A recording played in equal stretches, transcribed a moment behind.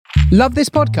Love this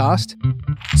podcast?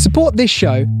 Support this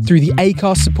show through the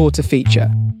Acast supporter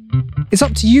feature. It's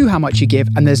up to you how much you give,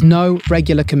 and there's no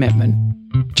regular commitment.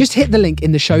 Just hit the link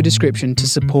in the show description to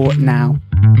support now.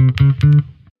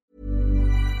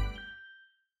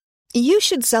 You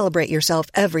should celebrate yourself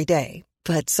every day,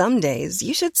 but some days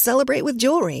you should celebrate with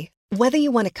jewelry. Whether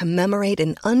you want to commemorate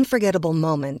an unforgettable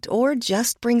moment or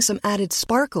just bring some added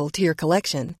sparkle to your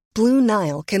collection, Blue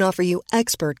Nile can offer you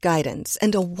expert guidance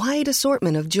and a wide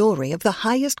assortment of jewelry of the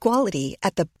highest quality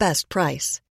at the best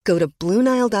price. Go to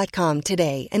BlueNile.com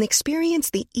today and experience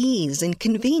the ease and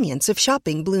convenience of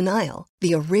shopping Blue Nile,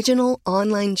 the original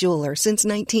online jeweler since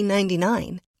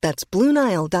 1999. That's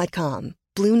BlueNile.com.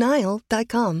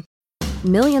 BlueNile.com.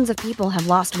 Millions of people have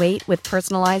lost weight with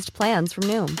personalized plans from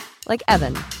Noom. Like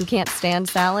Evan, who can't stand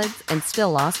salads and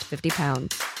still lost 50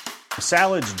 pounds.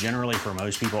 Salads generally for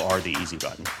most people are the easy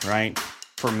button, right?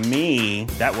 For me,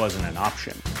 that wasn't an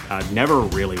option. I never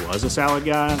really was a salad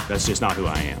guy. That's just not who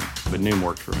I am. But Noom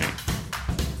worked for me.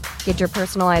 Get your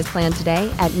personalized plan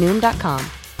today at Noom.com.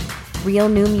 Real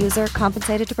Noom user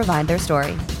compensated to provide their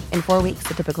story. In 4 weeks,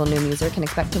 the typical Noom user can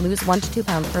expect to lose 1 to 2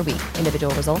 pounds per week.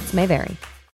 Individual results may vary.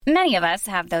 Many of us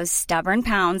have those stubborn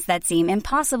pounds that seem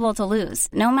impossible to lose,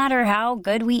 no matter how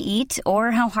good we eat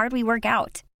or how hard we work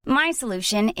out. My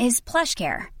solution is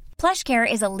PlushCare.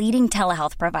 PlushCare is a leading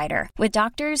telehealth provider with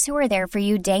doctors who are there for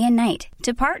you day and night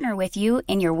to partner with you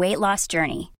in your weight loss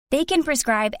journey. They can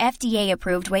prescribe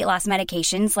FDA-approved weight loss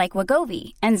medications like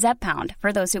Wegovy and Zepbound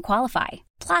for those who qualify.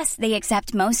 Plus, they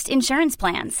accept most insurance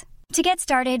plans. To get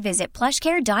started, visit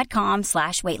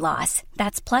plushcare.com/weightloss.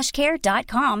 That's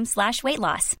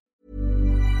plushcare.com/weightloss.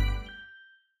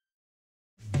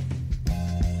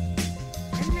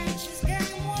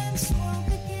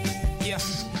 Yeah,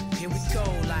 here we go,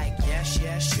 like yes,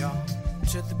 yes, y'all.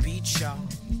 To the beach, y'all.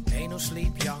 Ain't no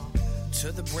sleep, y'all.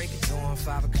 To the break of dawn,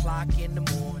 5 o'clock in the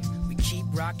morning. We keep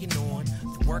rocking on.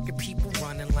 The working people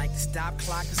running like the stop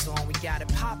clock is on. We got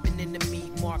it popping in the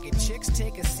meat market. Chicks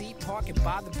take a seat, parking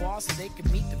by the bar so they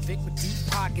can meet the Vic with deep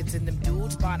pockets. And them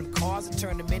dudes buy them cars and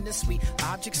turn them into sweet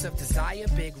objects of desire.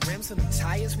 Big rims on them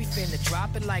tires, we finna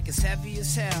drop it like it's heavy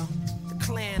as hell.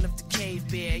 Clan of the cave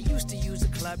bear used to use a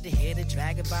club to hit her,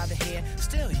 drag her by the hair.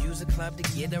 Still use a club to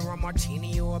get her a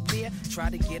martini or a beer.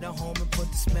 Try to get her home and put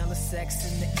the smell of sex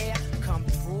in the air. Come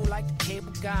through like the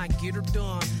cable guy and get her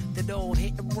done. That old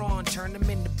hit and run, turn them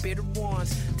into bitter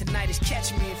ones. Tonight is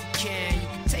catch me if you can. You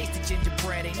can taste the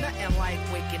gingerbread. Ain't nothing like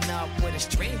waking up with a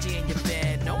stranger in your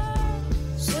bed. No.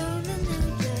 Soon a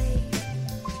new day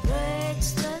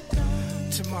breaks the dawn.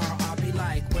 Tomorrow I'll be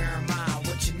like, where am I?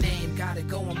 What's your name? Gotta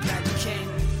go, I'm glad you came.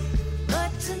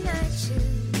 But tonight you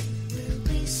will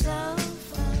be so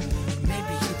fun.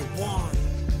 Maybe you're the one.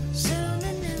 Soon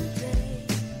a new day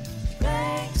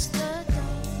breaks the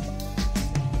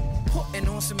dawn. Putting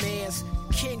on some airs,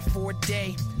 king for a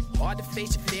day. Hard to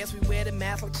face your fears, we wear the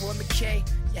mask like Troy McKay.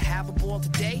 You have a ball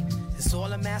today, it's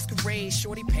all a masquerade.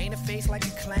 Shorty paint her face like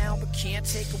a clown, but can't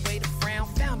take away the frown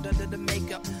found under the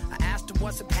makeup. I asked her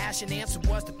what's her passion, answer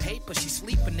was the paper. She's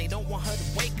sleeping, they don't want her to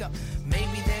wake up.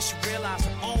 Maybe then she realized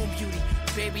her own beauty.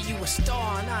 Baby, you a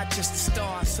star, not just a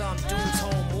star in some dude's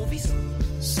whole movies.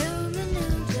 Soon a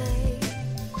new day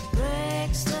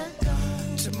breaks the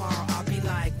dawn. Tomorrow I'll be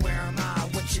like, where am I?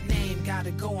 What's your name?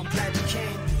 Gotta go, I'm glad you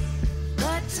came.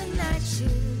 But tonight you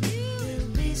will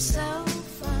be so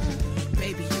fun.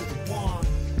 Baby, you the one.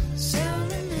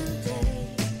 Soon a new day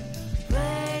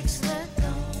breaks the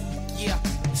dawn. Yeah,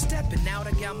 stepping out,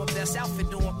 I got my best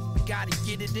outfit on. Gotta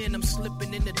get it in, I'm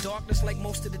slipping in the darkness like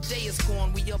most of the day is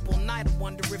gone. We up all night, I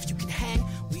wonder if you can hang.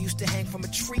 We used to hang from a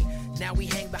tree, now we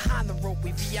hang behind the rope.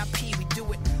 We VIP, we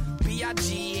do it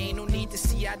B.I.G., ain't no need to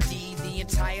CID. The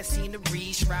entire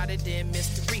scenery shrouded in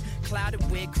mystery, clouded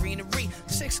with greenery.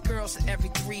 6 girls to every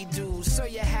 3 dudes, so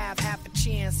you have half a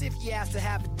chance if you ask to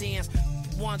have a dance.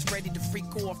 One's ready to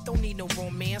freak off, don't need no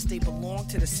romance. They belong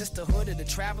to the sisterhood of the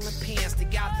traveling pants. They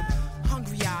got them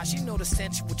hungry eyes, you know the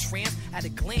sensual trance. At a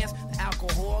glance, the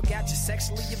alcohol got you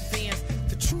sexually advanced.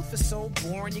 The truth is so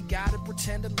boring, you gotta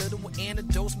pretend a little.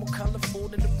 Antidotes more colorful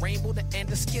than the rainbow, the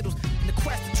end of Skittles. In the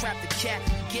quest to trap the cat,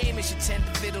 the game is your 10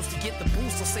 fiddles. To get the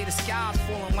boost, they'll say the sky's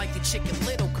falling like the Chicken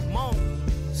Little. Come on.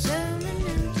 Soon a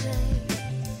new day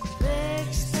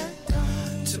breaks the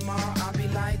dawn. Tomorrow I'll be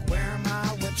like, where am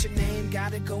I? What's your name?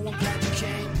 Gotta go, I'm glad you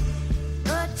came.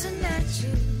 But tonight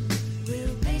you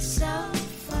will be so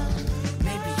fun.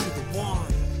 Maybe you're the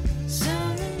one. Soon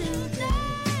a new day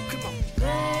Come on.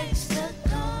 breaks the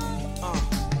dawn.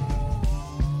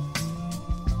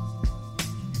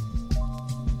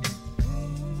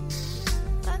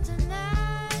 But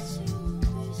tonight you will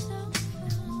be so fun.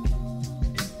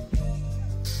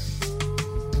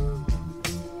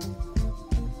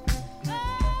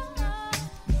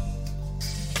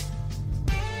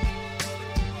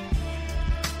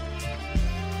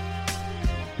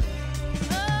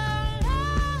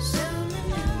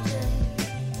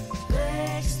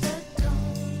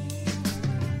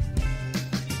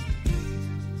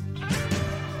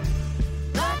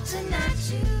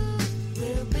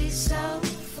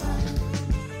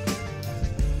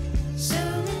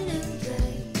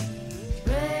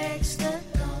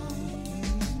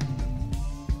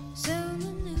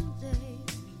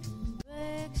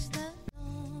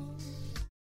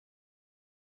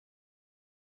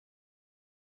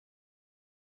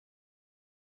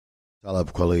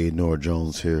 Talib Kweli, Nora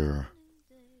Jones here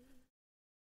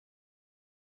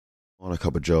on A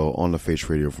Cup of Joe on the Face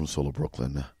Radio from Solo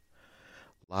Brooklyn.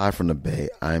 Live from the Bay,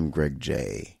 I'm Greg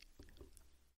J.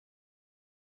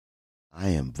 I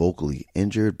am vocally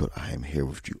injured, but I am here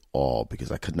with you all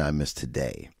because I could not miss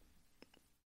today.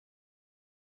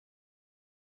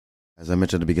 As I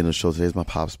mentioned at the beginning of the show, today is my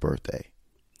pop's birthday.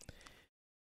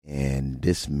 And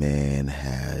this man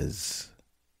has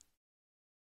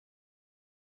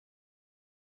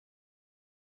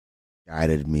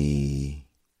guided me,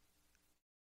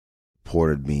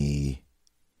 supported me,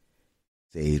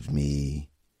 saved me,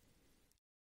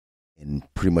 and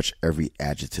pretty much every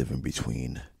adjective in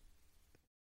between.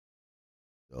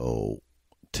 So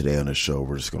today on the show,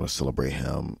 we're just going to celebrate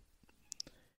him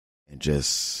and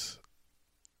just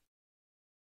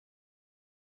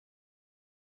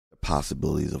the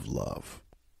possibilities of love.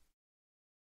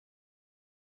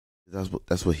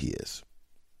 That's what he is.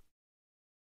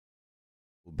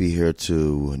 We'll be here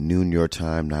to noon your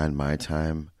time, 9 my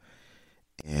time,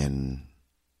 and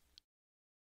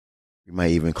we might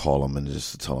even call him and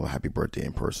just tell him happy birthday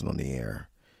in person on the air.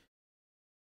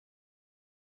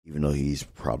 Even though he's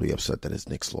probably upset that his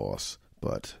Knicks lost,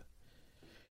 but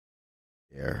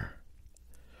yeah.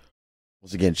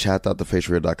 Once again,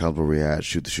 chat.thefaceradio.com where we're at.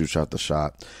 Shoot the shoot, shot the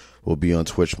shot. We'll be on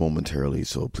Twitch momentarily,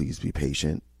 so please be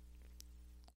patient.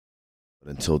 But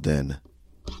until then.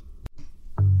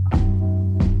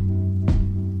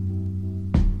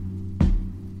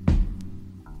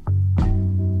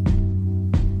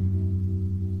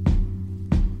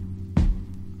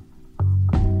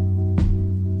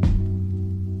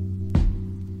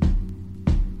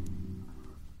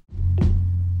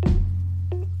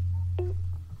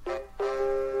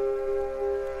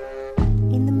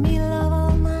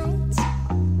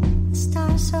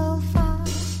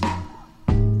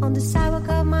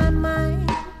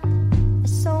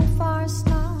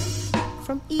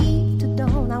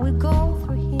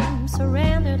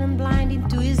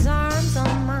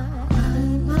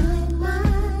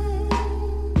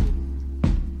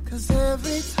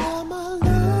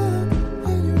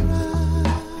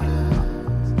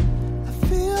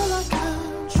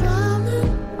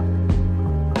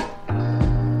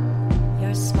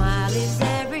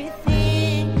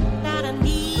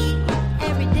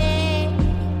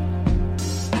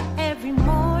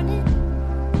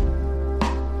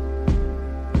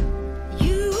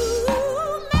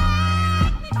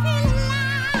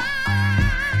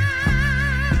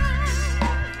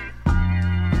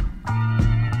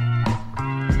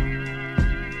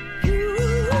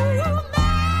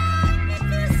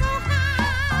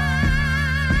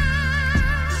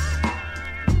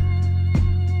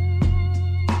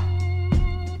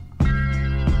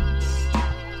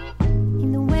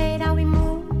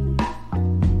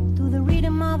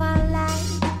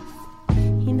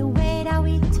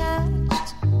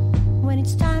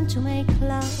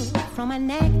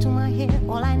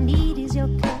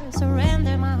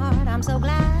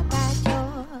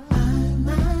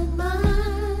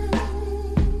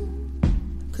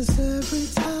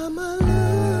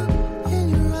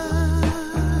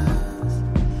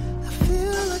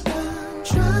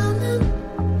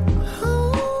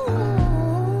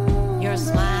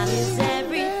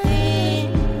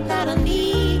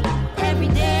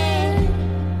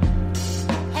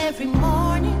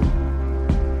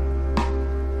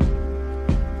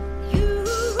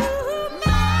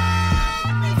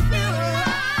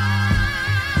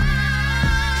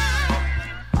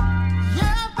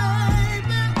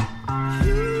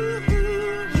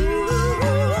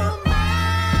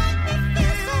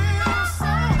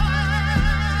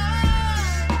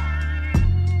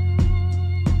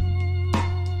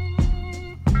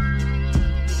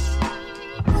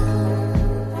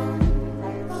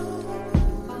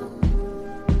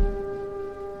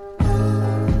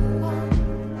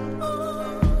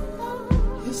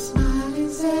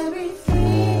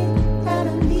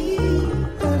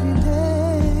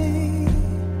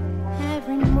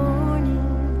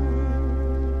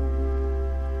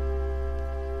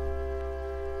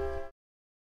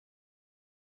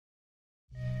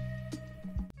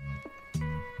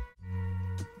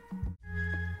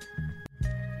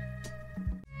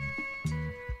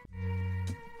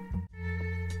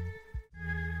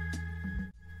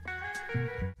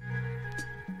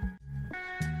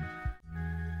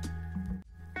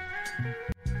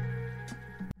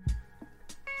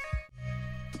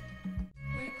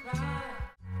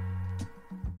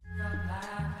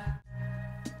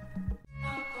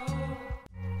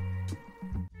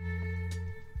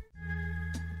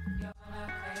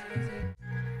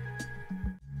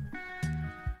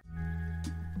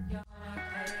 You're not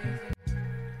crazy.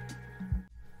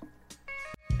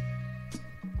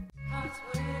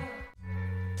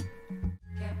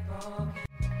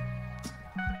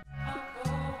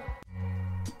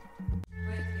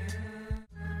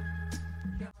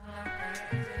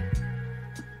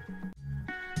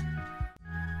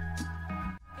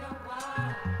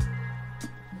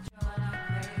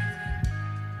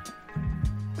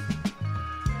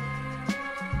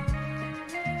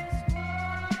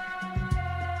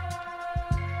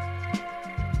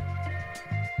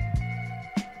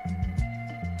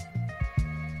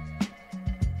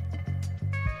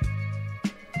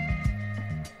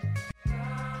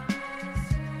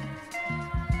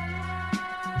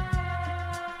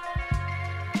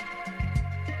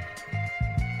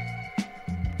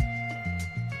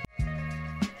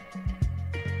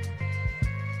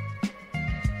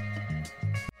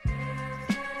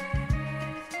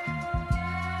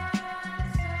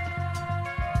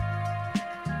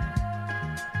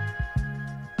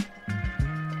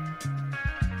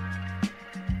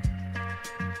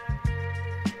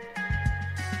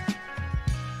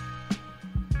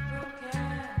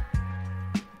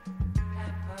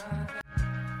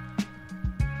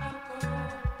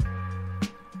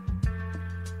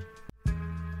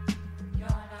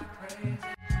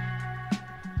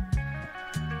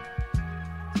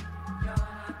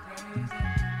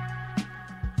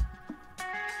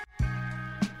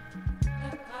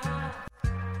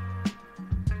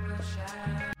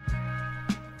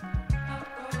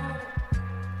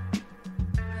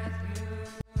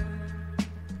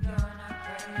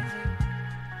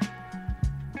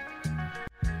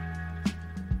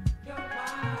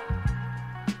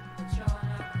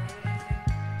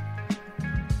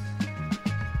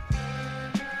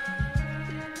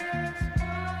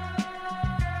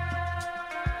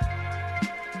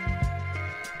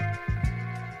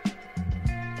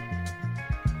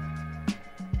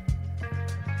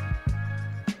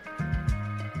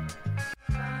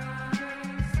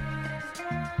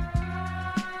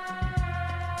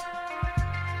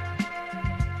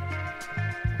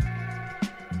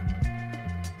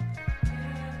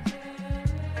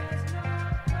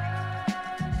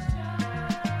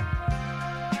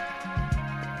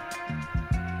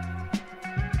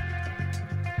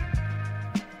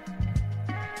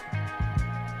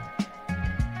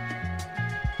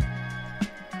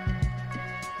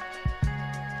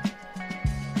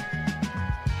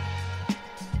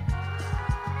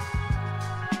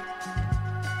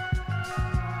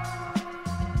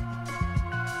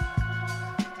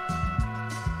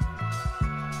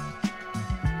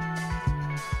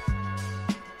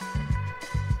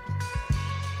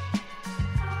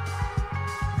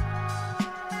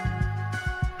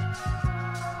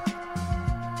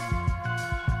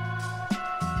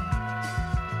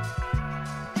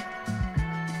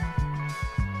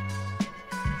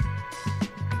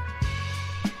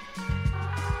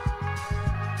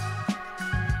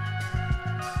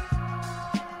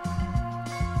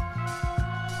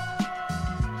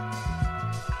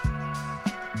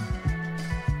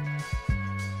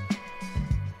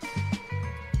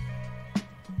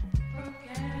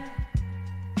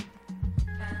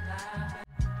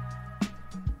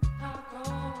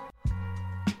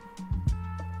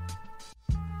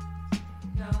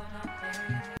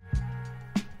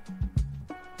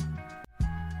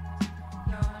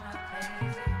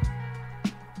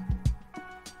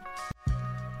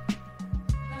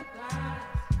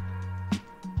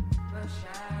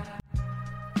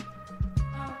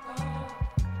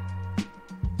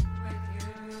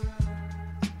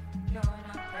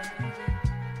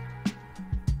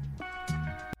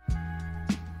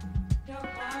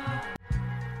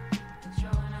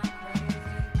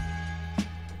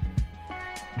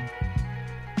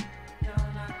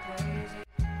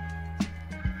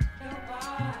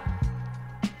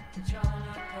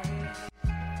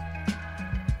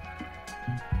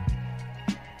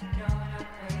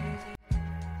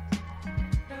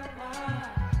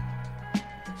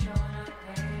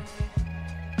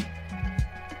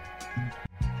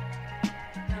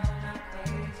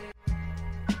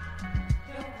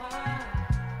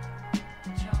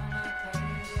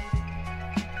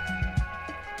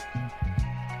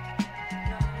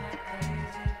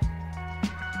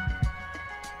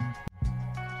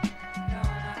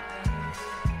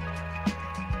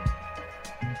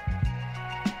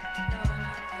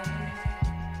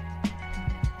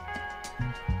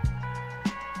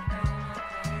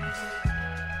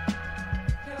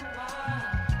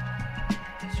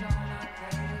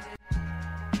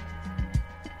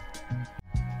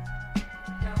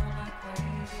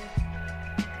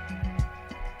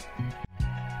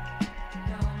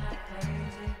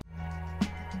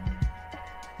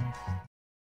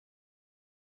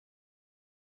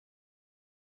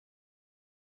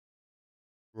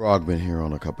 Rogman here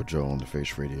on A Cup of Joe on the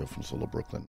Face Radio from Solo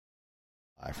Brooklyn.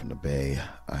 Live from the Bay,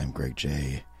 I'm Greg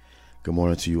J. Good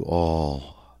morning to you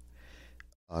all.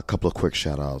 A couple of quick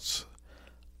shout outs.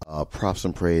 Props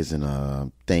and praise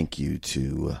and thank you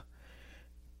to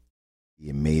the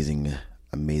amazing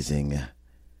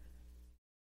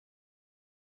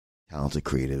talented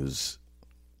creatives.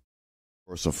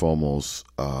 First and foremost,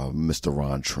 Mr.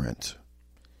 Ron Trent.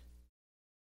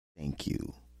 Thank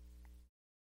you.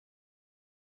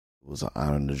 It was an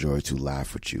honor and a joy to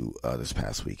laugh with you this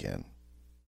past weekend.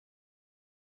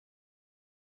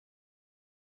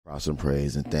 Props and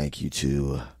praise and thank you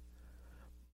to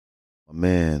my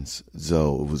man,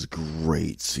 Zoe. It was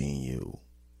great seeing you.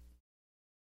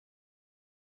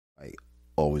 Like,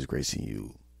 always great seeing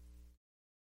you.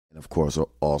 And of course,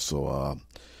 also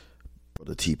for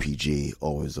the TPG,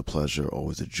 always a pleasure,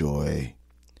 always a joy.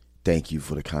 Thank you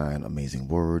for the kind, amazing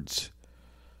words.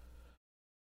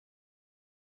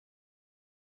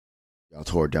 Y'all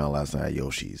tore it down last night at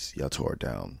Yoshi's. Y'all tore it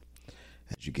down.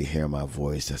 As you can hear my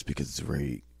voice, that's because it's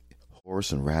very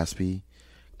hoarse and raspy,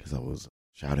 because I was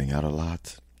shouting out a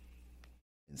lot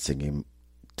and singing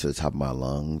to the top of my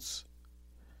lungs,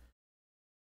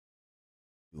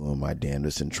 doing my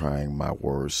damnedest and trying my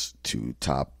worst to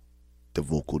top the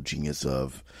vocal genius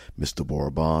of Mr.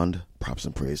 Borabond. Props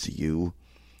and praise to you.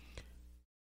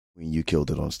 When you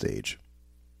killed it on stage.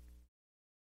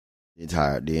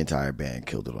 The entire band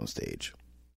killed it on stage.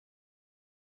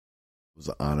 It was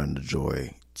an honor and a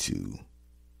joy to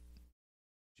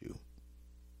you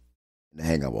and to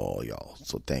hang out with all y'all.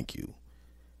 So thank you.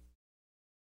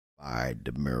 By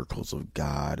the miracles of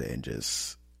God and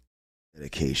just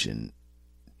dedication,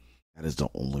 that is the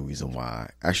only reason why.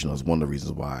 Actually, no, it's one of the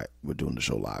reasons why we're doing the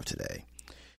show live today.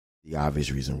 The obvious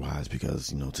reason why is because,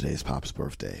 today is Pop's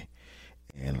birthday.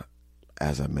 And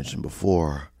as I mentioned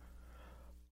before,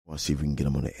 I want to see if we can get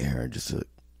him on the air just to,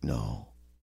 tell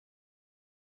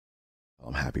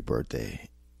him happy birthday.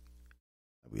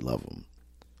 We love him.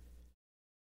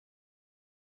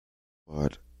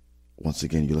 But once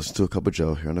again, you listen to A Cup of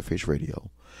Joe here on the Face Radio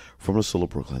from the Solo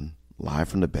Brooklyn, live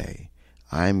from the Bay.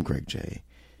 I'm Greg J.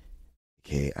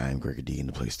 aka I'm Greg D in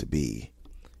the place to be.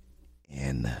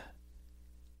 And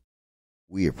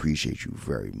we appreciate you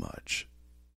very much.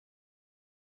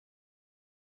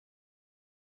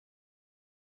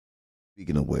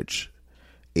 Speaking of which,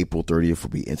 April 30th will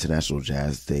be International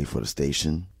Jazz Day for the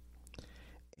station.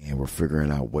 And we're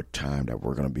figuring out what time that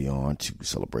we're going to be on to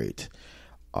celebrate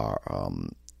our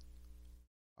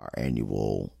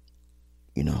annual,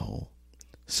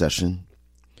 session.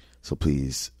 So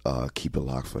please keep it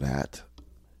locked for that.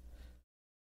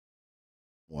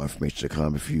 More information to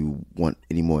come. If you want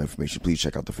any more information, please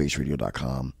check out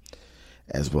thefaceradio.com,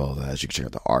 as well as you can check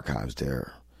out the archives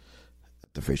there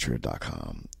at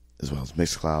thefaceradio.com, as well as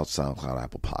Mixcloud, SoundCloud,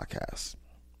 Apple Podcasts.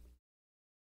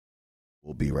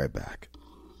 We'll be right back.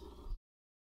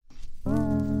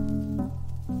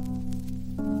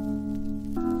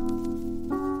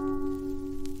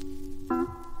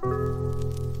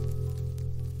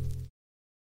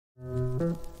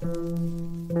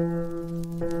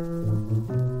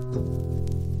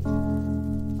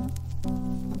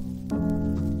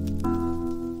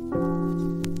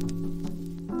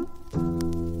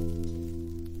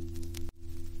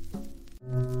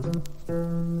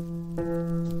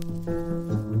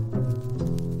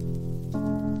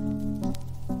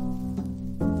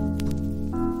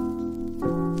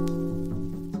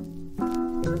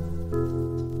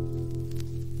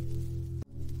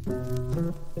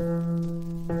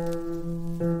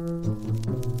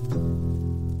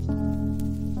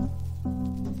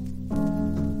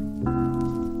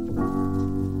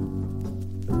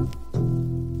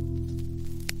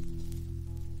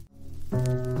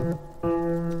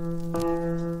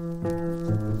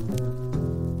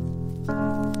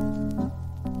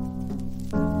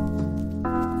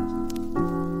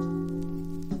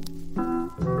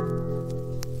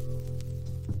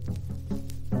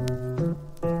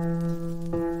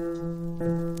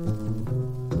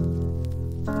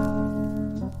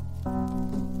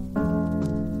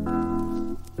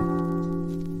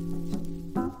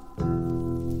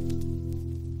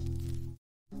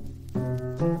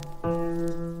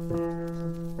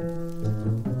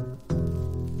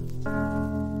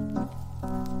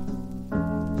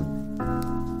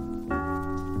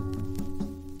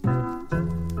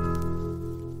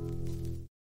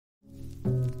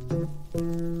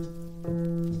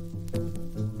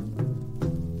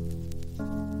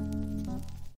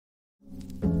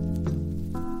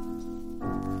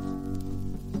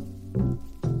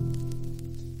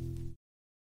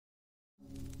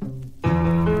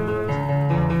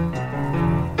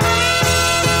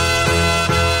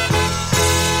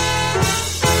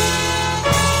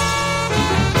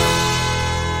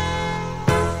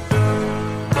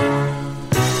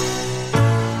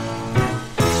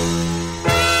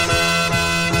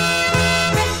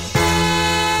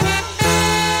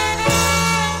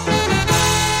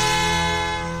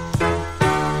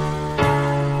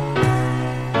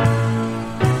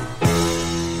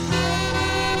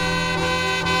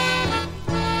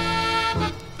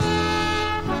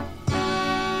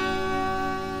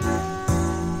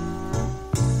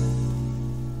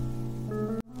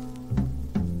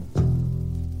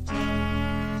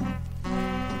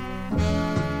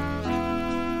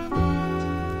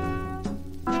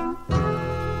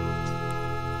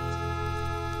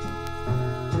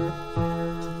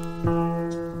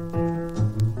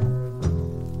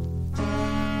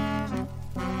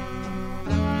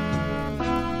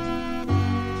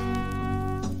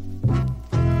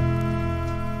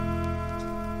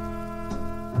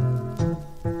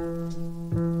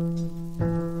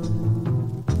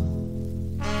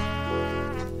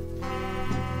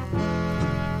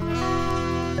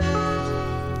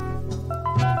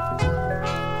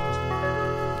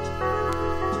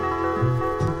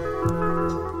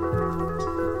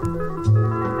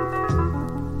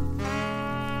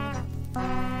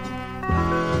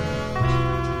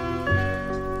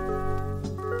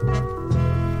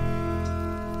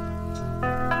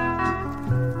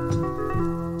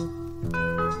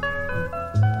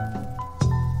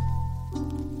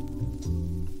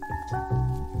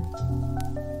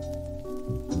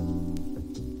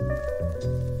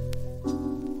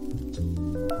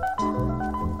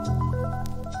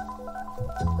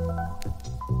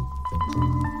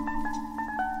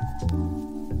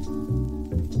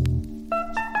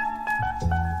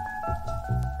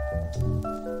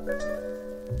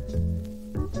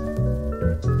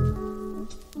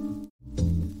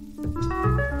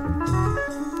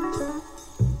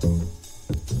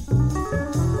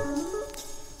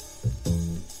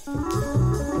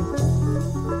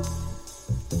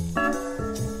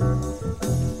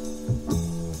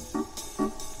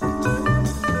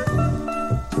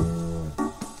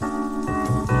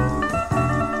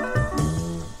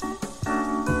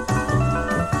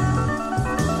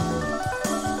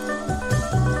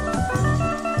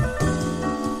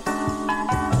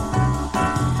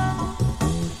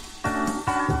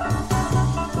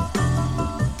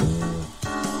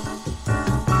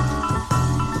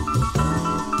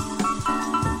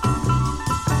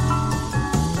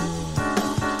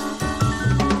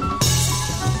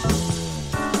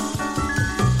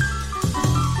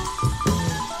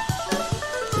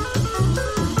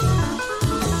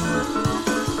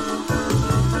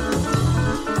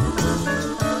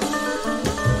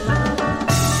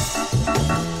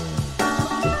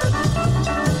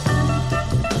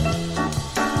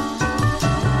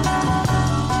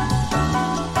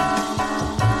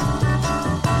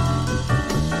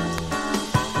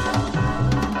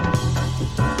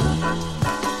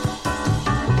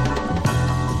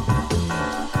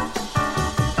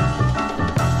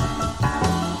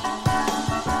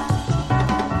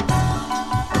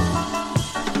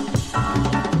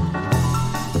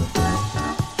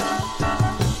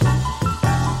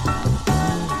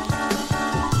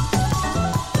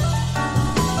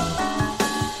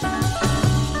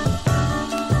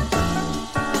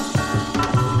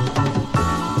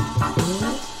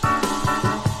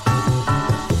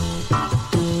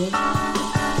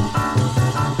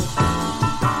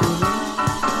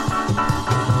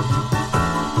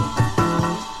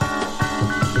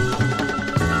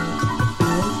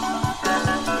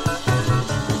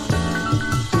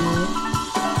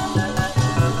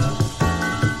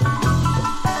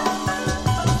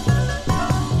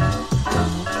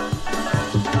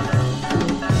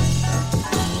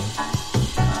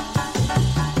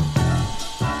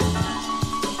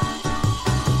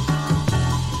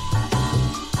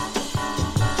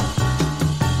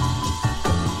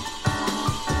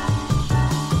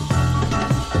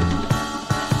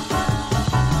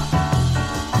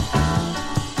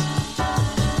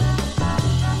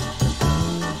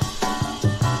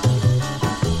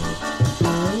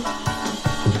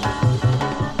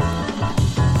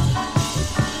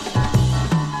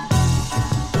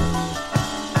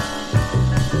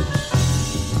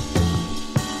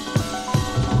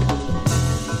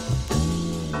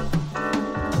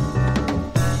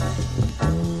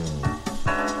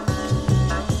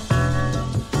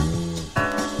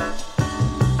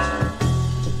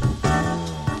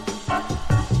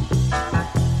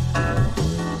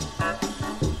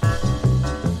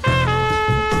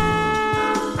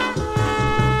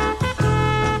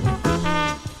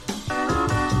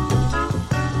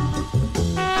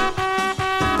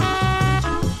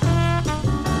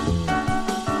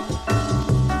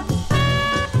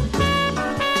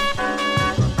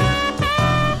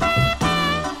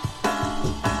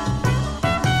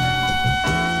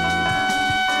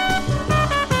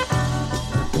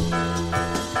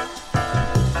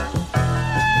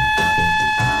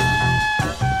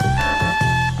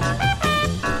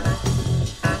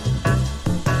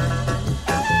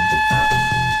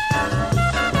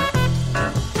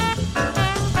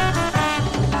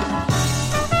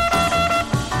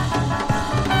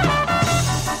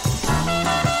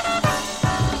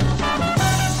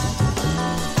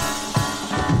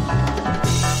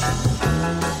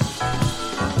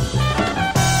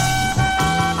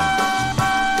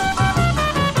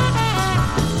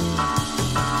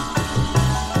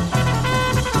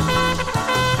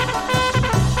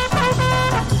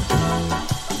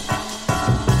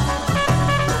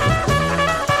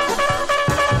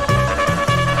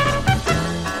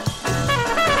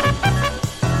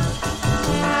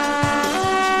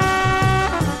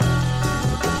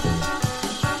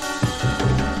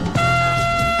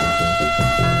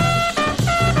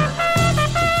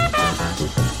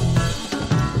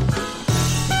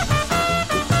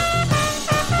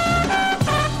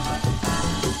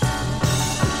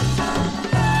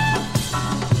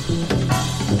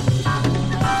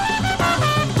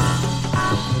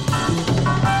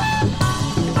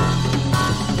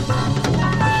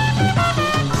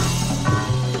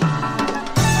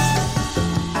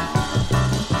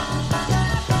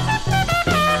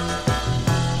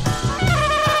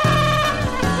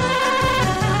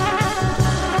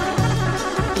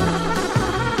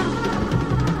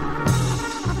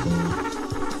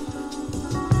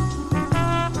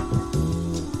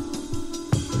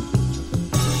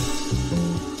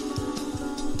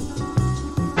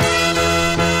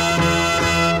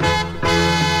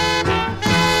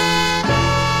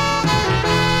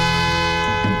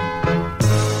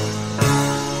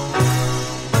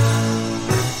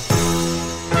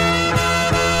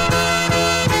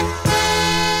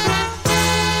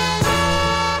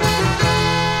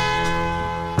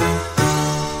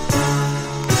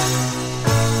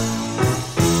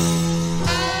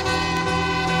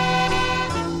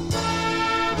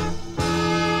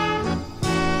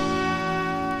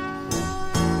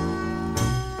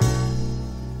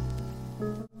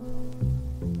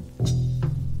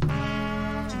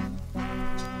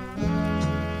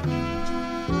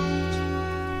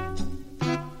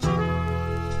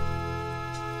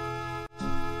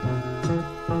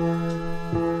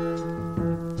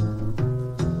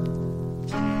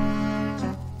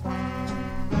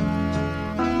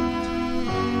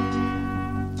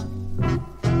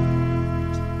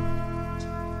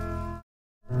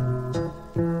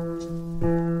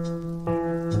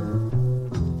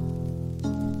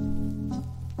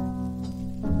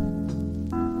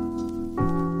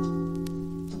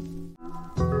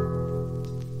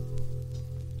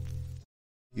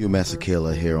 You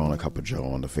Masakela here on A Cup of Joe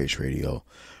on the Face Radio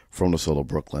from the soul of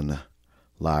Brooklyn,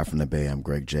 live from the Bay. I'm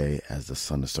Greg J. As the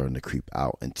sun is starting to creep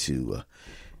out into the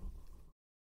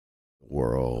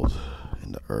world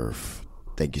and the earth.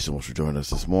 Thank you so much for joining us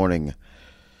this morning.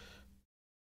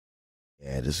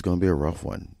 Yeah, this is going to be a rough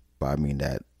one. But I mean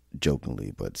that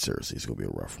jokingly, but seriously, it's going to be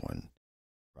a rough one.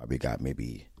 Probably got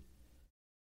maybe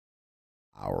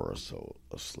an hour or so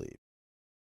of sleep.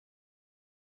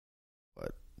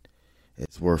 But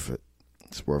it's worth it.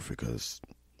 It's worth it because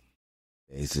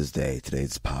today's his day.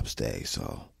 Today's Pop's day.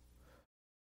 So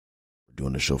we're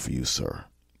doing the show for you, sir.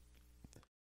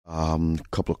 A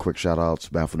couple of quick shout outs.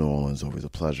 Bound for New Orleans. Always a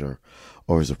pleasure.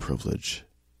 Always a privilege.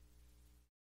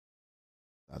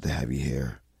 Glad to have you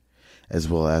here. As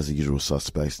well as the usual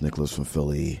suspects. Nicholas from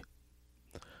Philly.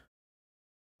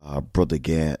 Brother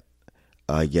Gant.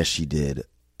 Yes, she did.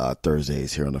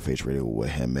 Thursdays here on the Face Radio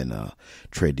with him and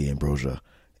Trey D'Ambrosia.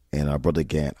 And Brother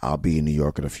Gant, I'll be in New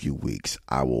York in a few weeks.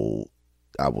 I will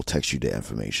text you the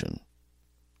information.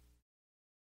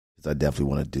 Because I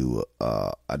definitely want to do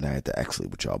a night at the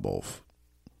Exley with y'all both.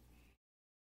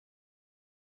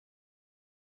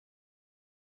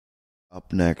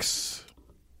 Up next,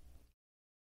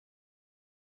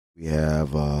 we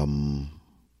have a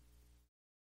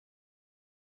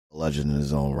legend in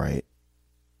his own right.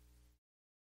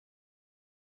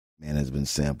 Man has been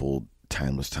sampled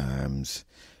timeless times,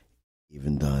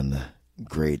 even done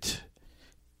great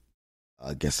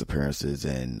guest appearances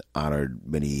and honored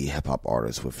many hip-hop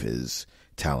artists with his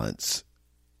talents.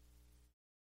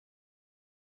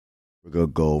 We're going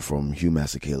to go from Hugh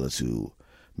Masekela to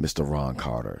Mr. Ron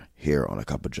Carter here on A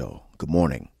Cup of Joe. Good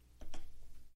morning.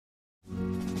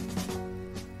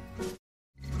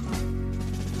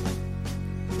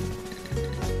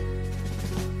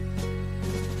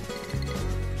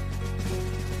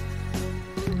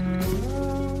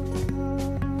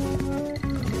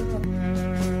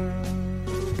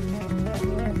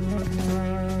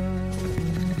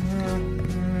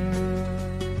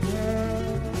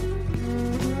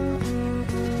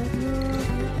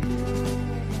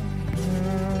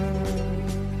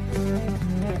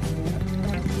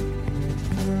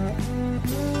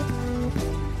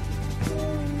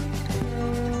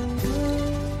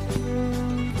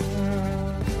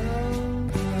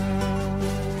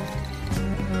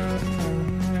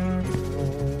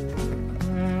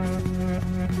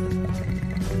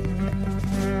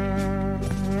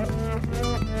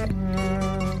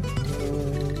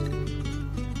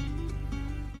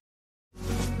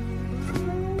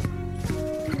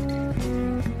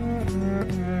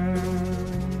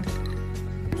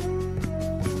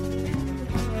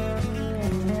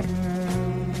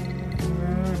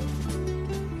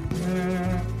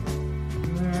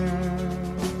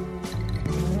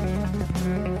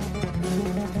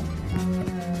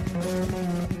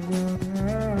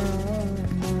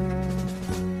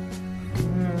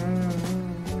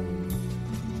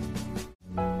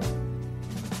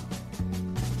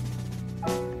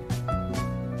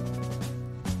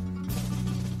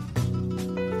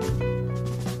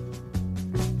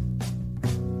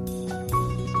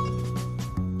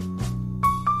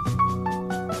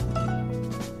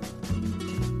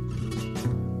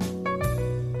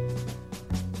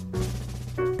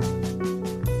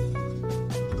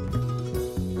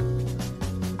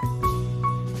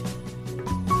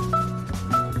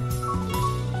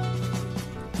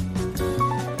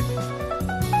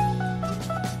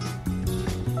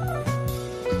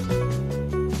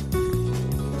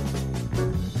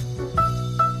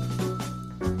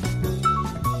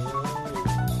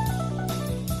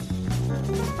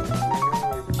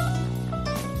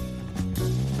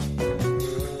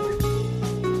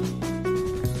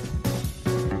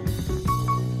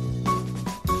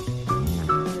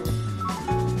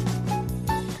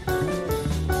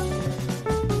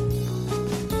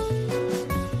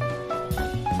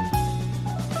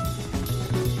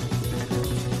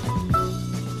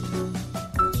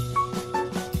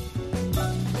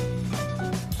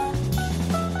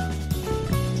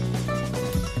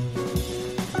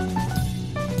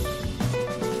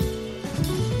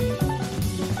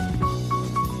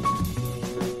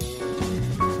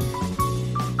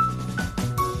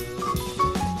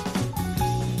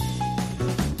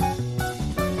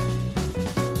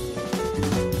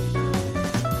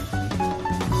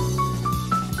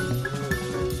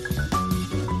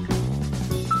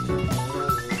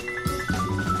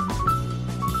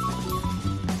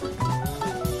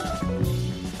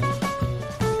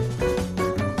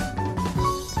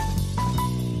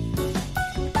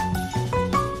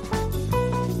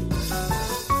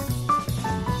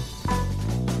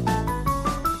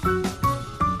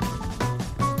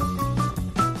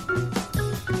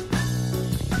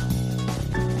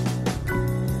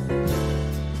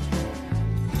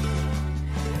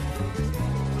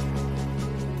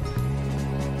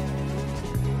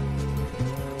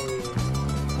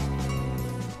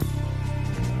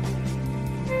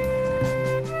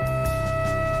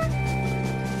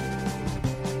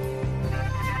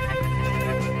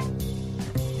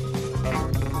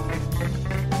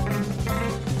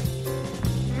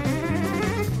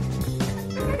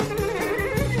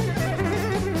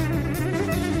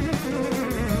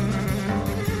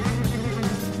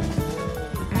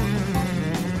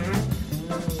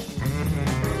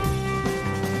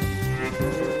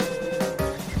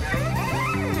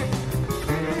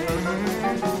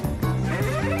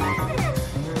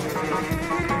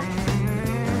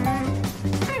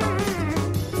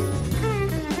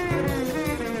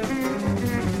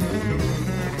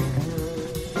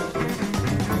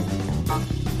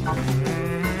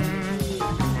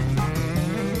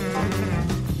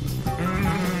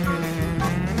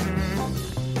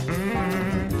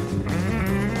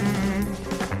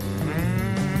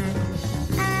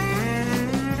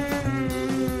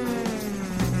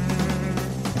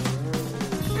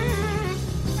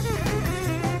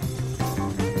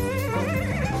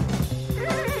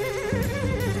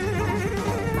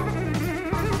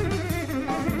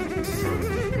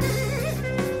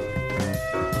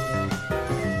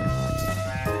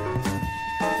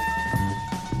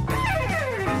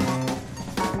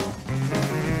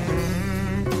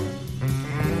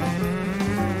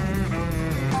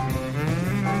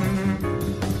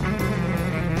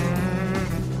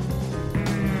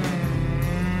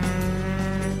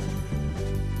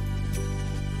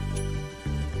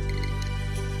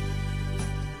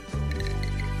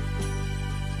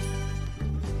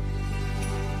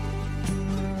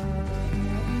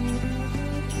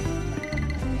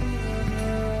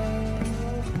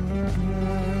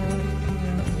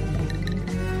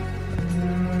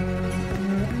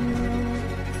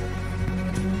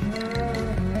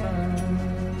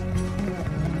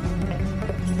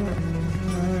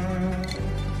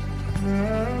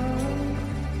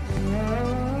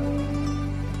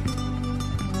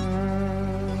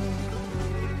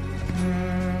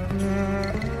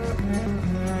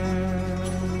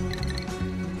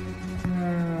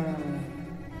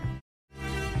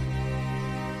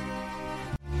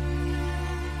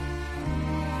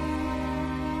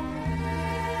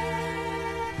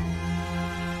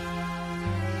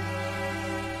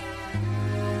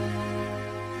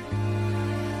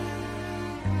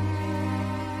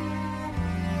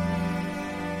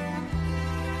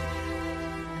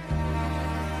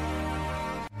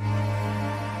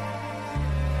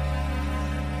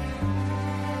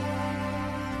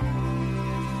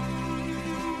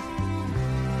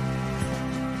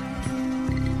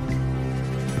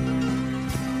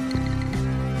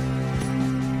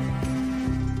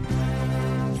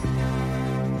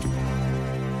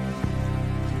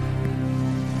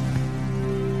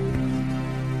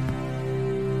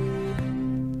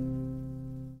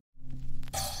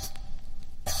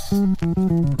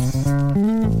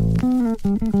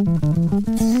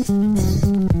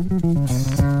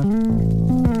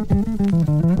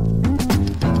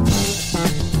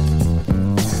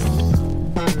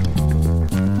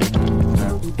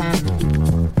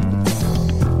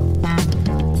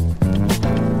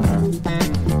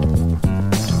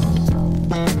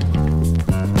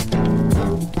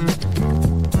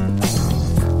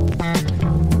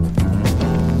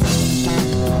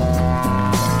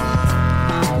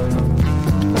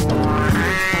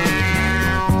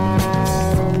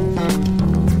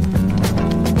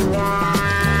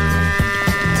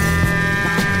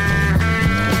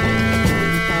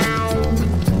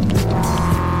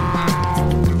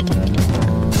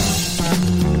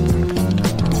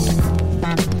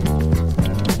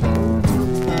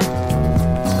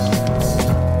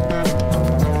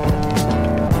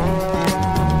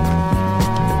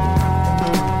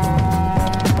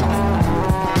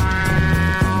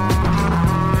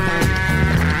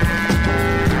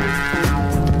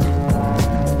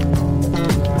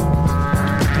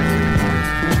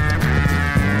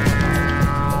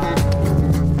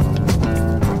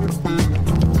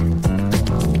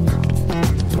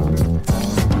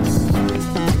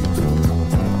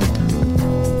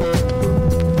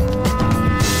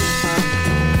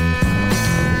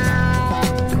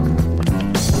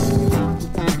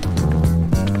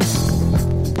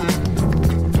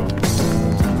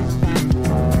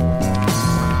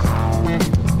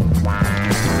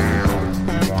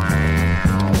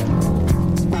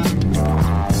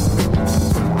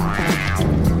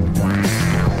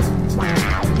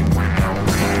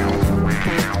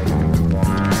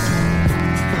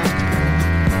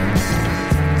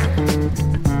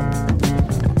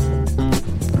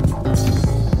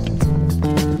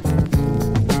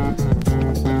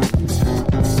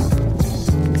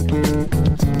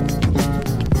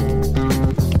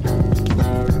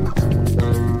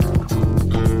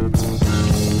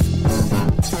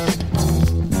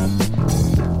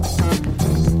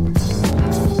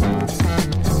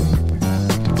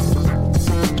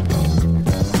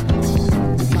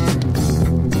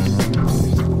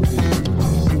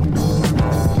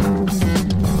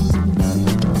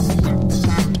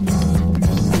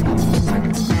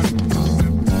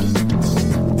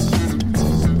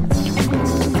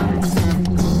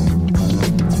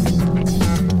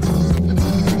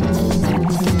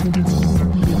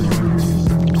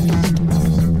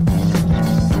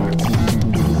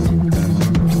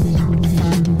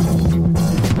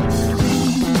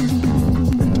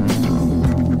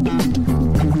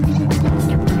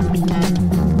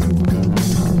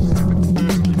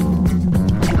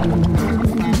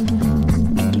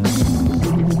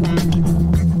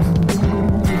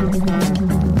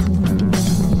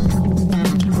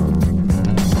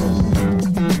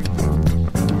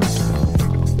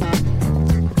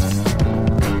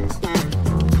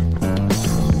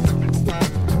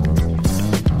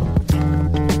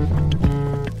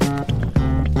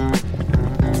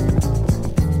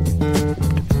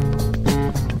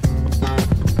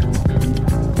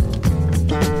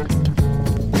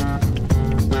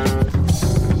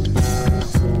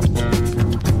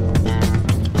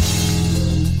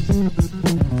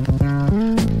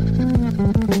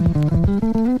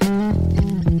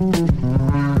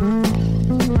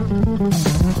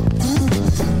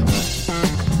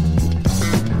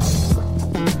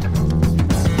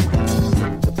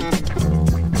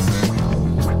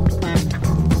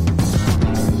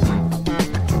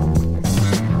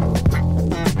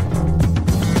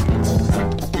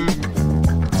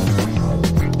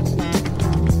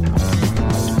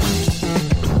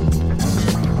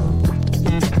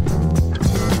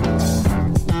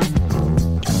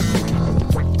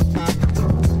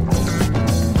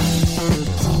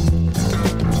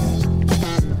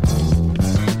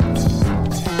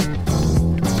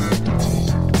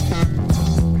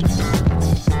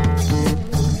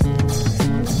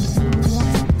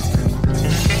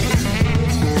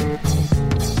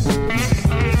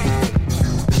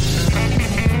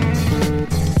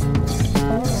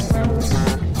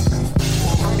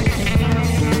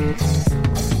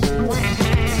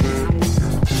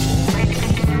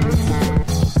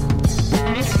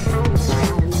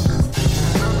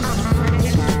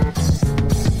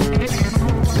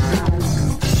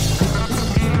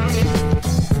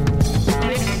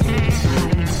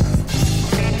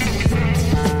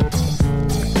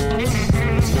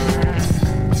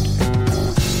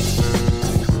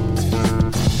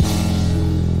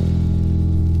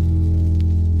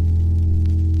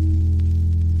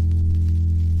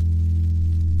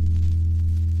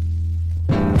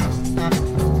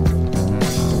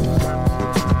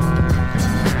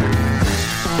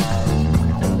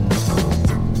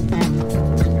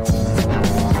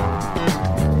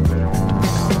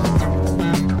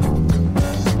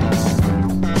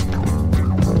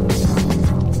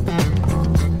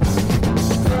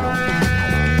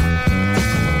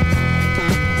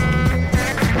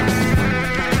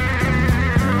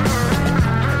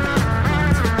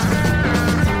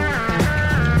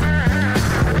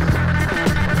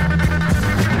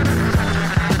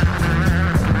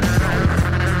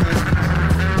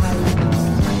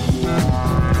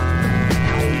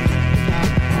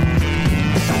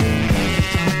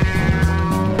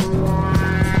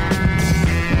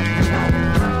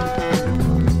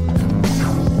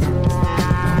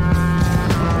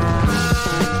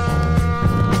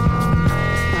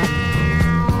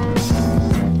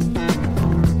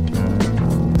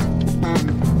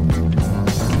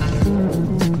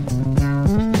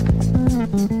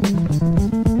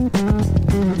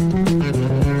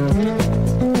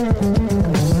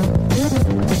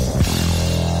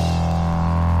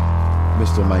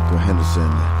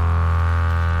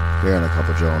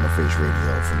 Joe on the Face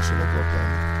Radio from Solo Brooklyn.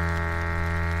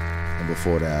 And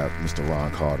before that, Mr.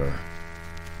 Ron Carter.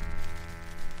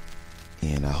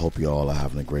 And I hope you all are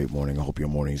having a great morning. I hope your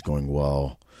morning is going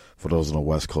well. For those on the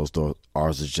West Coast,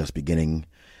 ours is just beginning.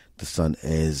 The sun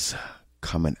is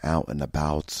coming out and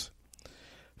about.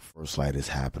 First light is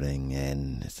happening,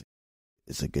 and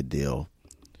it's a good deal.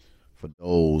 For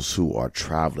those who are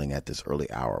traveling at this early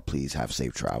hour, please have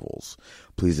safe travels.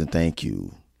 Please and thank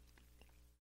you.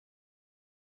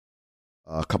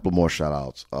 A couple more shout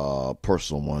outs,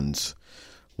 personal ones.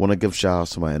 Want to give shout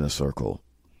outs to my inner circle.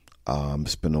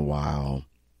 It's been a while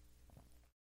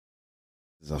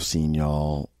since I've seen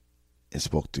y'all and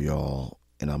spoke to y'all,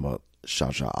 and I'm going to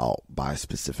shout y'all out by a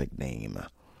specific name.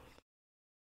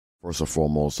 First and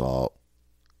foremost, the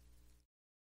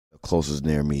closest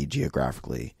near me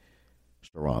geographically,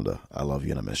 Sharonda, I love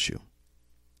you and I miss you.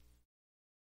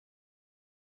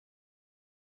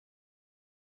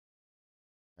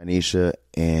 Anisha,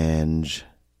 Ange,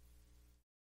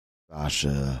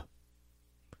 Sasha,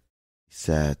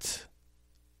 Seth,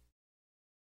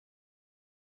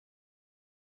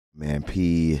 Man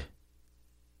P,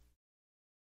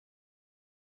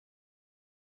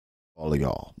 all of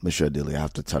y'all. Michelle Dilly, I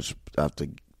have to touch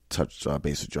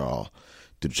base with y'all.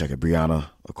 Do the check it. Brianna,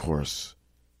 of course.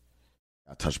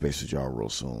 I'll touch base with y'all real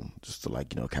soon, just to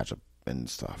catch up and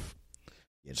stuff.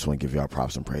 Yeah, just want to give y'all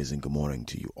props and praise and good morning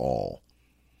to you all.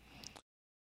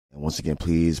 And once again,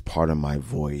 please pardon my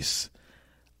voice.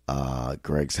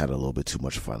 Greg's had a little bit too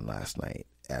much fun last night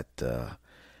at the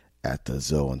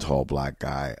Zoe and Tall Black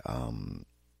Guy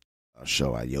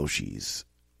show at Yoshi's.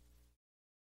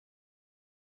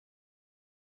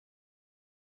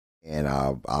 And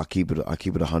I'll keep it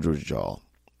 100 with y'all.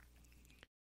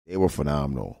 They were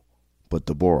phenomenal. But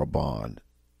Deborah Bond,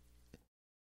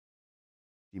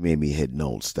 she made me hit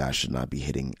notes that I should not be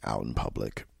hitting out in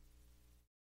public.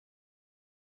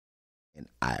 And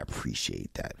I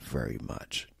appreciate that very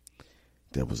much.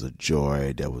 There was a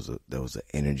joy, there was an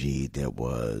energy, there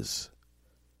was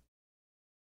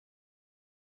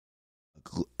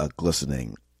a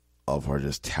glistening of her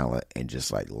just talent and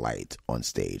just light on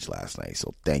stage last night.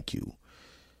 So thank you,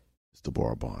 Mr.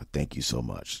 Deborah Bond. Thank you so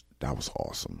much. That was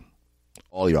awesome.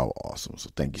 All y'all were awesome, so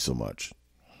thank you so much.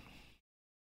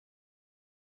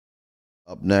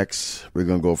 Up next, we're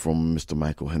going to go from Mr.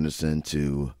 Michael Henderson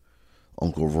to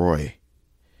Uncle Roy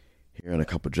here in A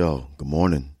Cup of Joe. Good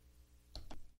morning.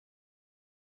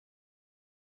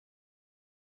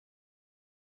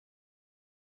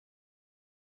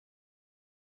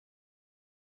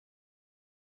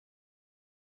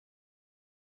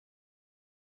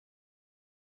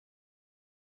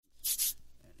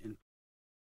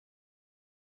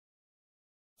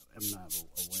 I'm not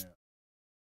aware.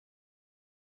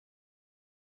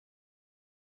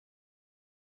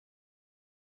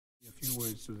 A few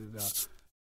words so that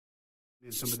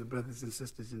some of the brothers and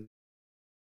sisters in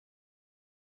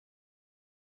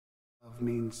love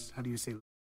means, how do you say?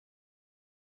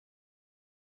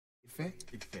 Ife?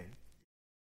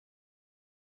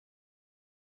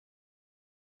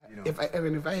 You know, if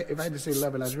I had to say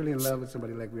love and I was really in love with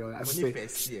somebody like we are, I would say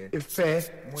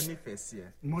Ife.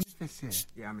 Monifessier.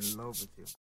 Yeah, I'm in love with you.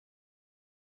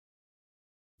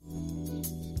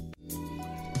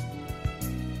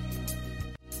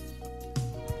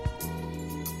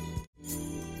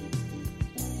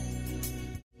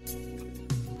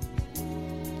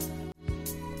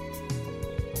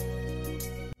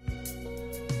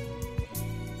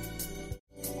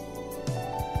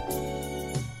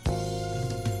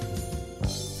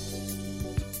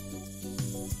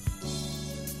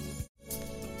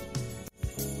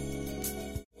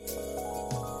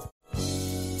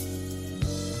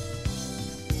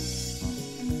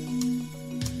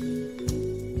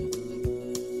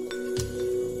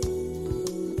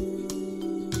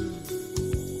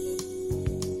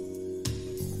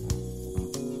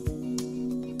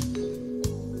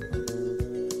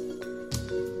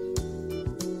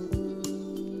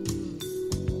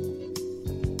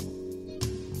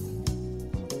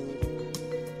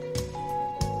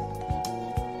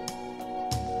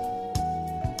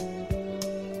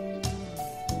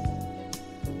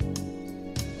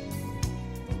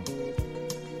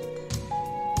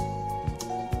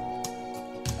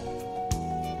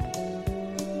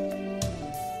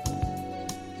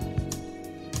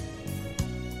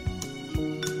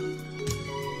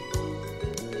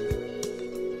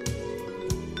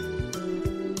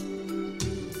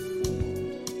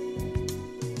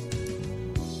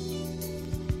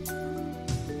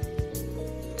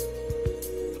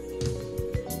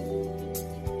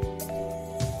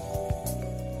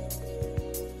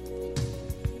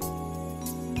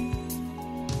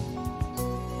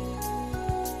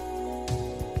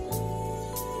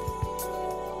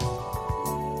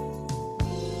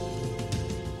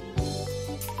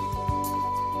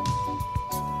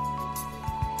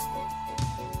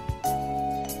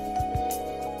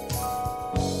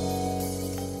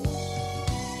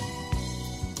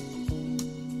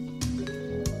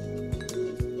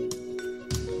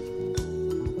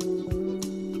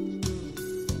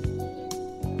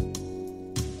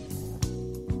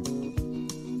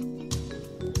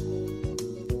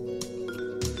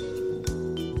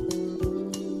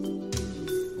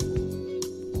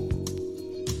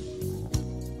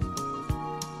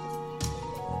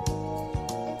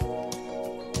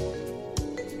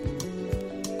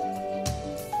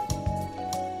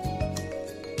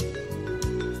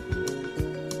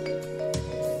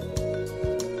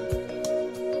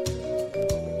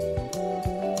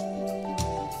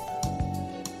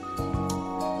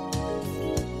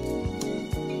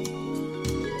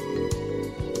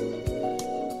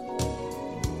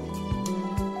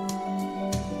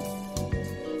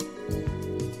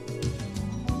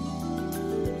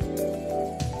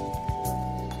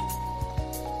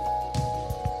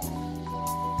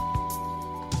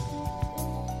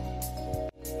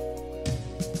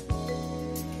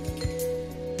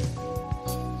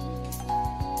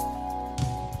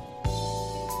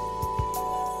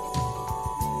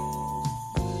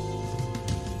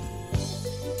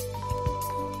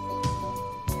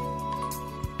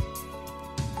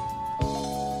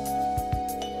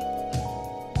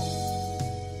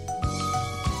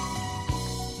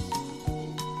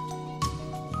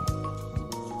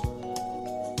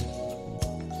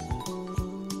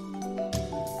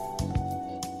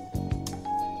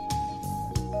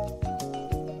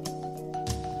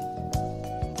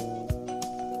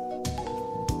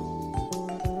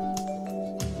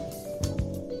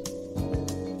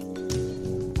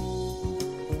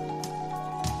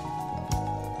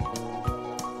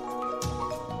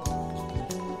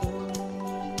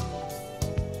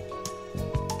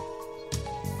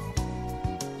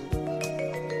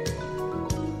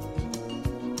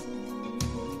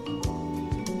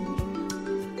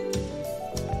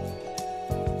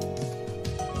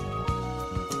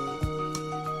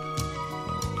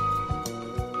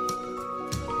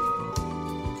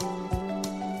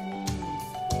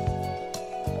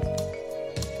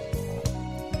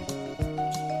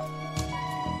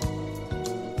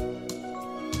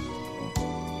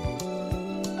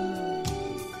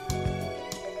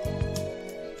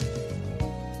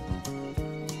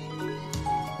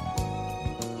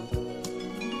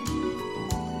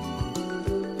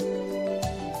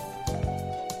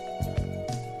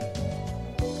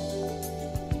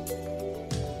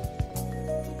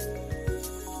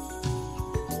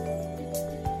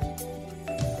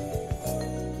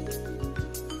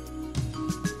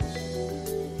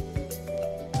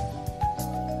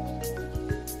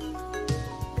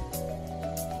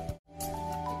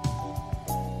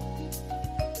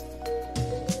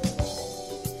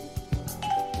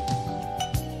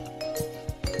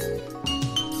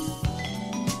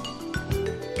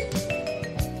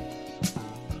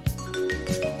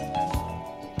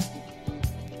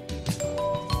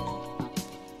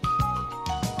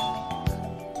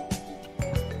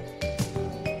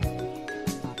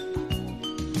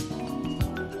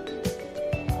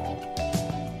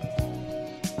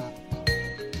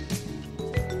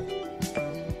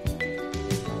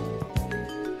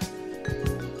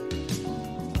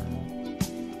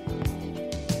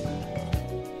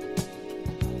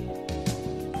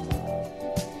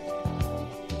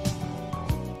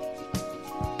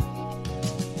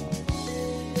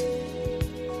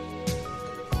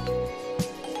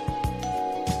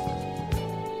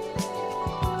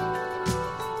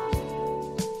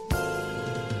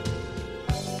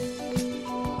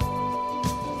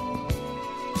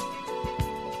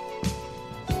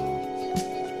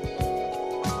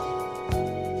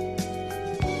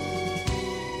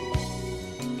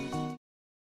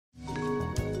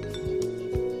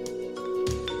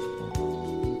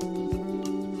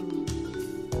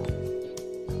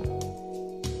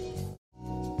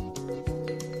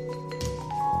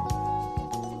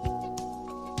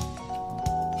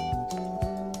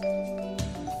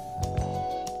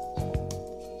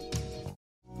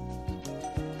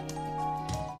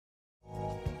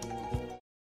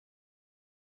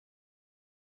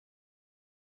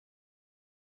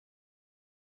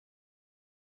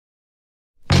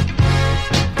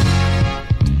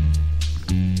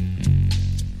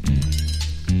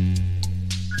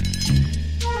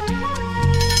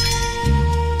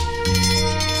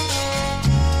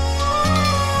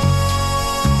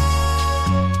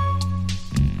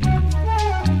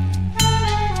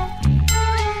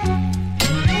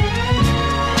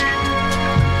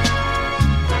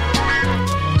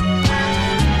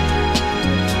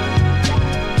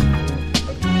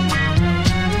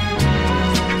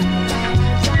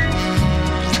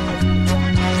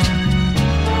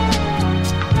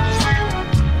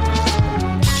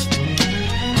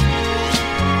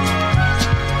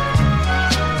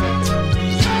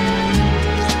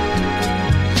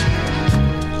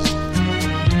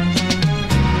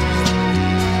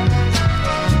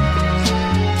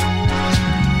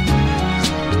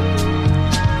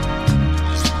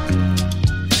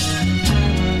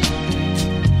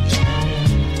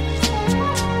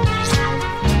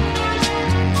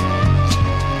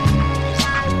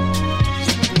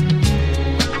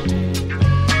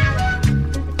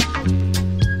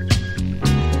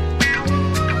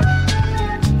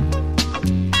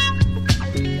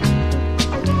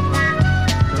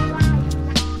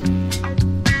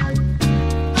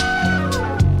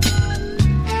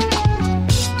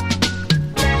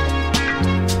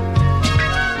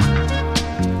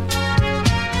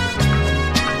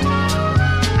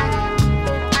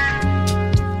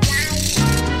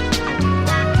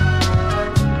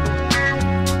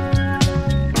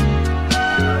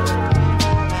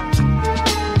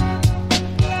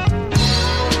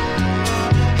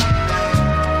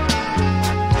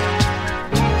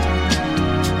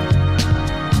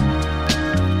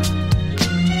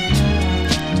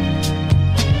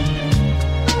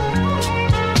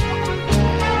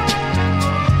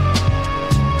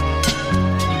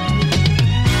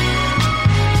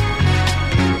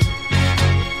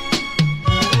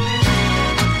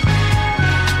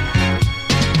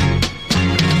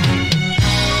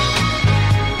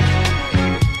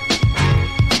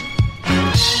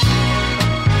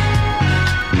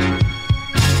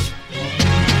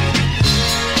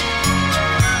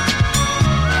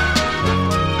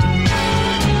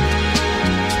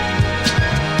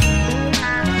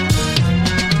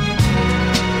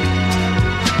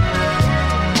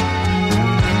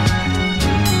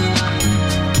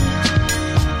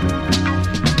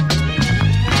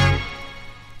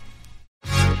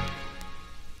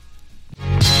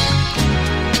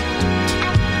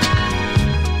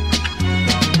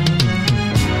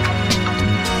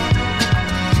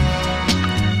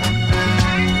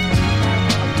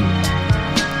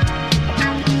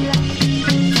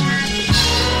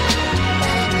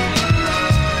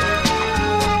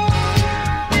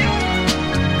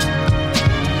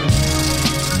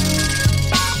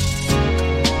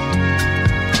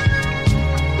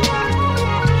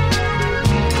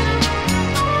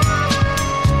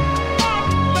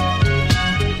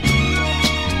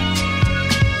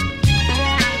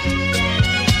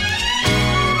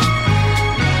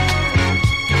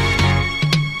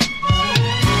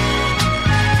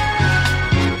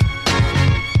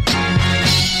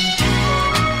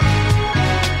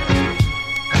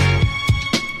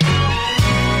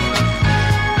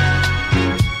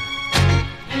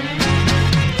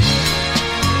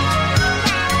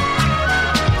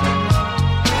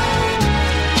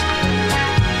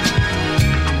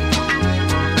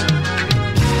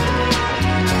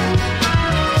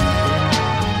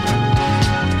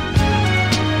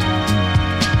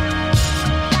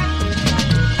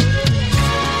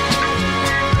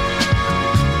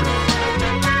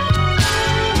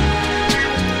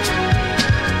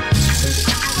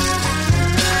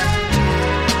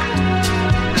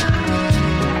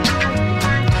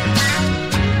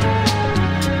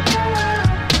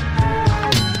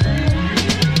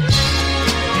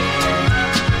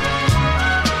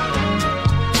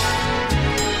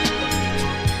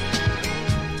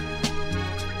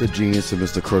 Genius and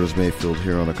Mr. Curtis Mayfield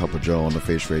here on A Cup of Joe on the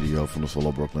Face Radio from the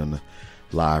Solo Brooklyn,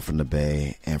 live from the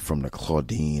Bay and from the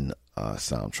Claudine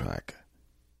soundtrack.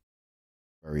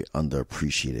 Very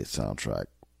underappreciated soundtrack.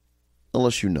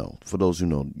 Unless you know. For those who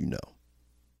know, you know.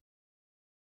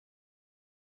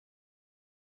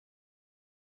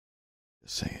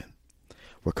 Just saying.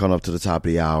 We're coming up to the top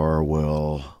of the hour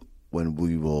when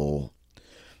we will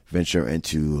venture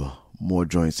into more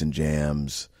joints and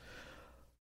jams.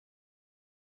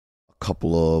 A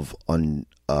couple of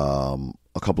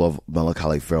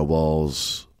melancholy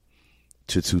farewells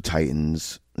to two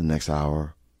titans the next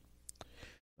hour.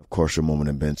 Of course, your Moment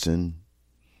in Benson,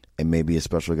 and maybe a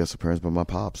special guest appearance by my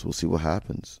pops. We'll see what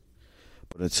happens.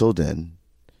 But until then,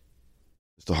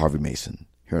 Mr. Harvey Mason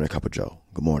here on A Cup of Joe.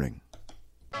 Good morning.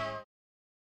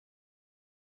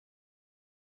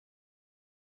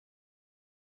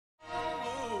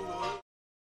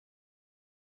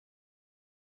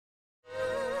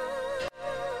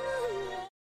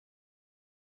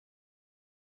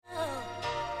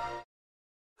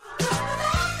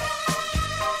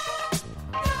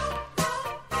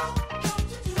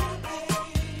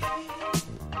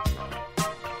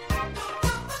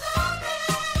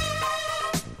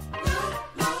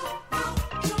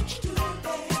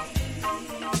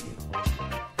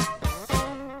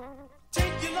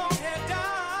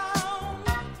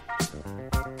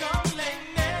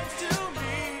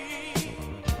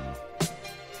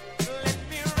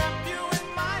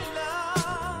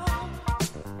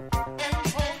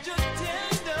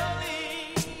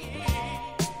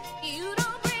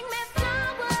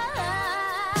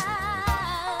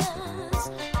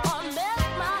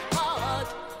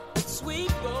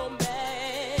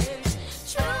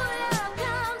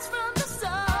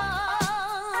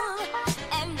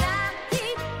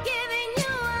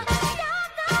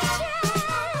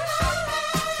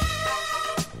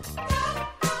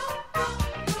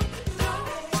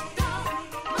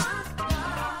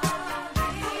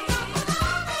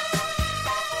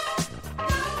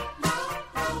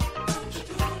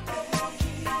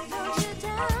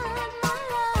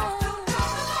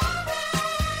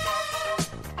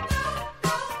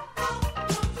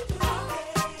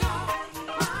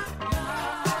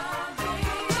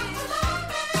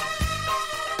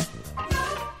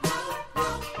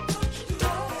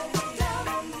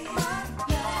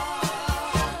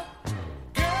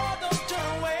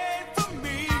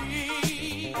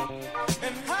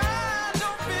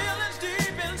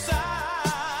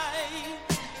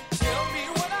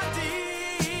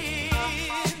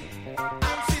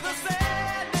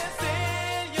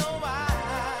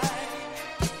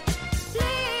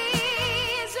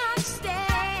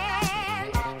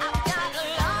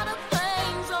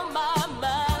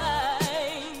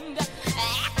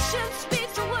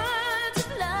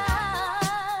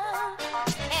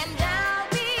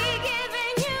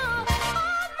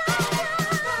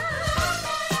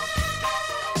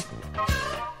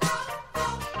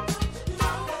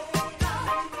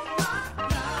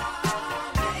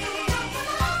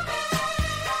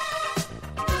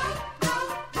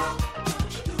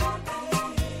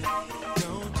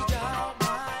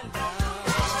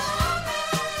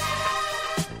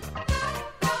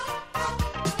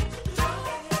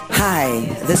 Hi,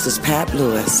 this is Pat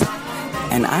Lewis,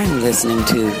 and I'm listening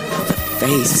to The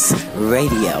Face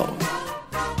Radio.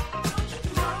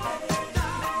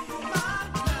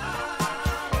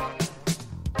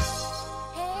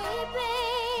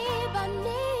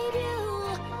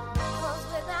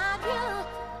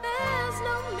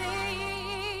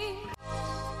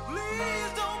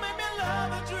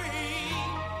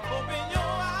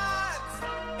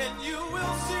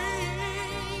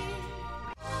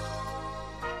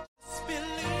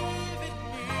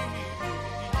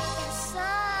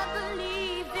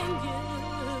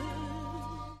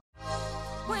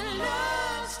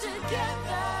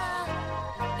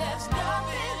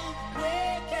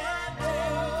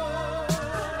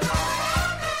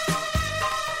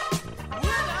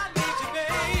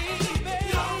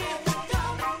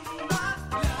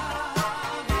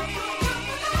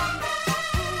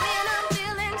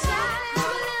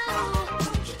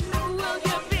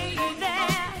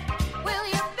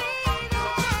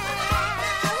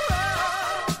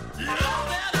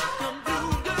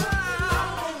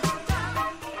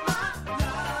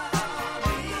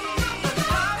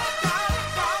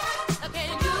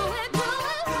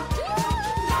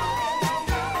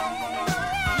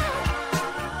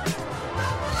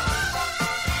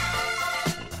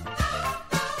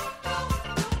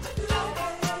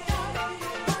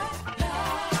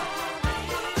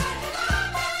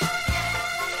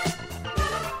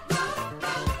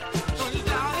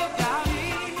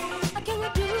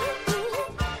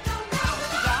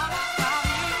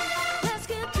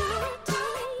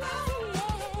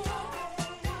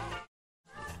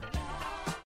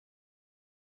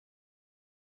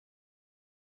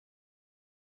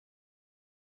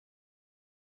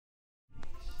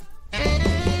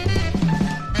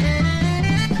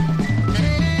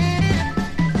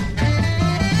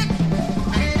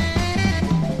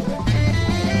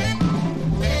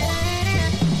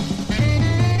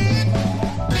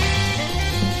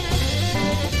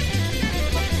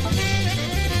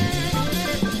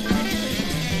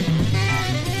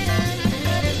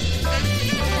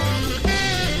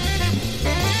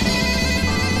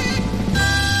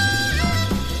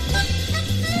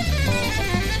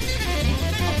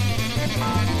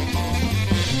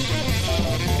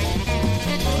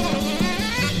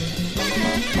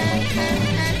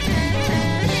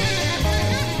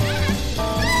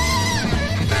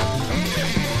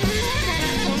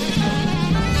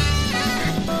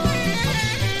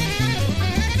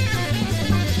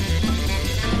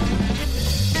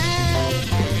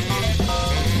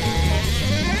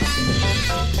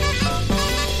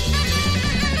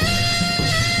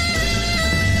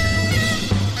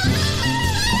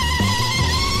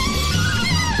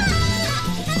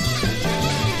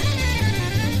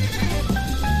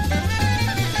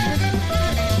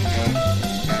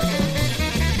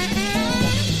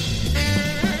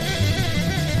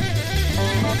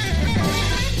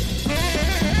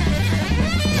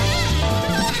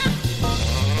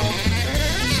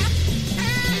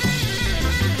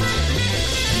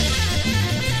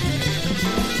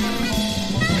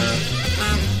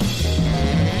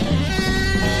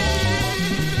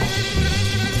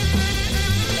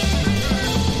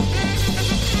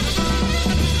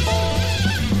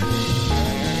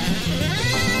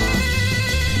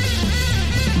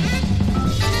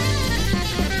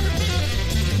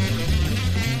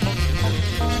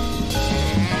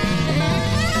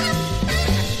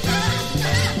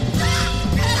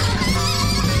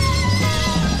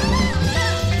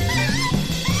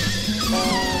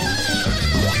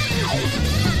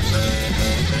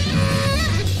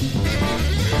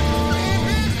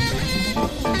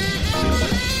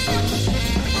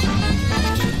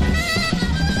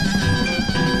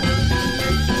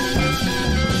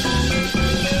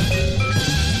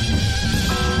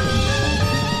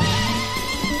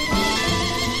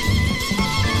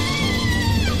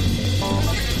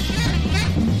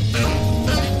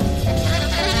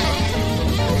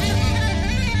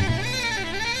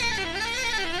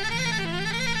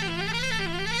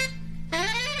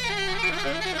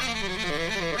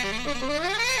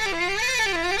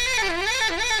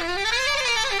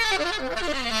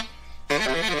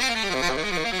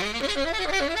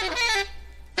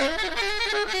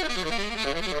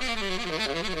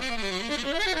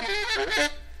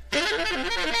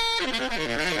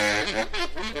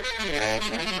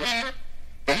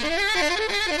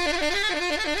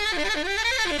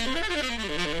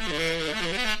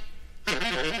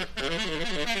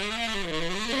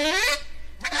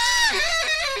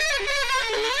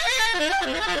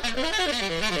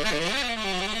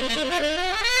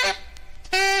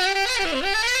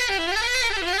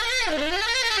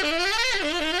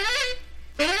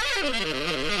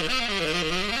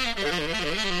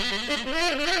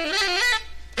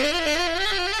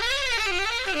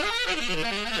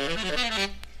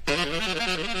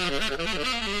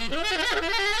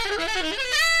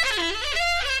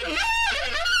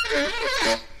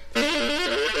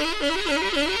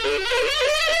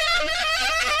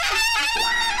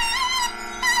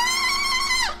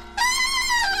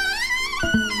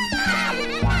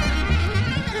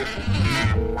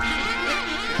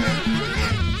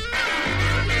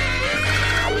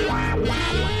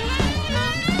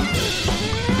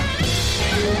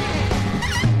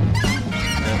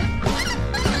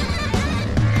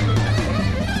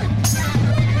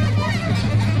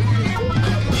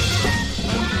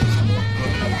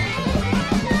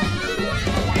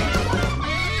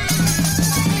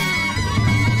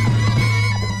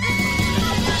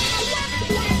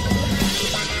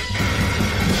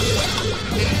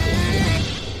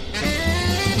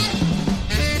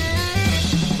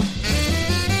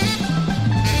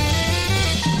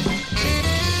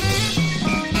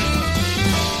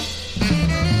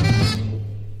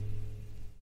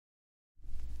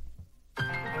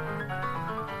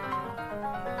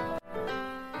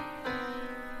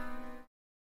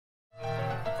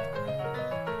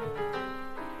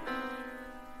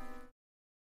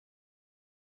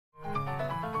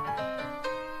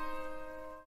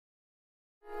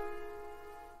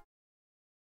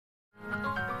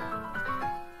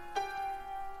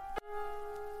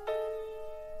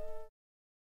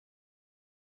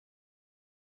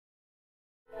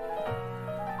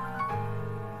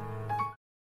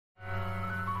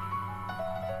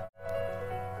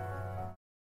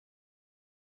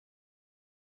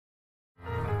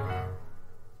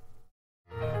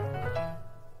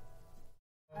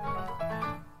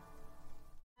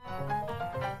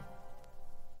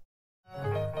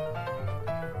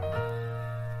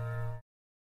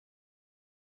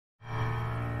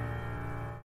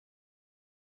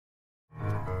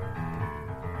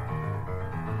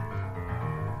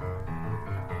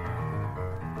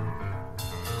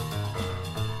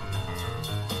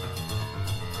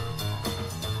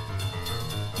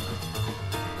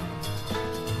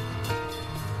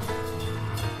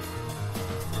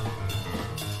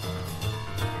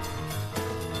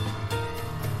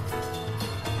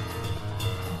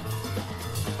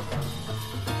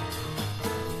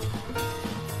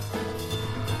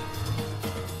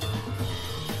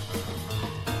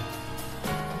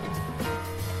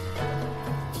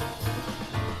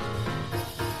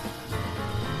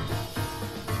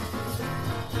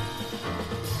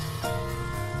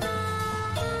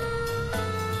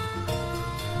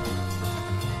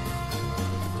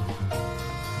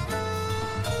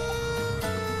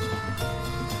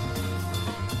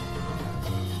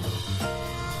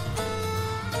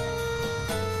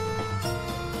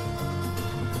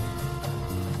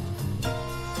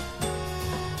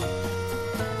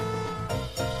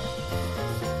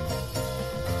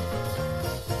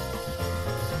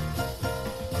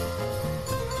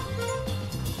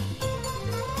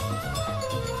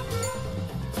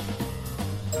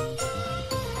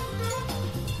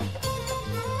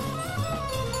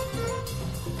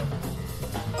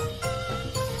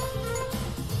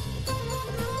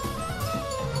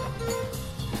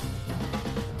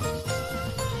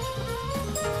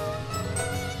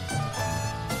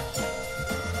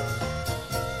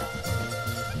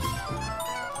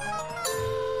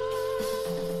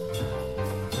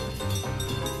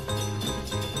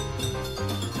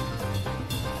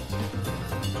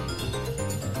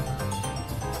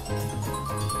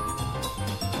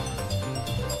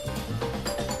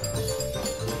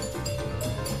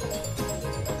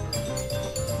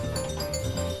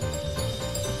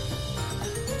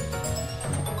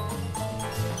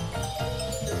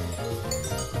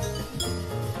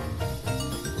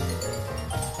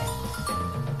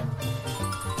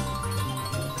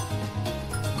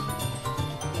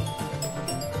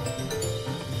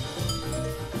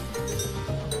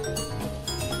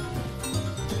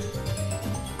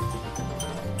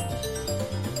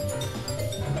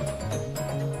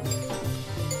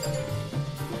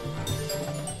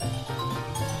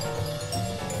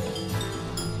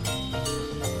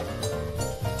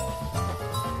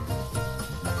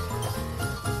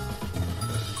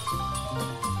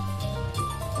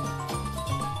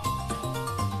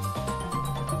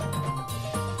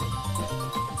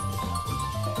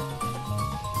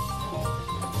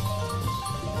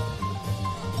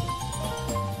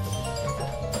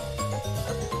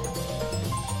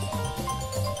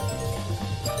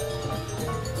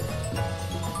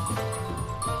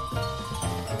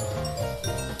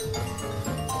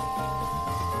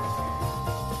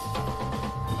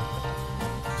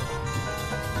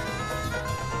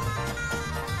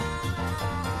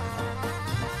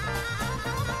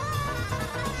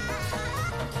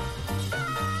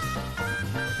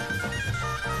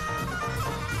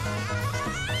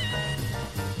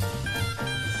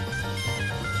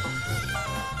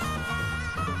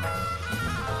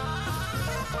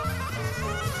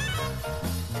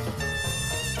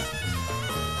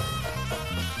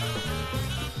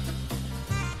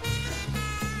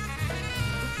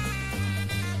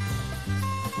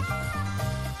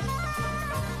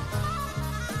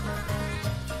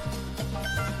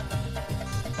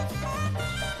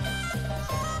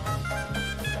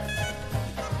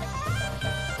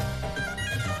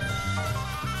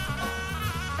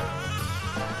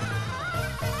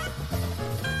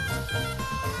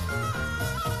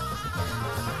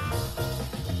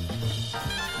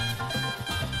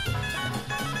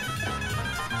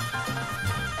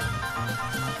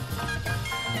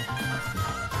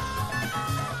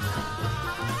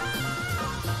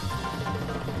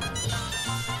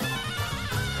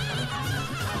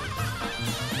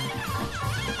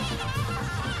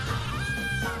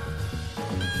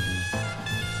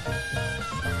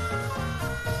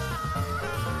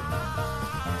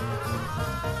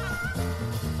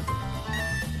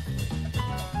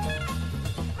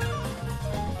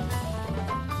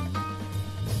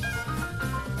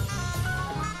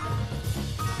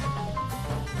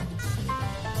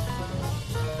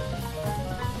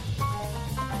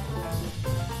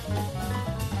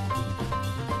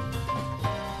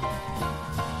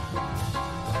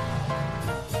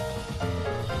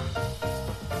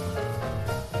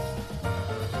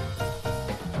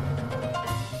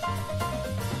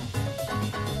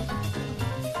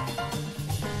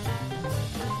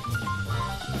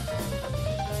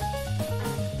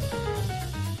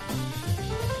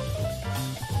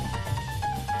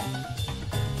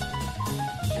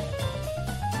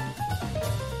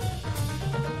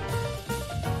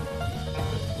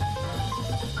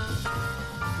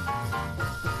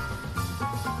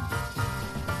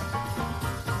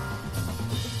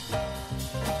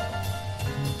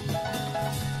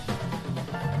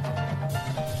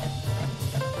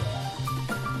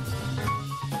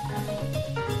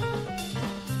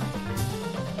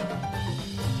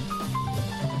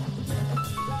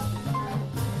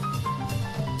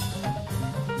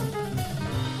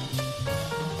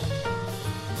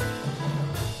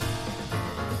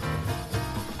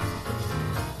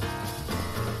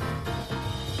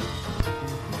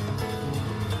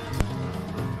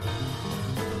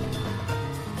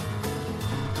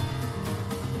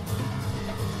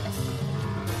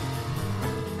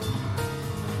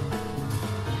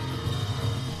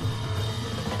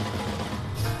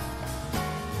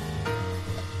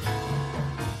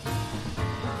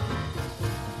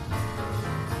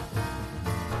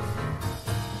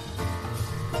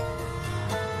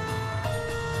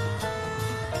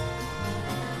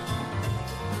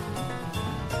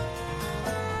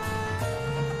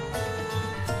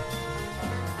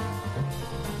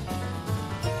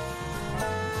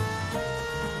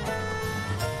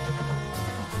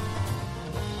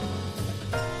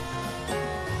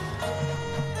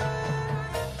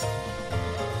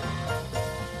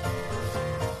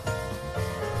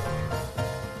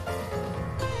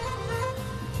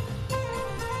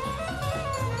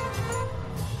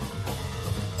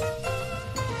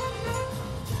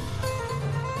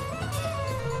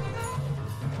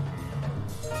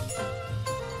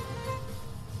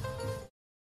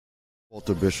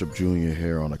 Walter Bishop Jr.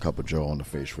 here on A Cup of Joe on the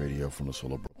Face Radio from the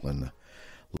Soul of Brooklyn.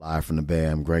 Live from the Bay,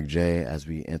 I'm Greg J. as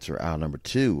we enter hour number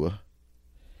 2.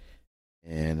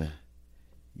 And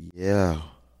yeah,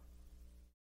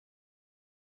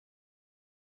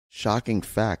 shocking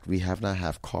fact, we have not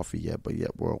had coffee yet, but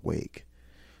yet we're awake.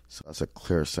 So that's a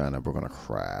clear sign that we're going to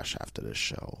crash after this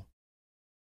show.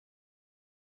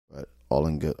 But all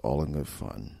in good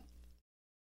fun.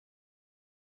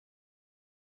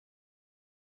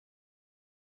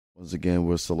 Once again,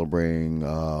 we're celebrating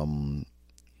the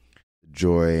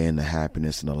joy and the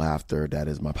happiness and the laughter. That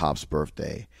is my pop's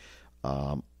birthday.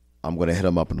 I'm going to hit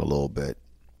him up in a little bit.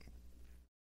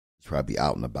 He's probably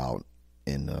out and about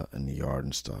in the yard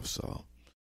and stuff. So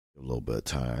a little bit of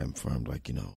time for him, like,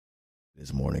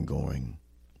 his morning going,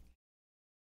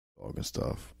 dog and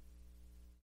stuff.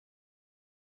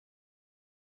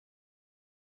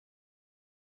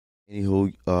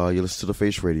 Anywho, you listen to the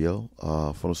Face Radio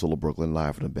from the Soul of Brooklyn,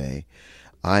 live from the Bay.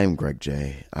 I am Greg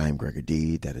J. I am Gregor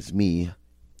D. That is me.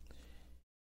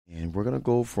 And we're going to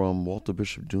go from Walter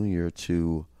Bishop Jr.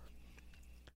 to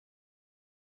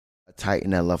a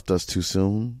Titan that left us too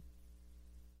soon,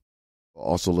 but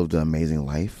also lived an amazing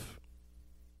life.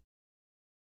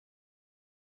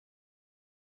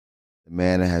 The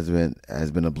man that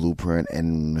has been a blueprint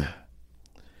and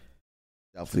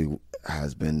definitely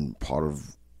has been part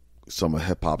of some of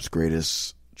hip hop's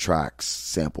greatest tracks,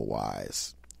 sample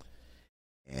wise.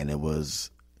 And it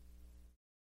was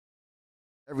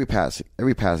every passing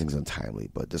is untimely,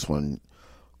 but this one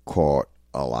caught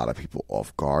a lot of people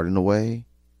off guard in a way,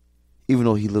 even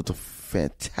though he lived a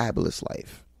fantabulous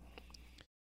life.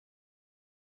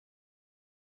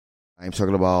 I'm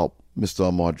talking about Mr.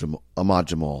 Ahmad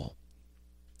Jamal.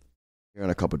 Here on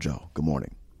A Cup of Joe. Good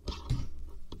morning.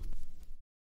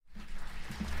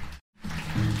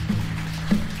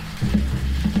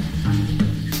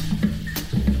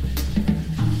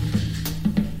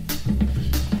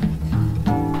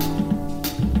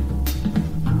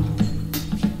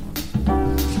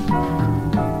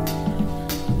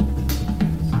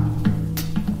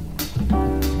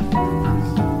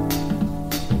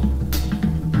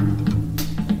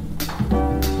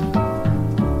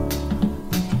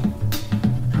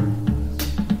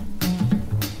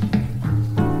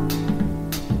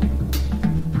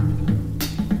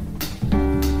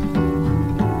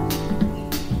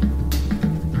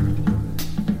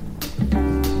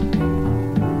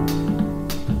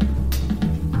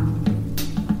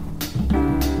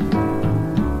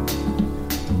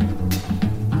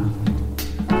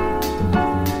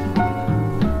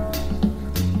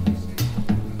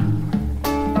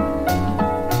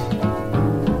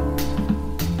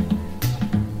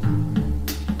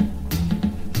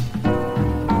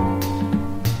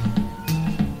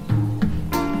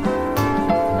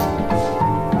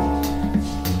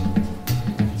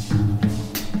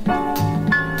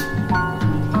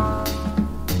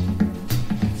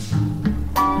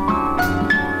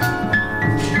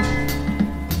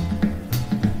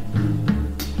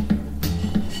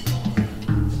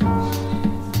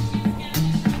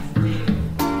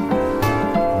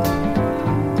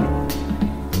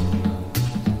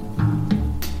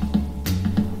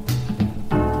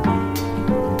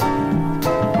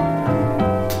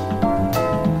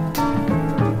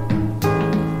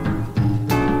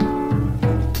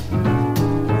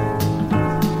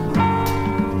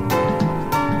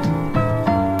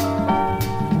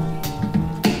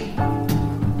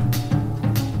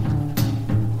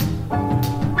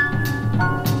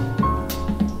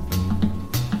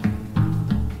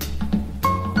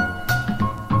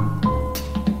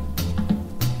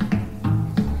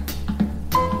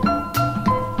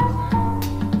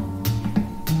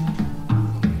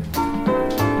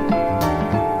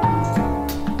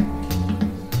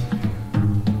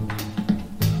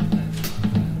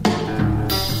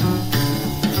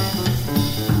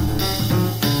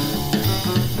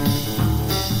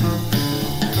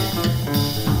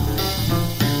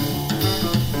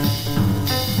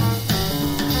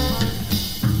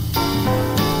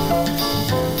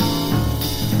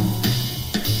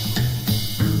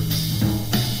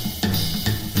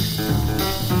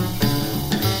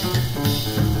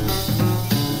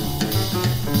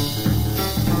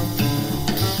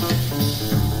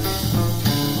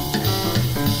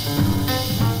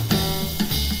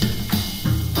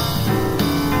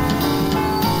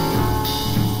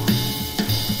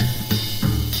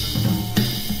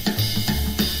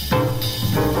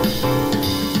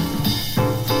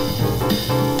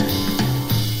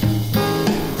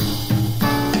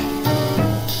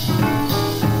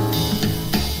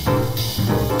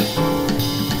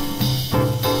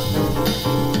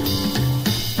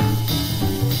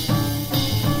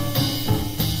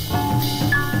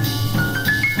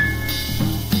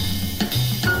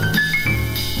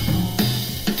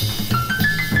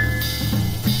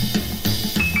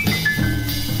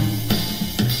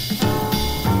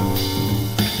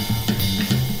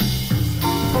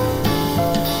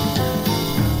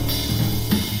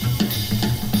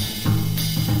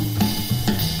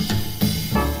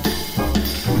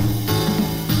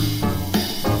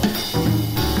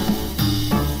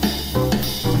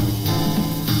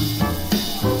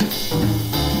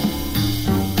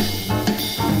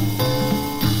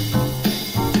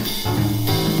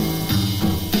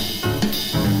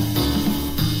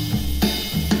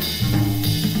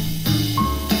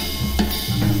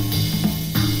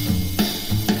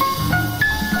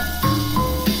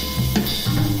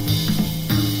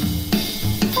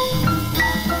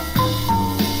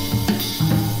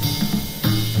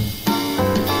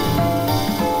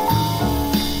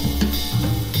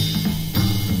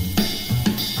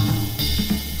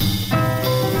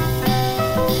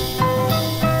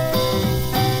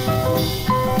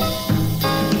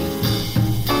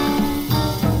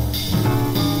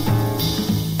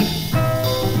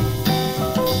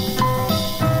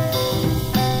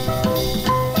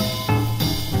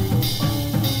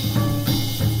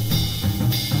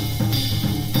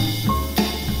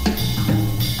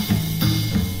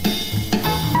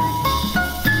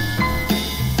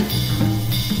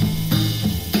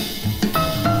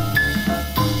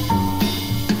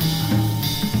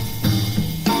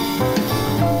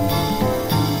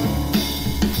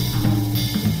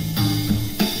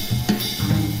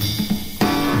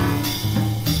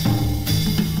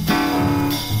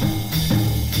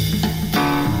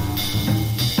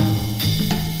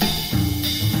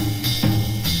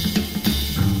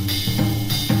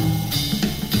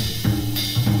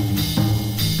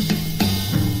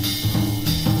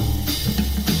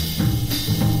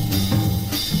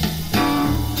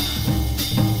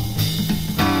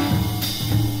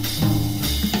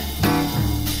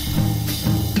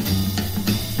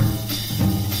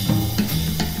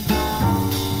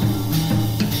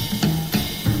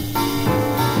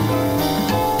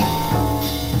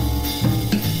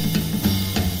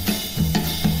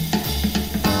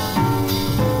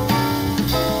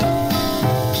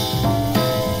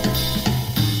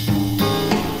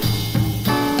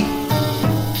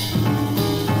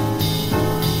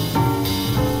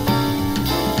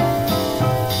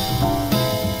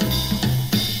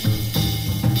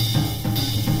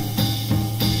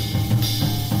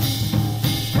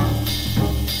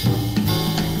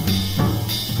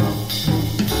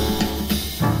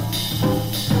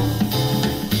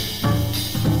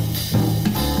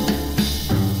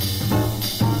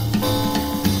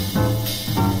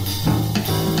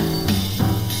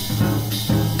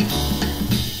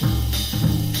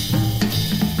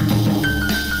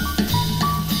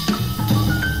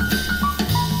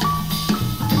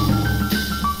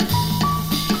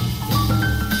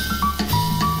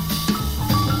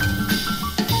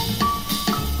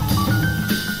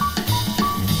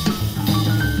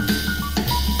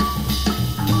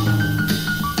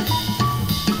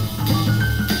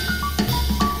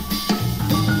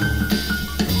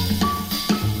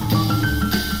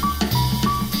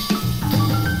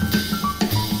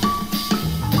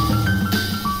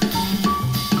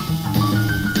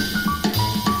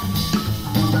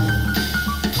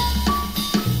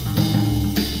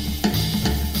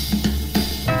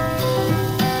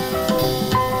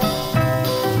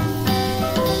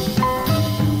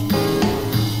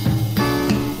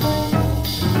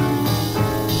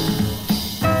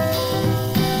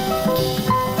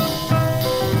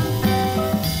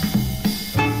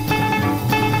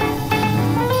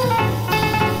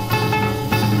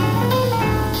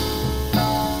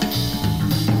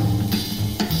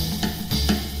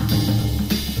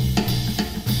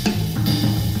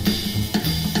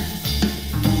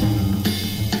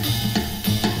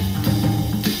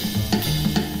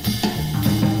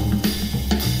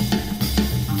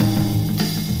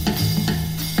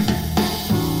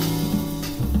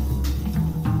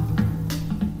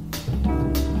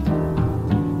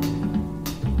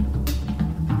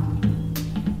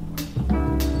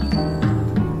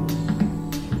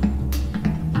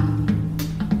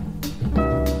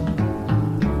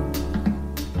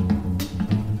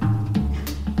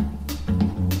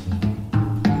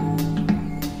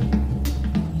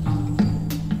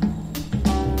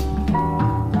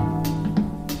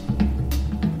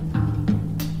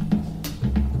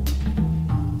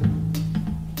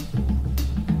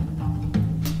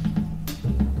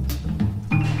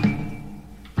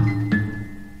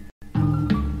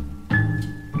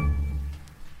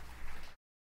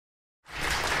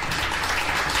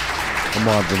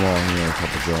 Jamal here, a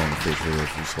couple Joe on the Face Radio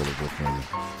from Solar Brooklyn.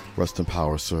 Rest in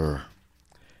power, sir.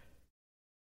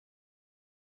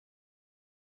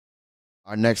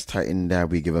 Our next Titan that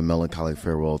we give a melancholy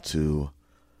farewell to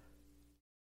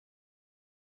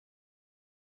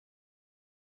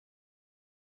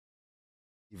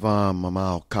Ivan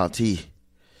Mamal Kati,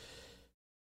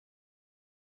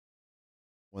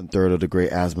 1/3 of the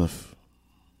great Azimuth.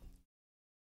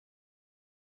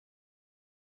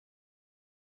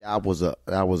 That was an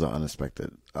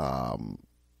unexpected passing.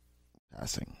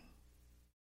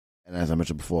 And as I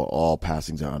mentioned before, all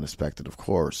passings are unexpected, of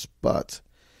course, but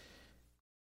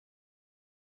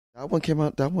that one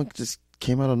just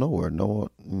came out of nowhere. No,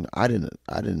 I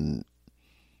didn't.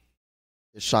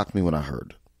 It shocked me when I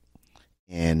heard.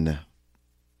 And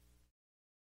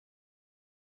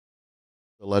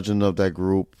the legend of that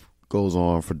group goes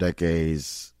on for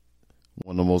decades.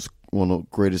 One of the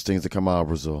greatest things to come out of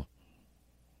Brazil.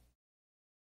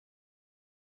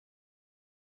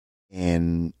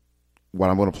 And what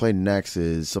I'm going to play next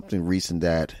is something recent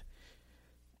that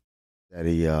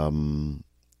he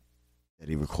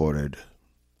recorded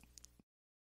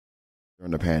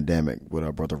during the pandemic with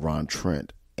our brother Ron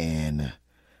Trent. And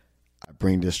I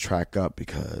bring this track up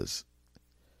because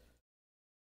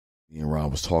me and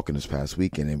Ron was talking this past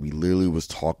weekend, and we literally was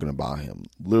talking about him,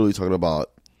 brother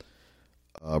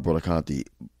Conti,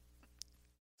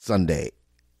 Sunday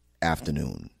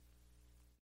afternoon.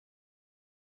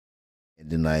 And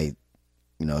then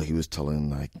he was telling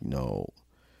the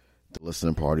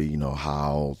listening party,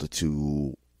 how the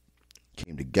two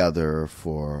came together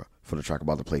for the track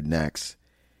about to play next,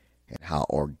 and how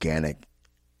organic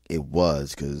it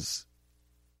was because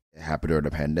it happened during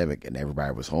the pandemic and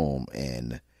everybody was home.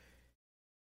 And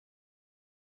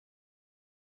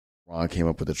Ron came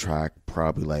up with the track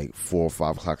probably like 4 or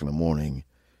 5 o'clock in the morning.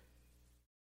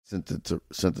 Sent it to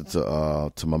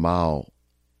Mamal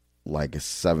like a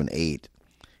 7-8.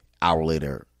 Hour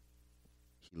later,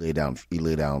 he laid down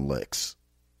licks.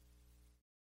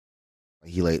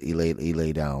 He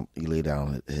laid down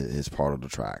his part of the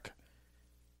track.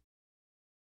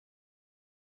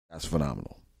 That's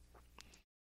phenomenal.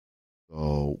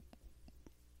 So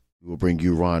we will bring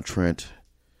you Ron Trent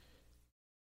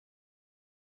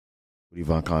with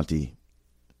Ivan Conti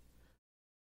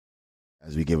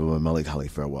as we give him a melancholy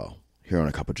farewell here on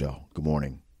A Cup of Joe. Good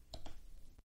morning.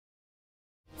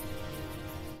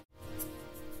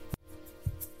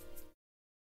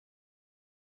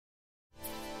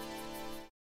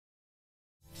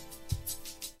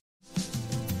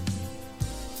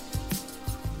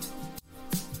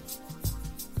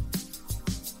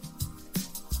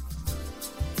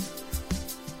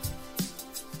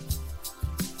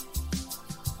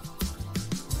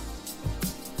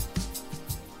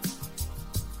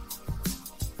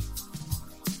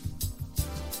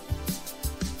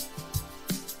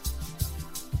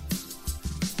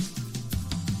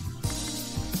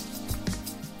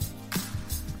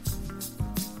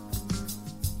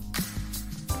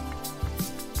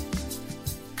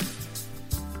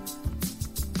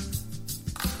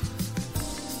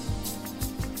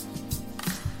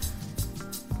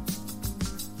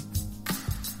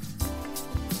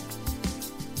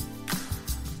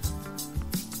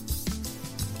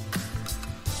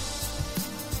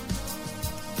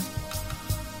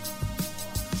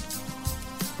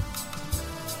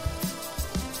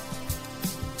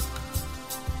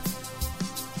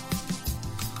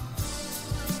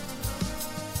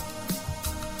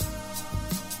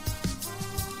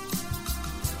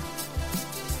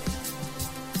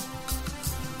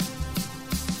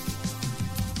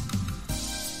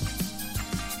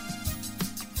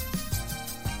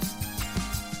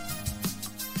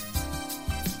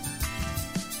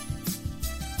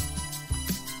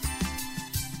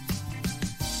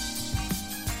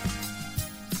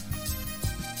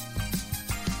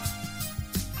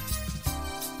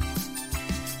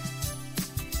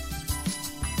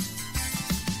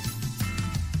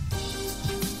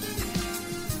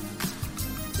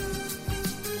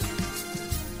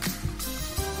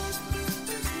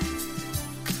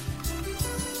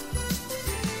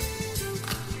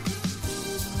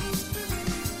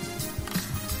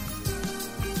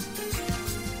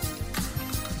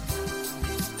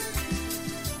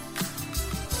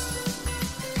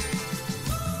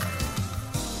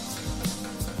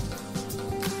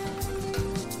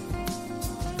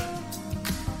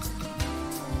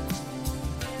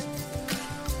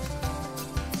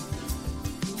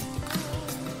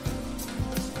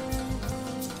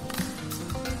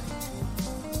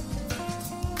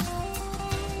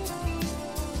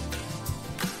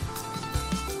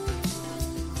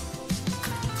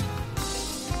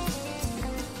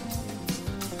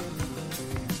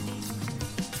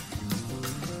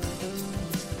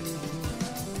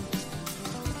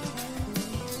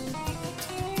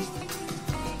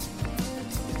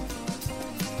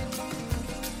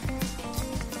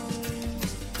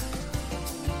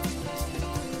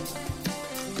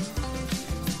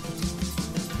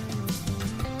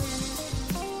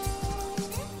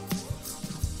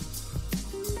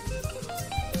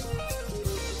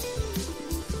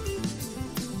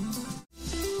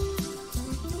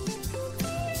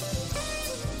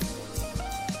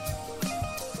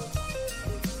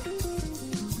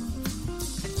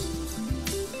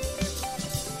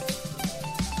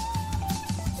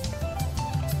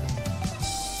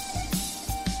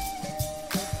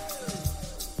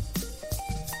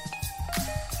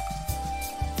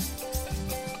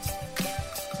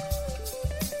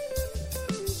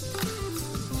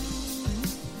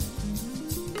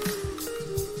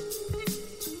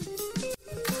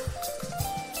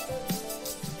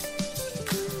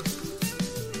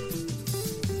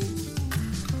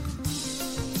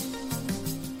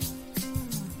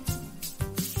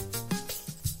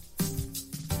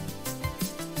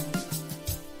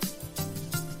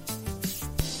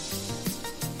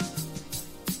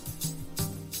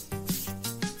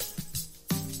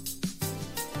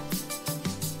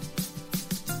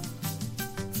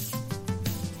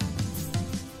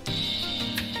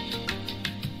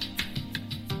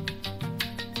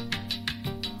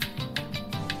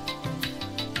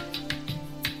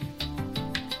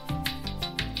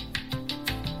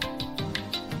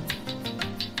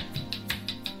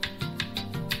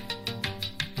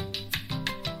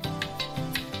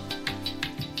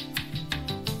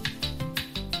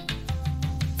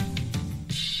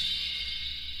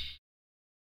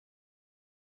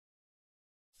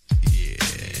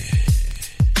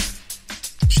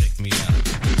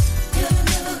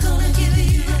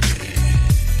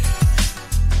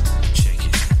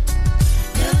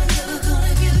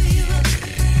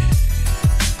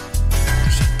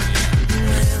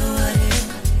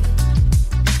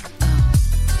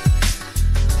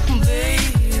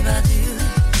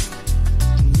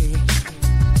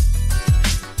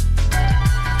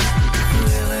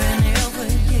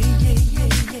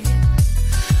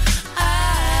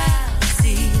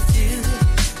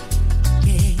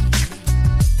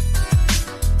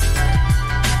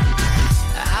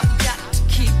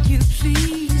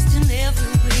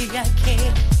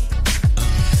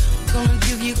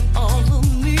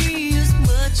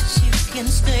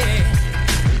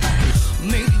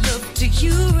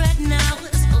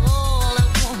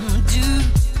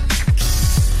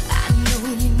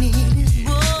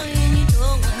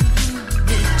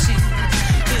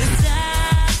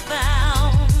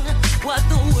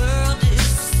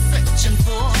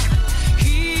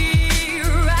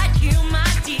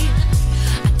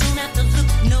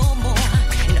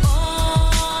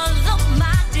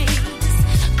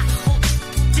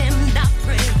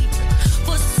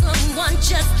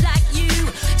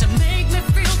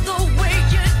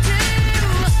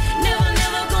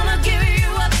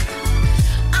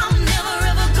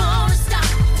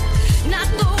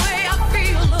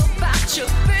 without you,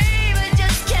 baby.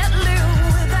 Just can't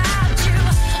live without you.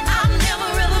 I'm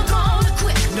never ever gonna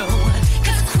quit, no,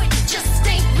 'cause quitting just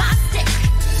ain't my stick.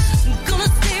 I'm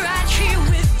gonna stay right here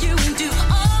with you and do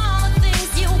all the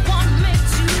things you want me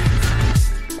to.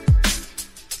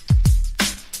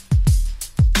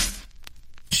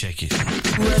 Check it.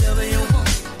 Whatever you want,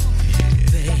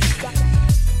 baby. You got it.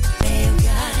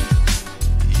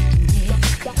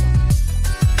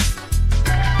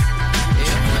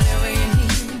 Yeah, whatever you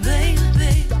need,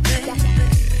 baby.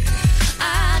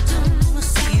 I don't wanna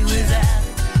see you without,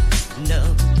 no.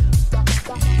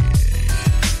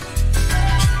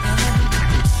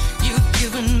 You've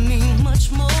given me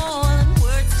much more than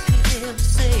words could ever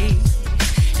say.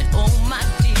 And oh my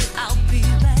dear, I'll be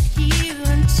right here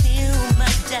until my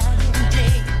dying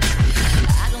day.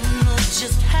 I don't know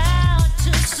just how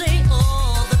to say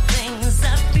all the things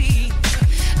I feel.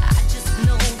 I just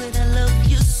know that I love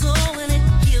you so, and it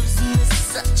gives me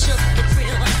such a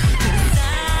thrill. 'Cause I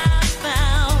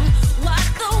found what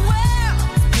the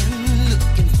world's been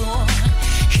looking for.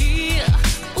 Here,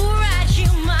 right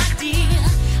here, my dear.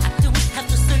 I don't have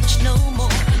to search no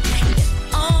more. In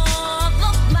all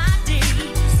of my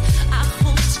days, I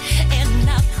hoped and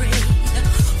I prayed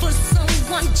for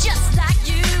someone just like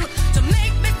you to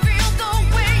make me feel the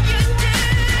way you do.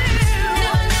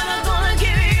 Never gonna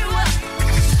give you up.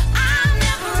 I'm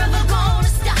never ever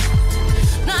gonna stop.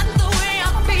 Not the way I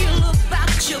feel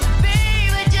about you,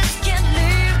 baby. Just can't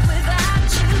live without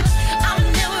you. I'm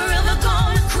never ever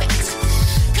gonna quit,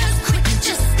 'cause quitting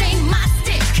just ain't my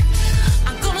stick.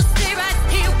 I'm gonna stay right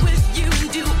here with you and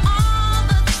do all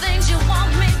the things you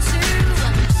want me to.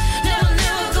 Never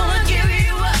gonna give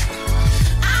you up.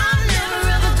 I'm never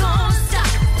ever gonna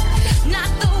stop. Not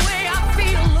the way I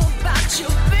feel about you,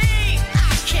 babe. I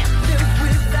can't live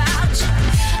without you.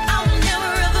 I'm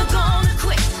never ever gonna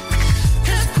quit,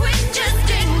 'cause quitting just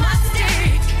ain't my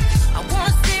stick. I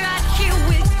wanna stay right here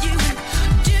with you and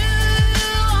do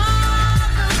all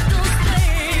of those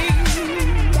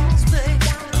things, babe.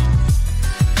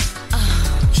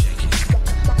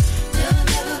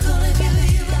 Never gonna give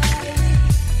you up.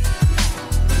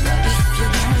 If you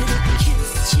want me to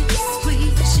kiss you,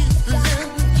 squeeze you,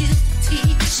 love you,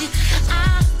 teach you,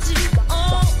 I'll do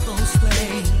all those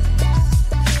things,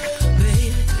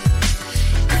 baby.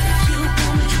 If you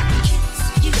want me to kiss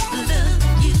you, love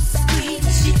you,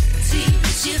 squeeze you,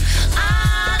 teach you,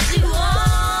 I'll do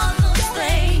all those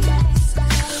things,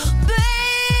 baby.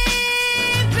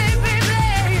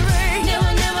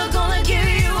 Never gonna give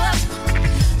you up.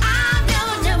 I'm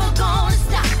never gonna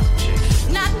stop.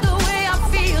 Not the way I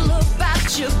feel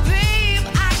about you, babe.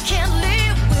 I can't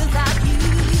live without you.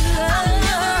 I'm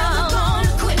never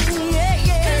gonna quit,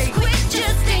 'cause quit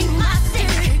just ain't my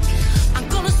stick. I'm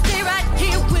gonna stay right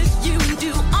here with you and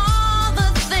do all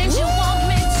the things you want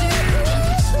me to.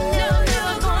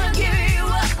 Never gonna give you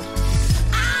up.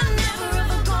 I'm never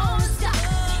ever gonna stop.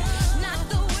 Not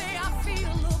the way I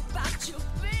feel about you,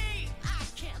 babe. I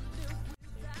can't live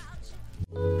without you.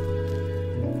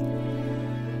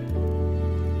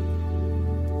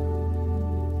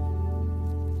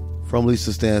 From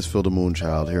Lisa Stansfield to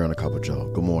Moonchild here on A Cup of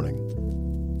Joe. Good morning.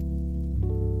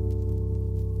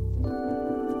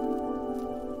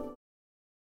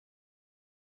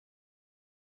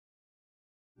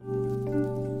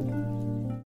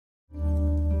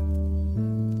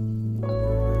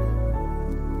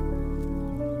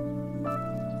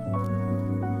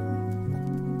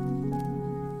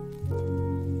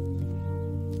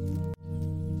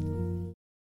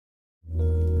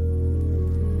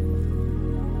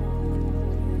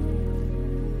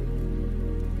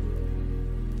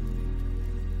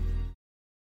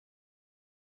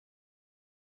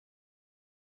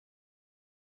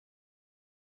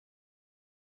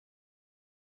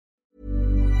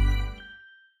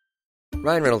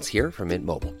 Ryan Reynolds here from Mint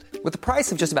Mobile. With the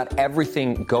price of just about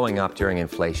everything going up during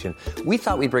inflation, we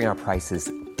thought we'd bring our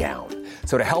prices down.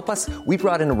 So to help us, we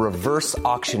brought in a reverse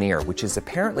auctioneer, which is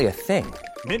apparently a thing.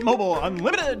 Mint Mobile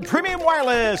Unlimited Premium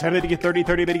Wireless. How to get 30,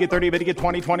 30, bit to get 30, bit to get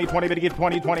 20, 20, 20, bit to get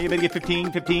 20, 20, bit to get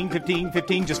 15, 15, 15,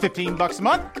 15, just $15 a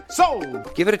month?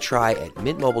 Sold! Give it a try at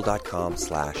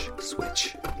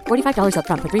mintmobile.com/switch. $45 up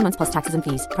front for 3 months plus taxes and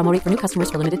fees. Promo rate for new customers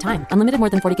for limited time. Unlimited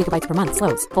more than 40 gigabytes per month.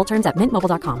 Slows full terms at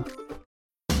mintmobile.com.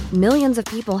 Millions of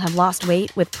people have lost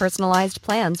weight with personalized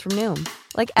plans from Noom.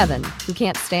 Like Evan, who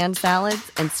can't stand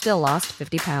salads and still lost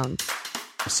 50 pounds.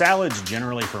 Salads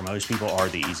generally for most people are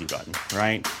the easy button,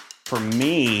 right? For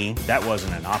me, that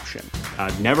wasn't an option.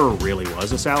 I never really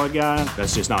was a salad guy.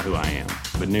 That's just not who I am.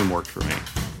 But Noom worked for me.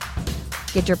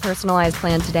 Get your personalized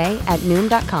plan today at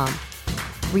Noom.com.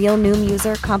 Real Noom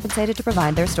user compensated to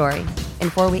provide their story. In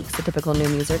 4 weeks, the typical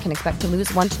Noom user can expect to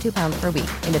lose 1 to 2 pounds per week.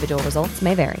 Individual results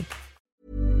may vary.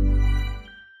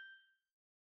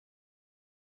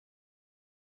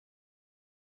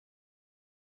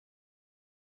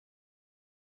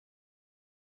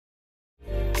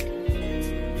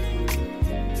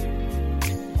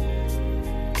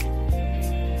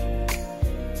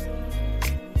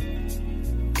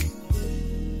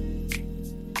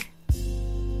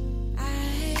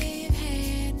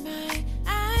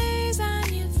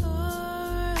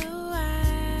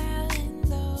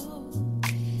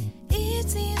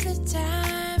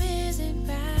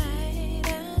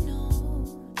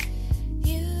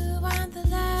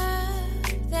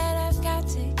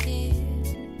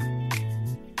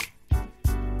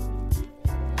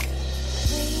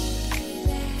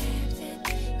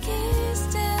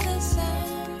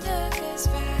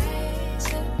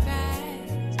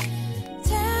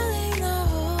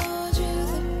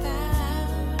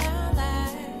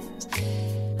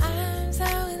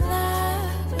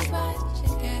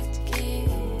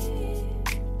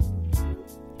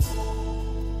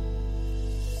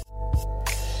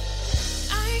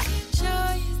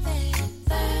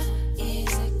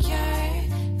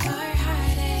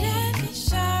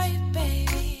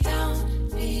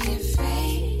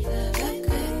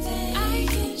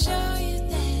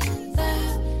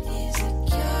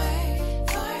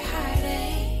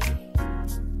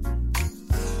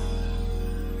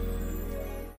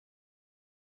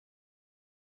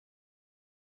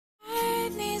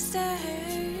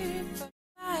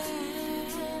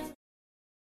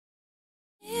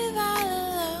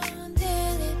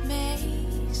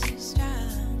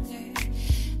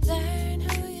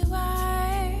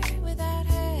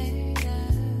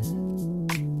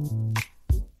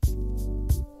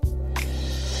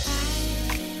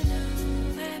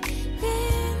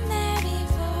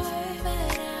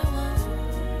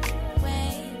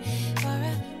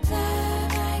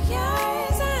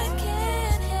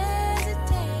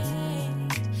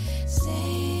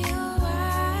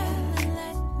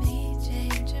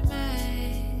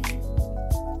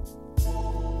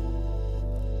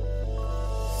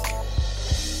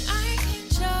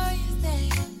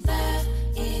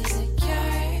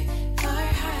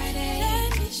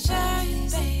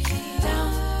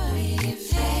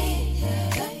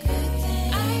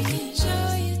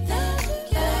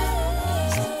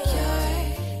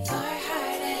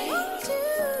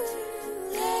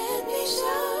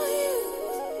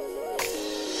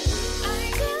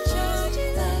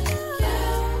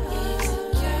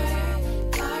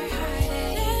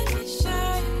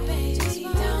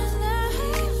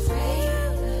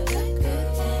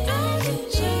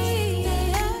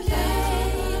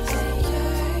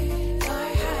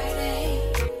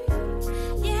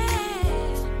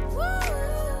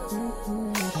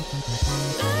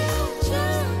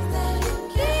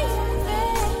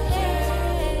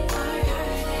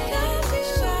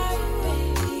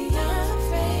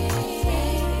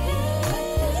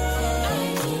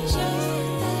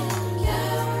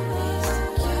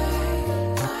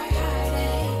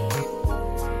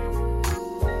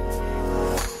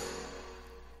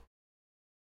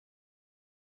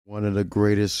 One of the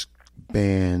greatest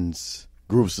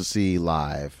groups to see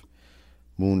live,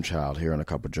 Moonchild, here on A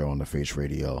Cup of Joe on the Face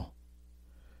Radio.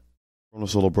 From the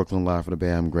Solo Brooklyn live for the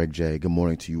band, I'm Greg J. Good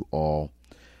morning to you all.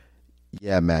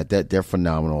 Yeah, Matt, they're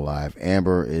phenomenal live.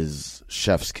 Amber is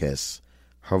chef's kiss.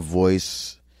 Her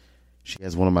voice, she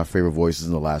has one of my favorite voices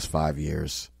in the last 5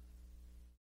 years.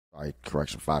 Sorry,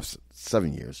 correction,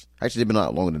 7 years. Actually, they've been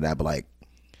out longer than that, but like,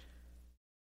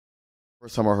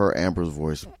 first time I heard Amber's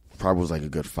voice probably was like a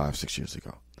good 5-6 years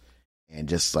ago. And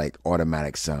just like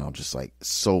automatic sound, just like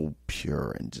so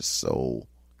pure and just so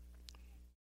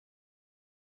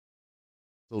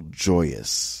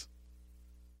joyous.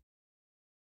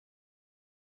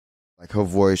 Like her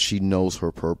voice, she knows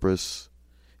her purpose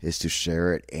is to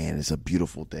share it, and it's a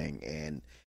beautiful thing. And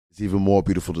it's even more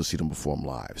beautiful to see them perform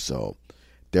live. So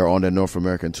they're on their North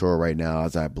American tour right now,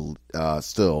 as I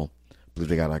still believe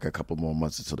they got like a couple more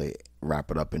months until they wrap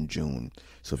it up in June.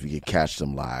 So if you can catch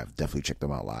them live, definitely check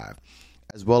them out live.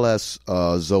 As well as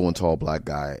Zoe and Tall Black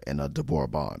Guy and Deborah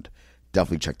Bond.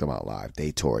 Definitely check them out live.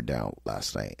 They tore it down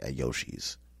last night at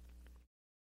Yoshi's.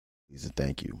 Please and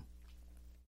thank you.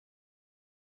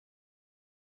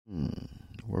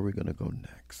 Where are we going to go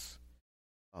next?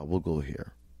 We'll go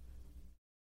here.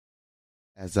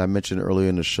 As I mentioned earlier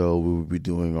in the show, we will be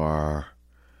doing our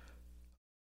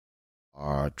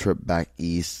trip back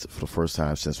east for the first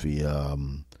time since we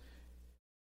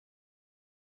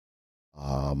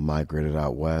migrated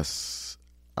out west.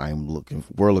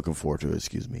 We're looking forward to it,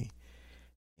 excuse me.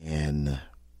 And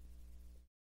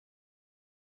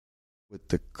with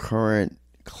the current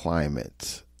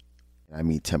climate, I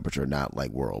mean temperature, not like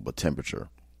world, but temperature,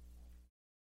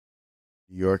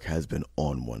 New York has been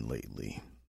on one lately.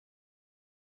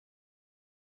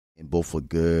 In both a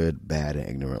good, bad, and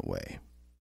ignorant way.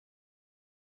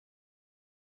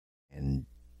 And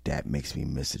that makes me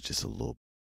miss it just a little.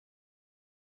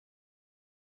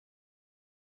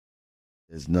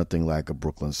 There's nothing like a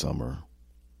Brooklyn summer.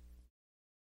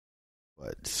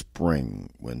 But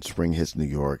spring, when spring hits New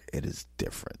York, it is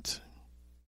different.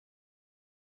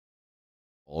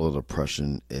 All of the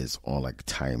depression is on like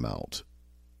timeout.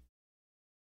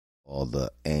 All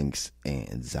the angst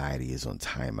and anxiety is on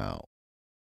timeout.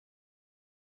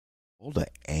 All the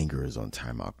anger is on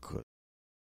timeout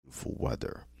for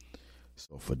weather.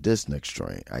 So for this next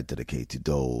joint, I dedicate to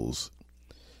those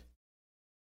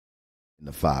in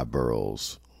the 5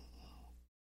 boroughs.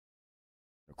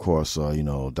 Of course,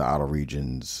 the outer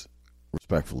regions,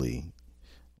 respectfully,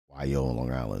 YO and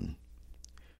Long Island.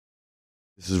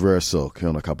 This is Rare Silk here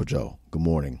on A Cup of Joe. Good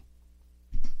morning.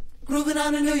 Grooving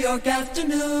on a New York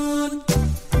afternoon.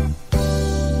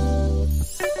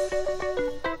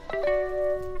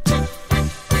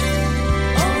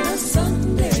 On a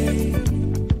Sunday,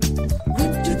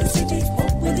 went to the city,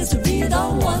 hoping this would be the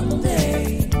one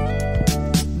day.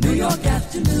 New York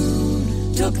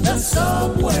afternoon, took the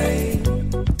subway.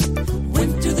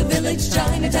 Went to the Village,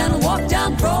 Chinatown, and walked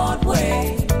down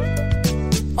Broadway.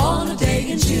 On a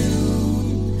day in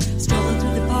June, strolling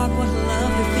through the park, what a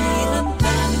lovely feeling.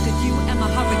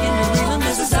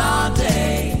 This is our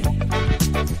day.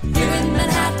 Here in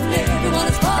Manhattan, everyone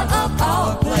is part of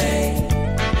our play.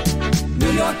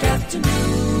 New York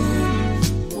afternoon.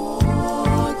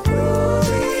 Walk through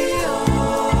the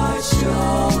arch,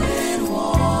 show in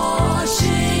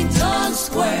Washington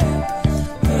Square.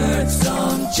 Heard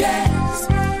some jazz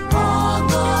on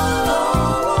the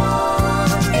Lower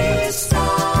East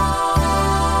Side.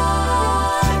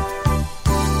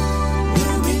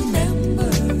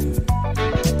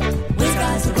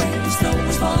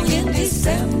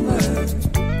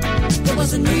 It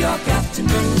was a New York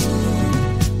afternoon.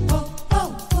 Oh,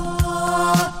 oh,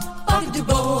 oh,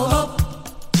 boggy-do-bo-lo.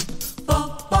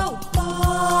 Oh, oh,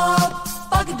 oh,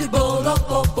 boggy-do-bo-lo.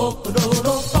 Oh, oh, oh,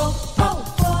 oh,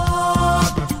 oh,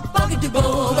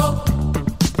 boggy-do-bo-lo.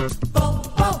 Oh,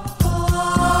 oh,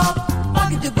 oh,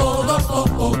 boggy-do-bo-lo.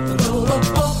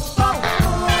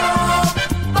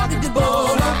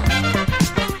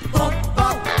 Oh, oh,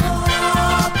 oh, oh,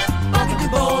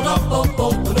 boggy-do-bo-lo. Oh,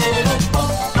 oh,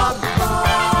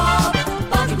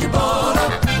 boggy-do-bo-lo.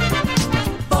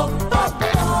 Oh, oh, oh.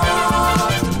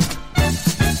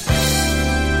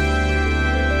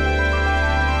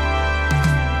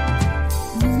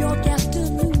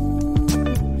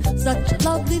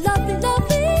 Lovely, lovely,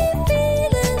 lovely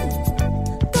feeling.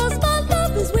 'Cause my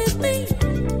love is with me.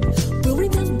 We'll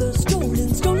remember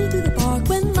strolling through the park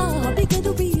when my heart began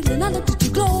to reel. And I looked at you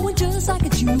glowing just like a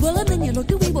jewel. And then you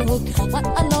looked and we were hooked. What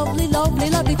a lovely, lovely,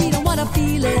 lovely feeling. What a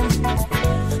feeling.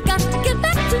 Got to get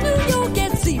back to New York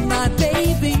and see my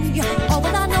baby. All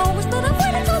that I know is that I'm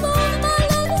waiting for more. My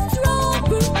love is strong.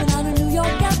 Grooving on a New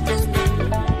York afternoon.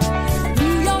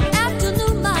 New York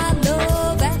afternoon, my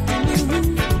love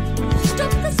afternoon.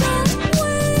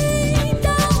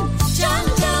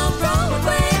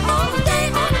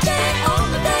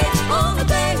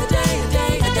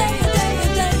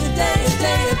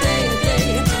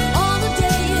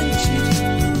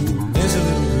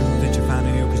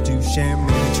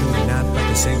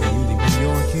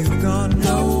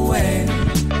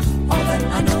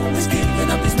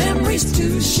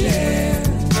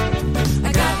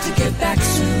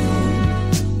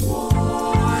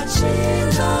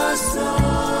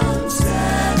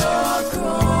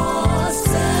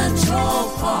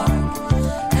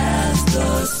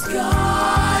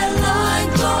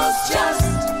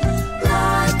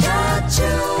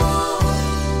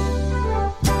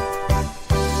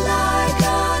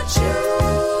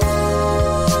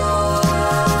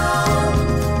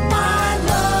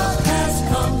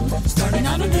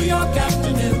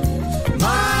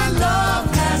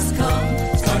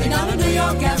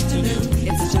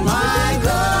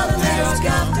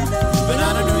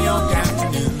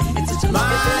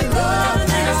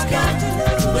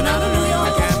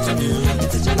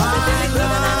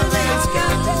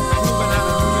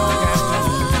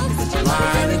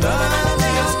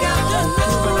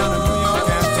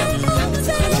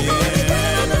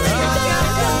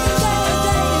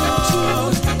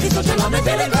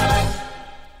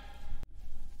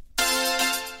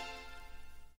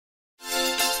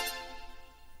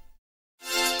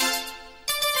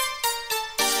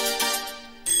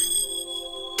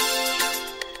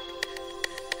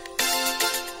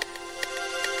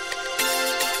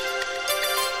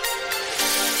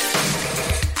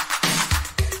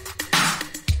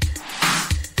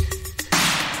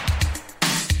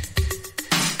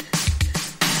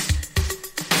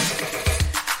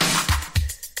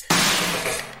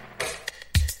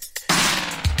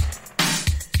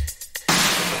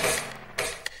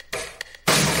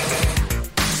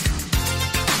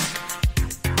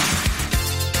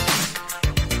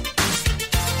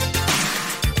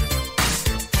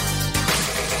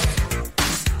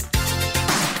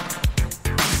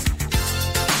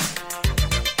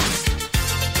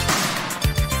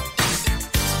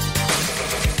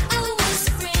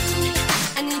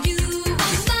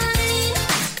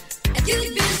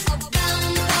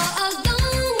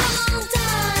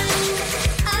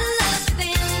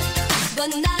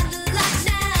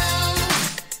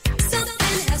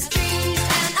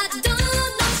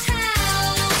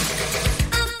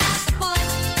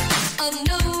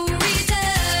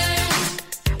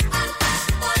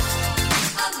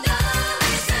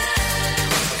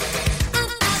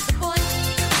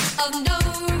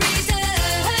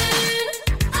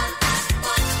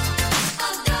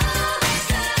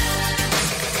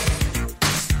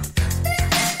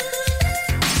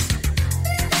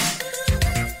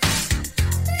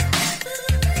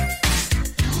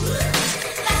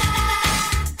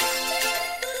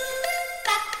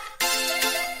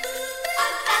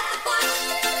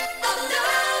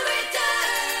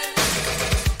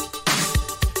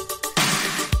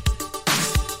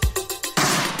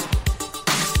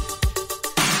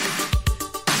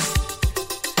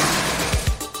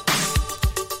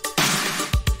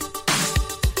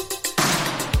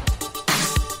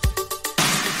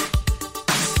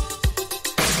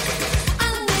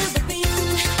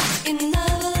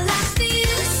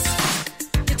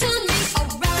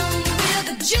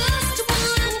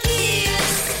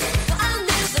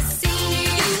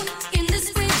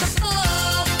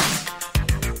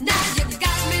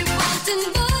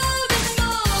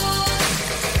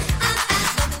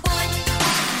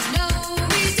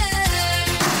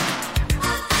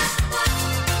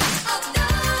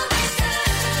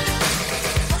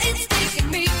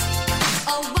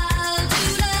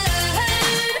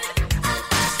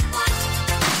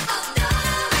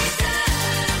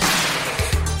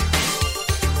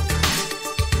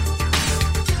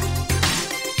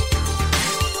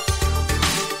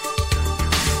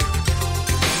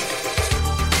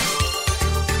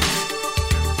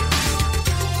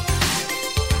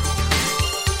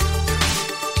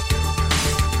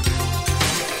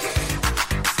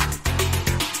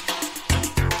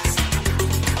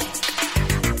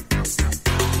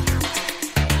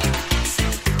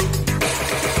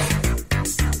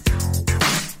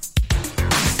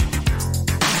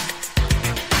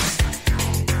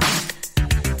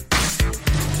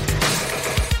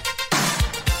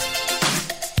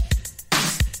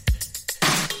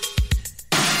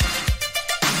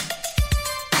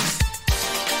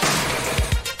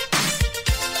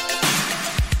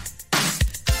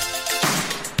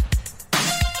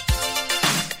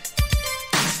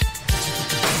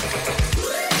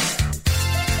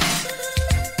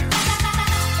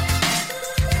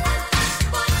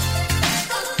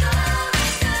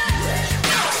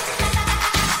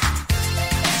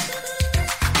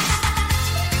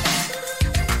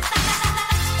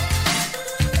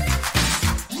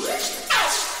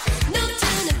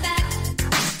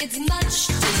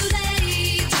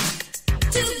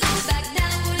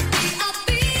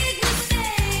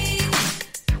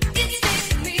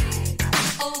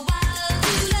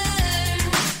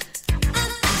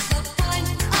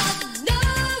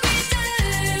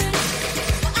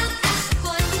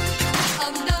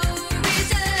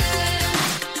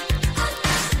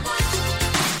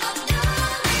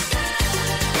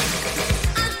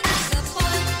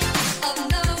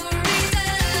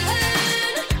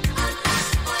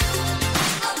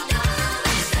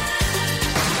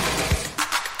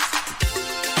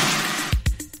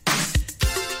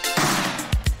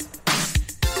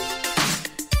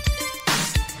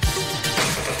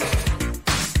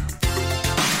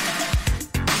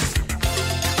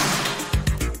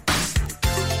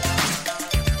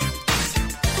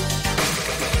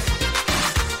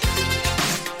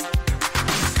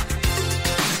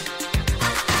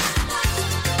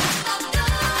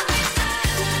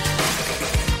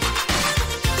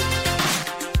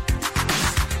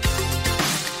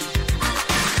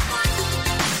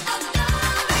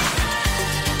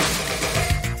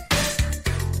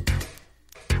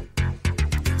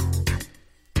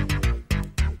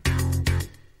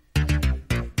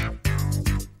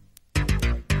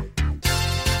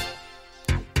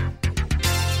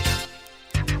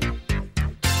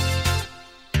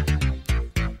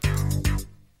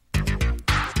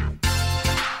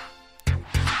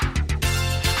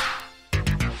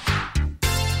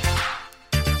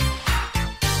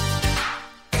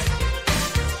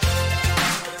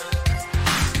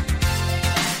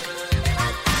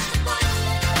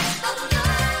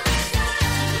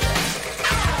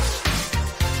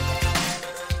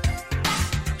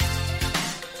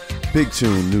 Big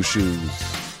tune, New Shoes.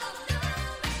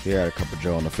 Here at A Cup of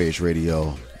Joe on the Face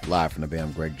Radio, live from the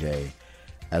band Greg J,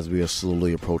 as we are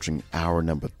slowly approaching hour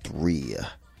number 3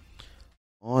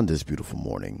 on this beautiful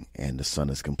morning, and the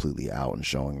sun is completely out and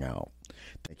showing out.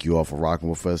 Thank you all for rocking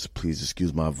with us. Please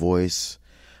excuse my voice.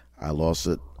 I lost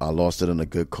it in a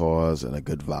good cause and a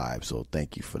good vibe. So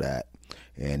thank you for that.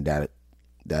 And that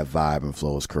vibe and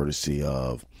flow is courtesy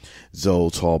of Zoe,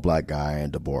 Tall Black Guy,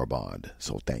 and Deborah Bond.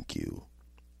 So thank you.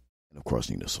 And of course,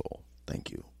 Nina Soul.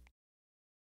 Thank you.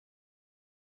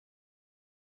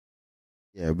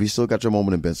 Yeah, we still got your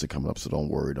moment in Benson coming up, so don't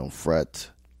worry, don't fret.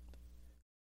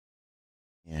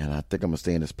 And I think I'm gonna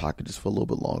stay in this pocket just for a little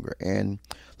bit longer. And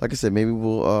like I said, maybe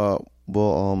we'll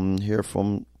hear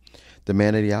from the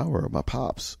man of the hour, my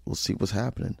pops. We'll see what's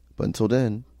happening. But until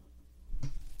then,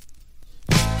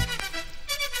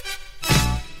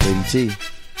 Lady T.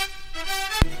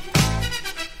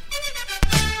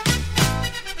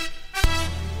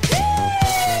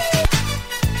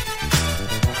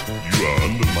 You are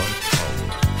under my power.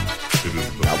 It is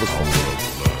the that was power fun.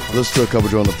 of love. Let's do a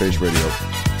coverage on the Face Radio.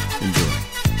 Enjoy.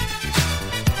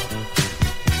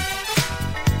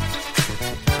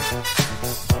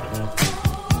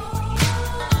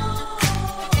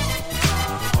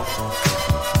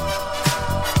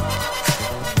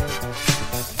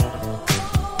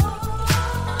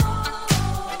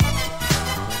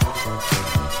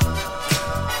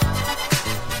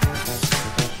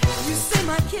 You say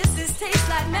my kisses taste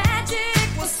like magic.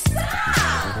 Well,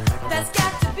 stop! That's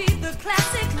got to be the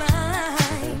classic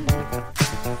line.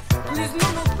 Please,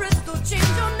 no Bristol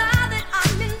change your now that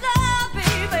I'm in love,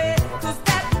 baby. 'Cause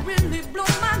that would really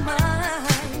blow my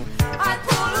mind. I'd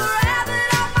pull a rabbit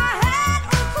out my hat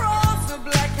across the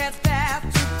black cat's path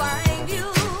to find you.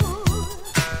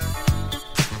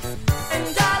 And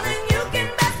darling, you can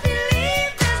best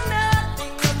believe there's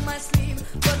nothing up my sleeve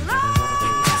but love.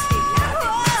 It must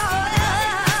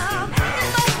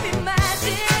be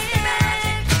magic.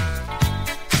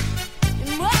 It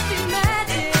must be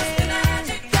magic.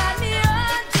 Got me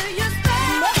under your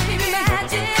spell. It must be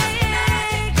magic.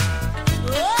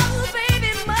 Oh, baby,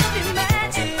 it must be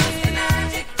magic.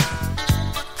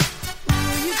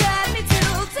 Ooh, you got me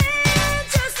tilted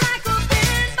just like a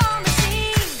pinball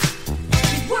machine.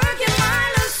 Keep working my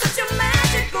love, such a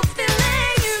magical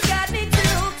feeling. You got me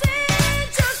tilted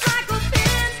just like a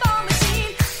pinball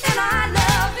machine, and I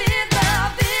love it,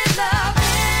 love it, love it.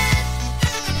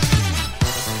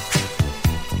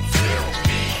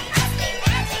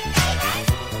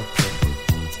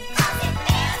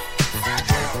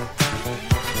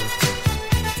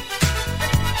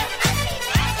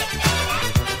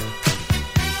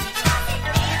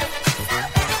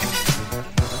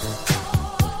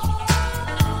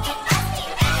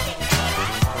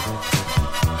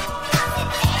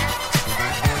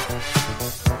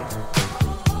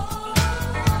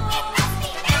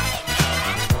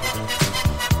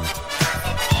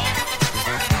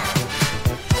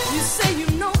 You say you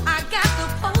know I got the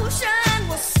potion.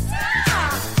 Well,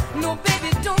 stop. No, baby,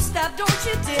 don't stop, don't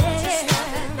you dare.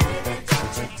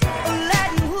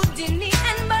 Aladdin, Houdini,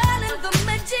 and Merlin the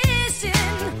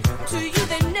magician. To you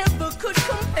they never could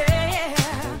compare.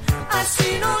 I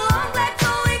see no long black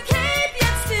flowing cape,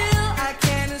 yet still I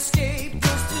can't escape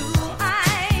those two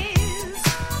eyes.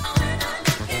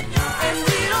 And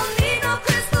we don't need no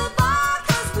crystal ball,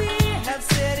 'cause we have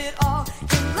said it all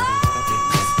in love.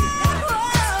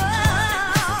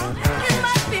 It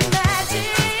must be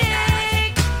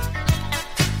magic.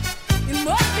 It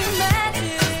must be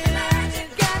magic.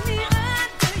 Got me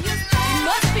under your spell. It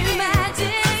must be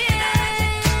magic.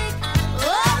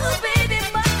 Oh, baby, it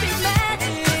must be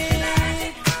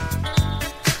magic.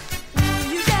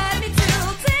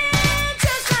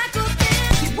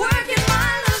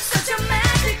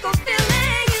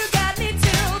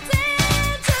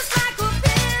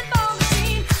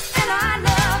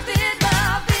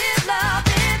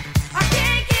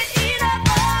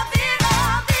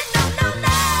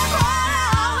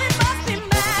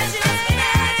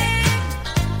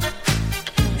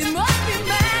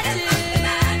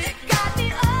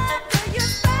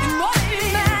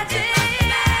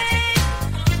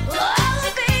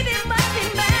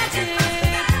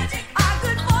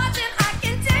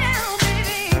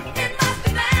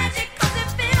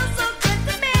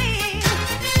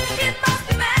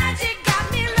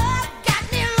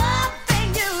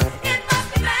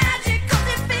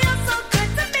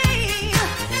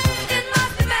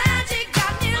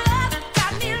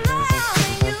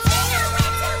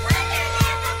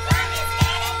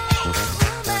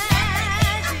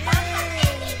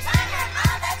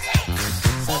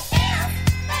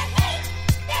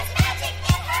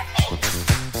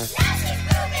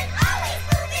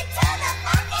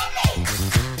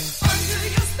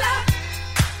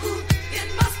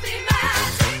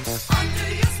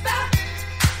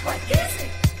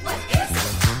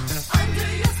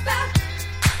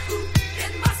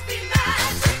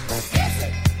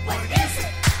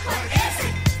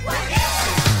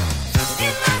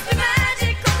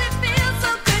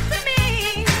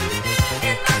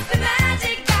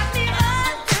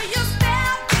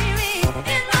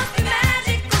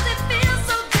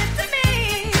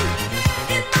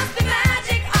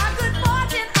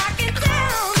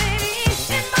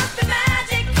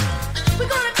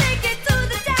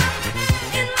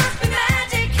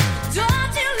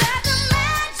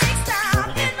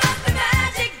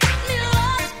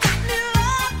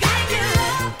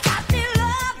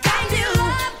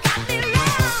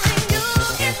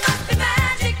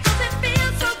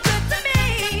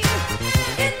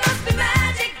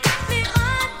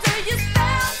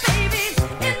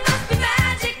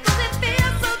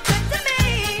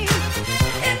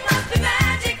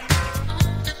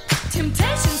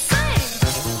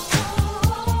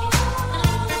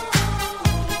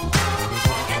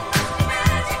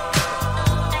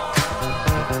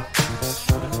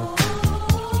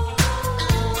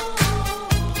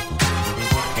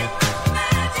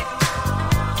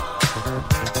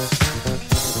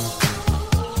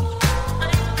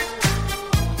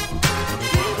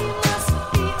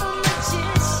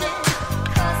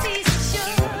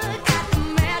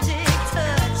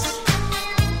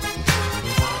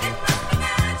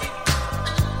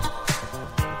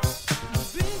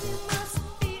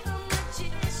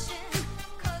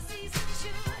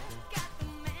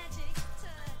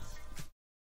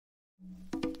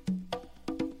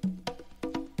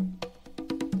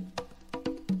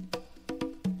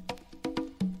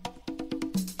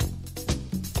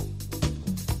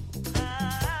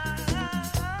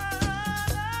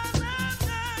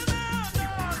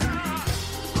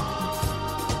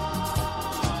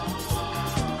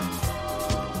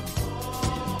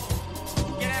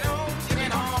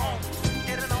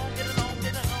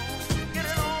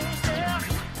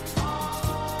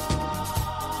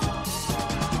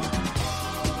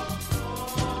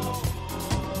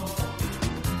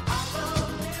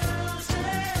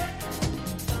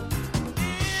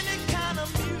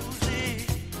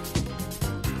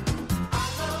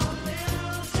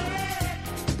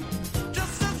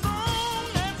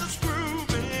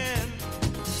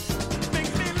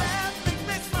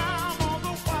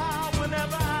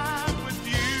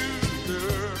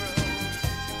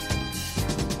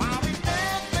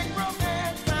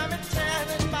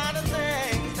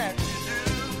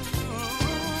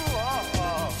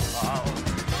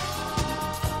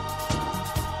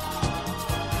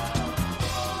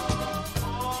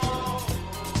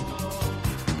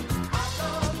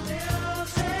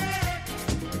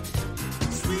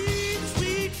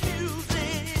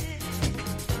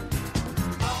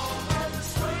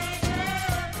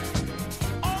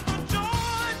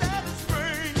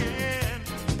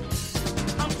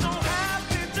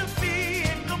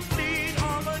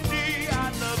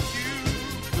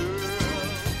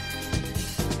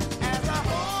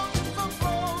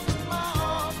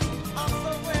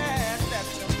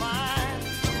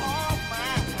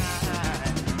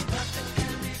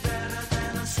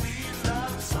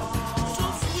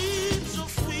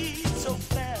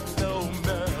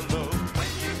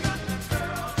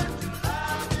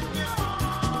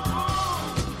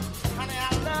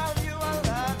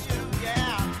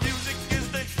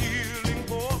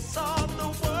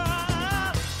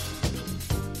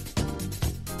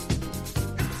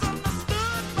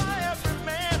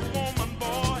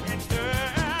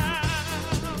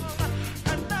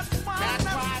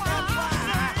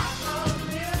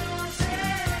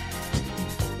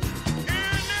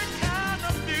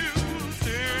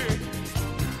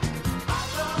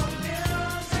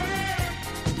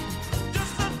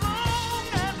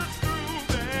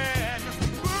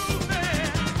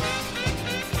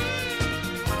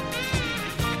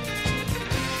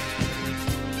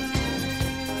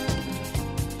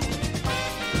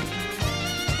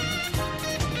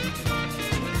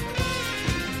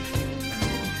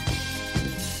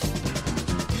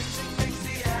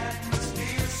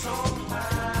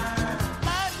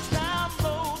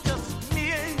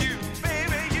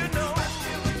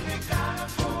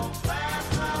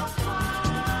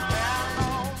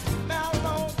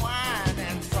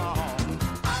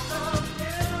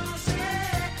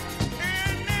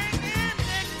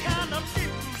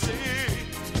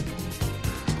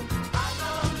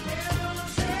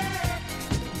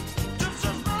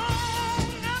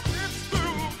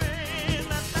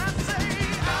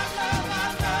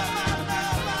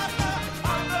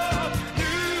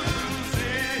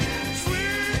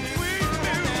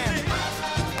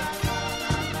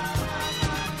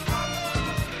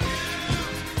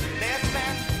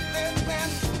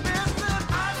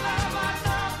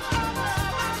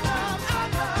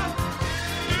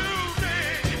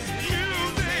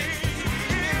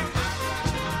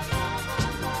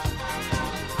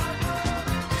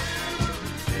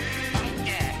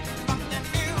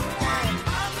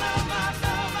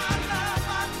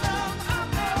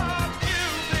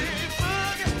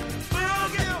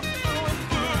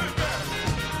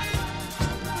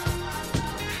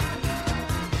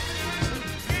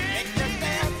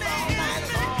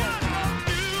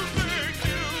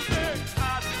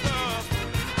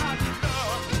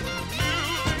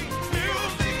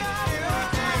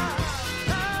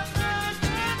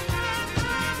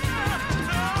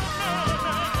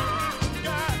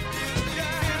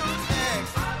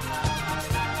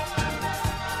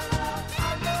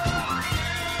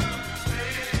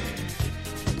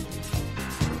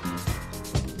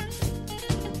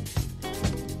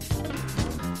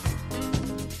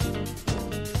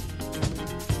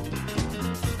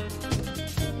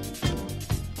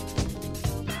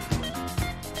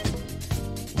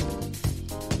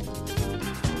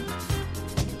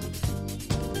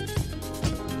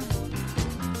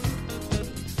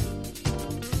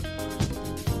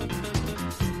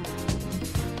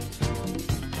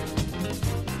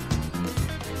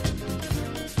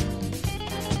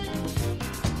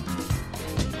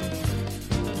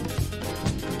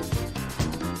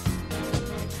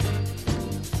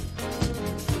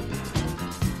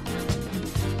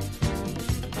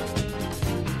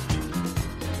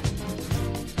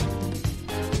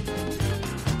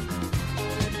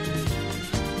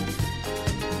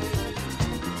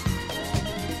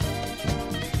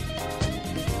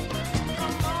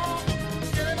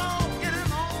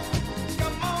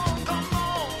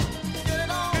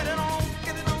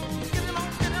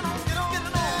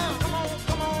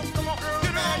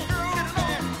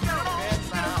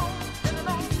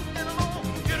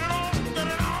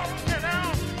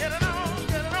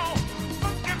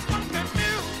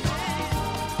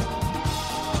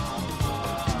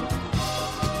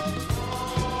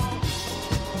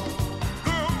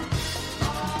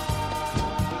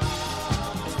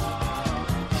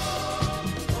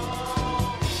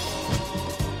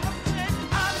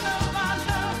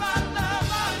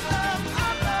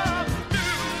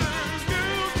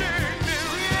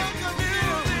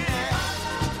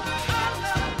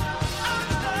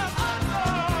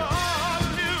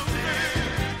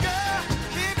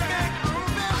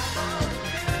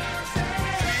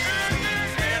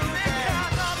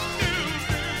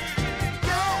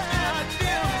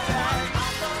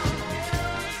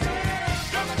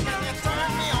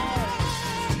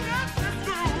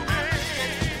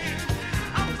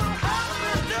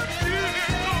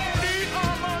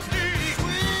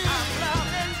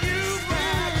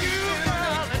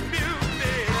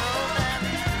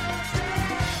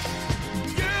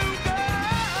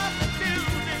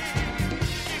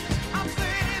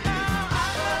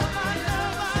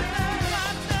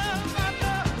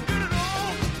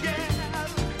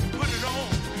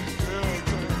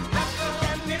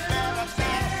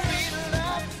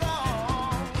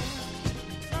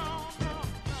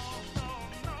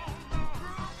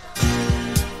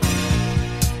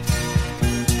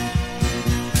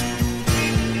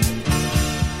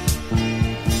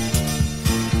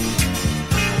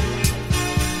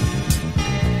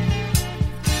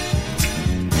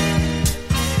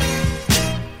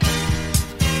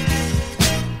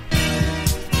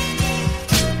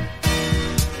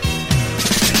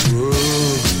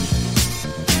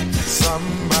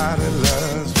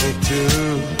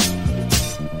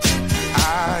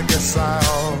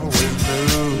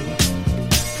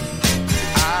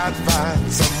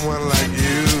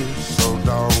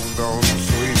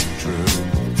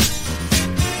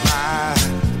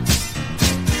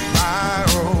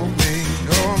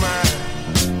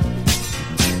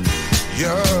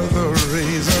 You're the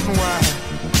reason why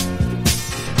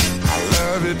I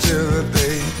love you till the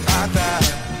day I die.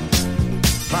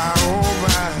 My oh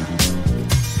my,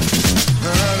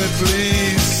 honey,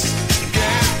 please,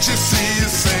 can't you see you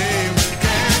saved me?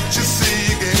 Can't you see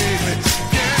you gave me?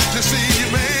 Can't you see you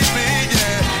made me?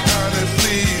 Yeah, honey,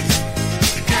 please,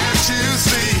 can't you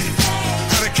see?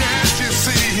 Honey, can't you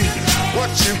see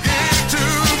what you gave to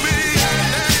me? Yeah,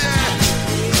 yeah, yeah.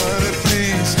 Honey,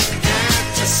 please,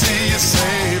 can't you see you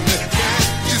saved me?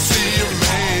 Can't you see you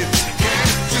made?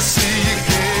 Can't you see you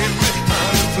gave me?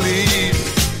 Honey, please,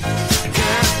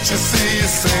 can't you see you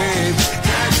saved?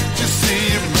 Can't you see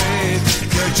you made?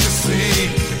 Can't you see?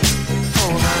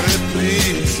 Oh, honey,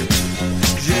 please,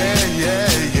 yeah, yeah,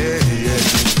 yeah, yeah,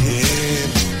 yeah.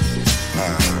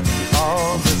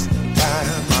 All this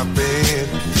time I've been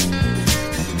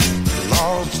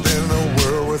lost in a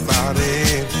world without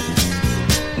end.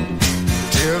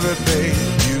 Till the day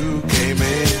you came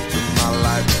into my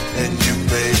life and you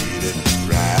made it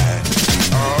right.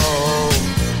 Oh,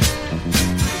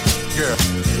 yeah.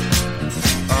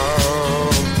 Oh,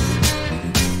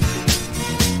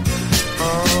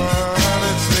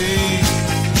 honey, please,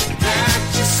 can't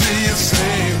you see you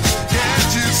saved?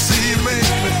 Can't you see you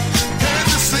made me? Can't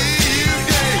you see you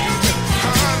gave me?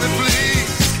 Honey,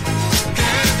 please,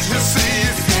 can't you see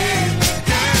you gave me?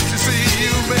 Can't you see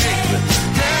you made me?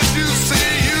 Can't you see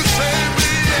you saved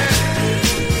me? Yeah.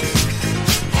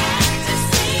 Can't you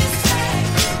see you saved?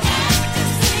 Can't you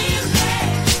see you made?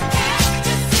 Can't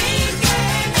you see you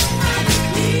gave me? Honey,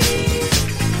 please,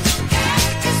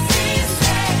 can't you see you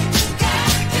saved?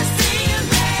 Can't you see you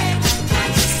made?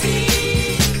 Can't you see?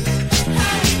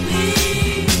 Honey,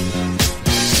 please.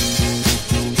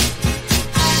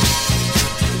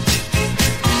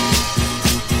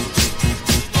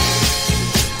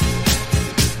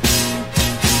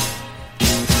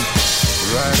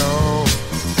 Right on,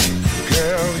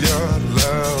 girl, your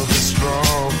love is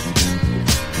strong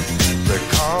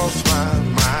because my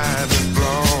mind is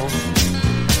blown.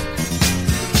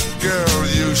 Girl,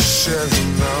 you should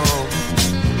know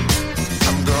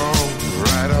I'm gone.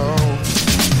 Right on.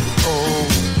 Oh,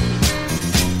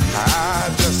 I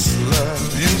just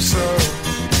love you so.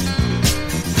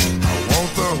 I want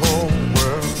the whole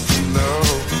world to know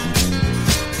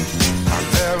I'll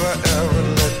never ever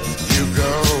let you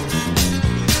go.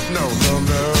 No, no,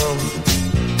 no.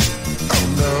 Oh,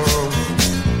 no.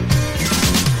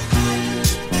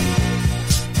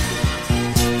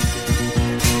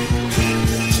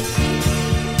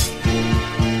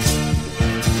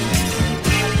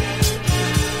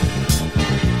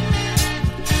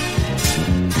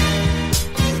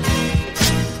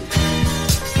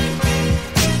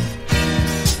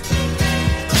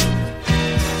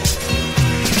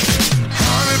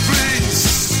 Honey, please,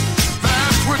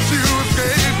 that's what you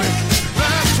gave me.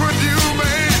 That's what you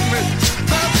made me.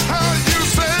 That's how you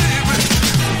saved me.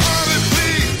 Honey,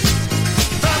 please,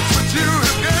 that's what you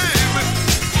have gave me.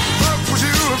 That's what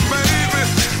you have made me.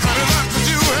 Honey, that's what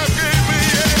you have gave me.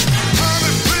 Yeah.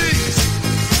 Honey, please,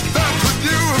 that's what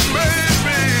you have made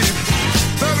me.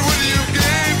 That's what you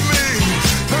gave me.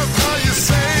 That's how you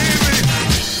saved me.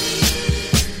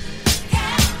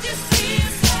 Can't you see you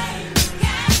saved?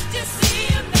 Can't you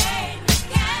see you made?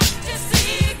 Can't you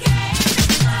see you gave me?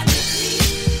 Honey,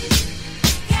 please,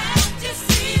 can't you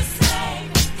see you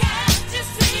saved? Can't you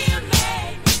see you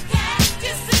made? Can't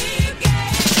you see you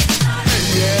gave me? Honey,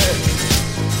 yeah.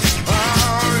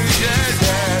 Oh, yeah,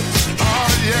 yeah. Oh,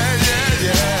 yeah, yeah,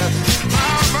 yeah.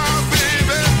 My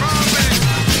baby, my baby.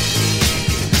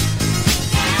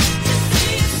 Can't you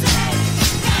see you saved?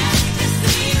 Can't you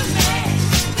see you made?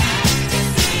 Can't you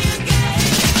see you gave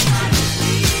me? Honey,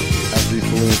 please. As we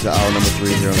flew into hour number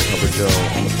 3 here on the Cover Joe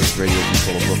on the Face Radio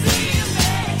Control of Brooklyn.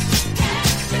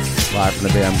 Live from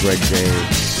the Bay, I'm Greg J.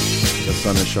 The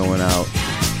sun is showing out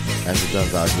as it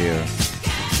does out here.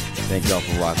 Thank y'all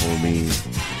for rocking with me.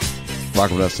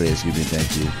 Rocking with us today, excuse me,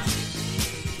 thank you.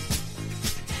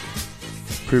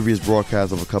 Previous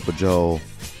broadcasts of A Cup of Joe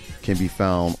can be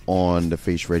found on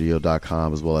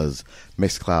thefaceradio.com as well as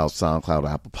Mixcloud, SoundCloud,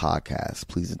 Apple Podcasts.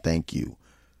 Please and thank you.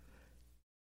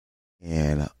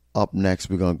 And up next,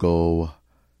 we're going to go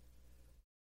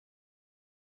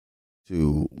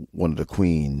to one of the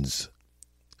queens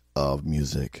of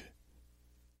music.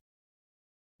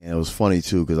 And it was funny,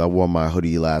 too, because I wore my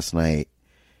hoodie last night,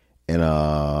 and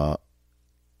a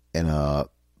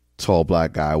tall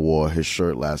black guy wore his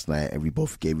shirt last night, and we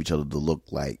both gave each other the look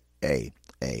like, A.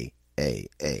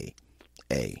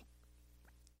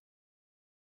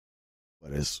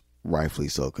 But it's rightfully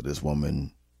so, because this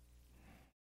woman,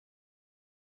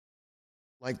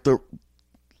 like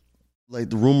like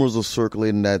the rumors are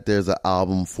circulating that there's an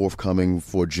album forthcoming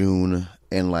for June,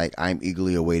 and like I'm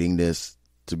eagerly awaiting this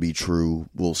to be true.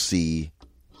 We'll see.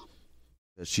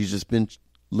 She's just been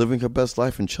living her best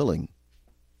life and chilling.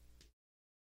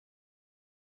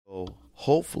 So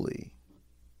hopefully,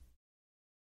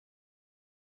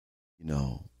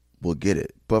 we'll get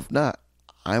it. But if not,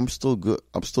 I'm still good.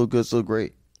 I'm still good, still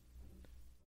great.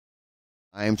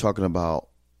 I am talking about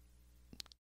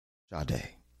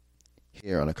Sade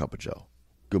here on A Cup of Joe.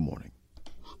 Good morning.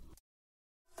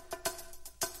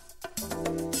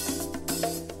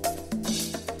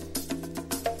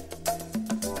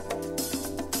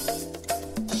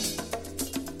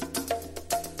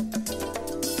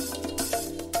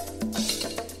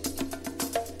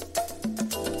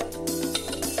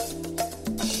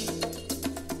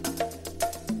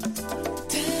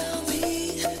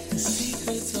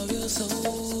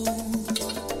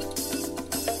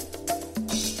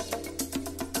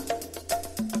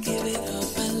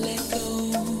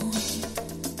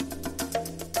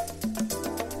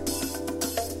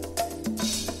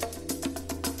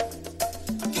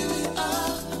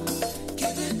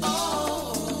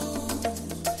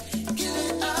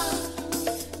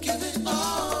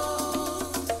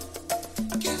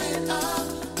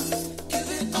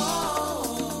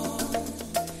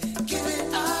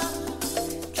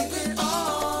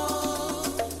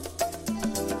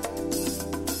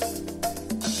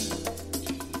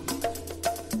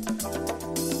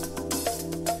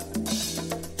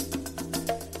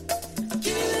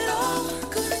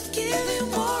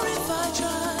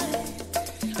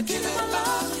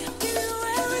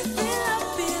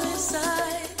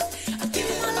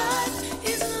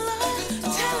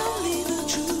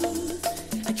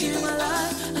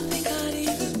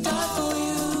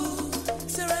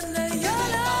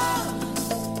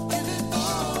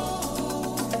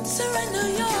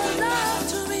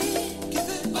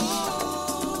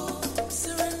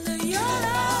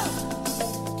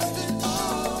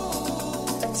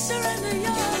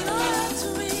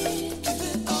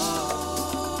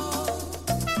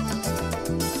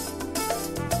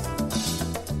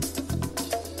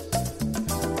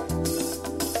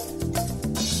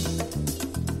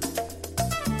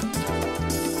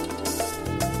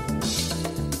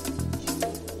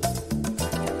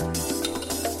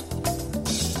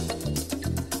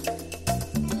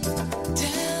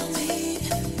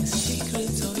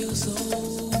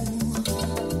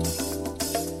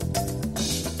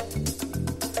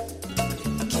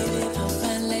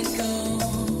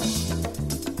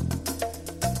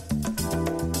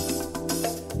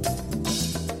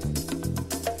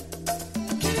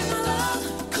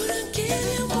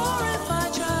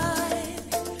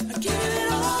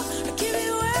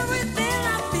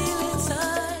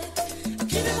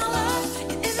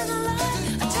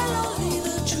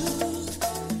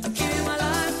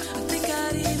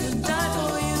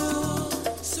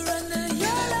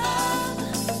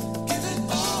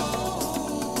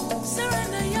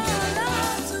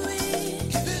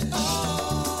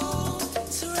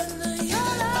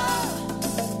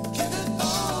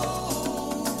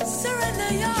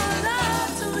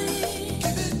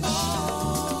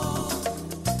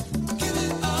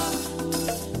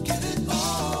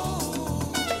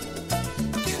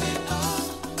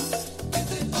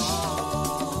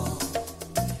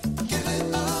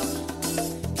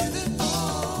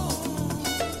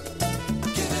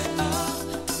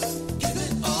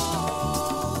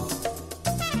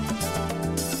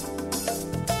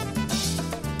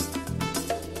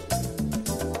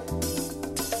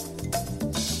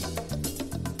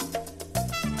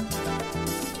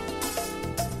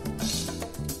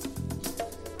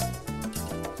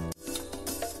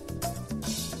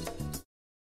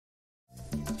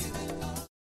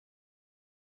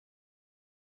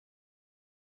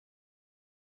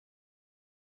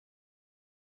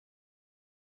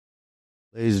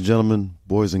 Ladies and gentlemen,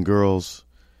 boys and girls,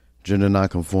 gender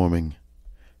non-conforming,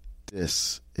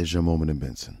 this is your moment in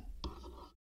Benson.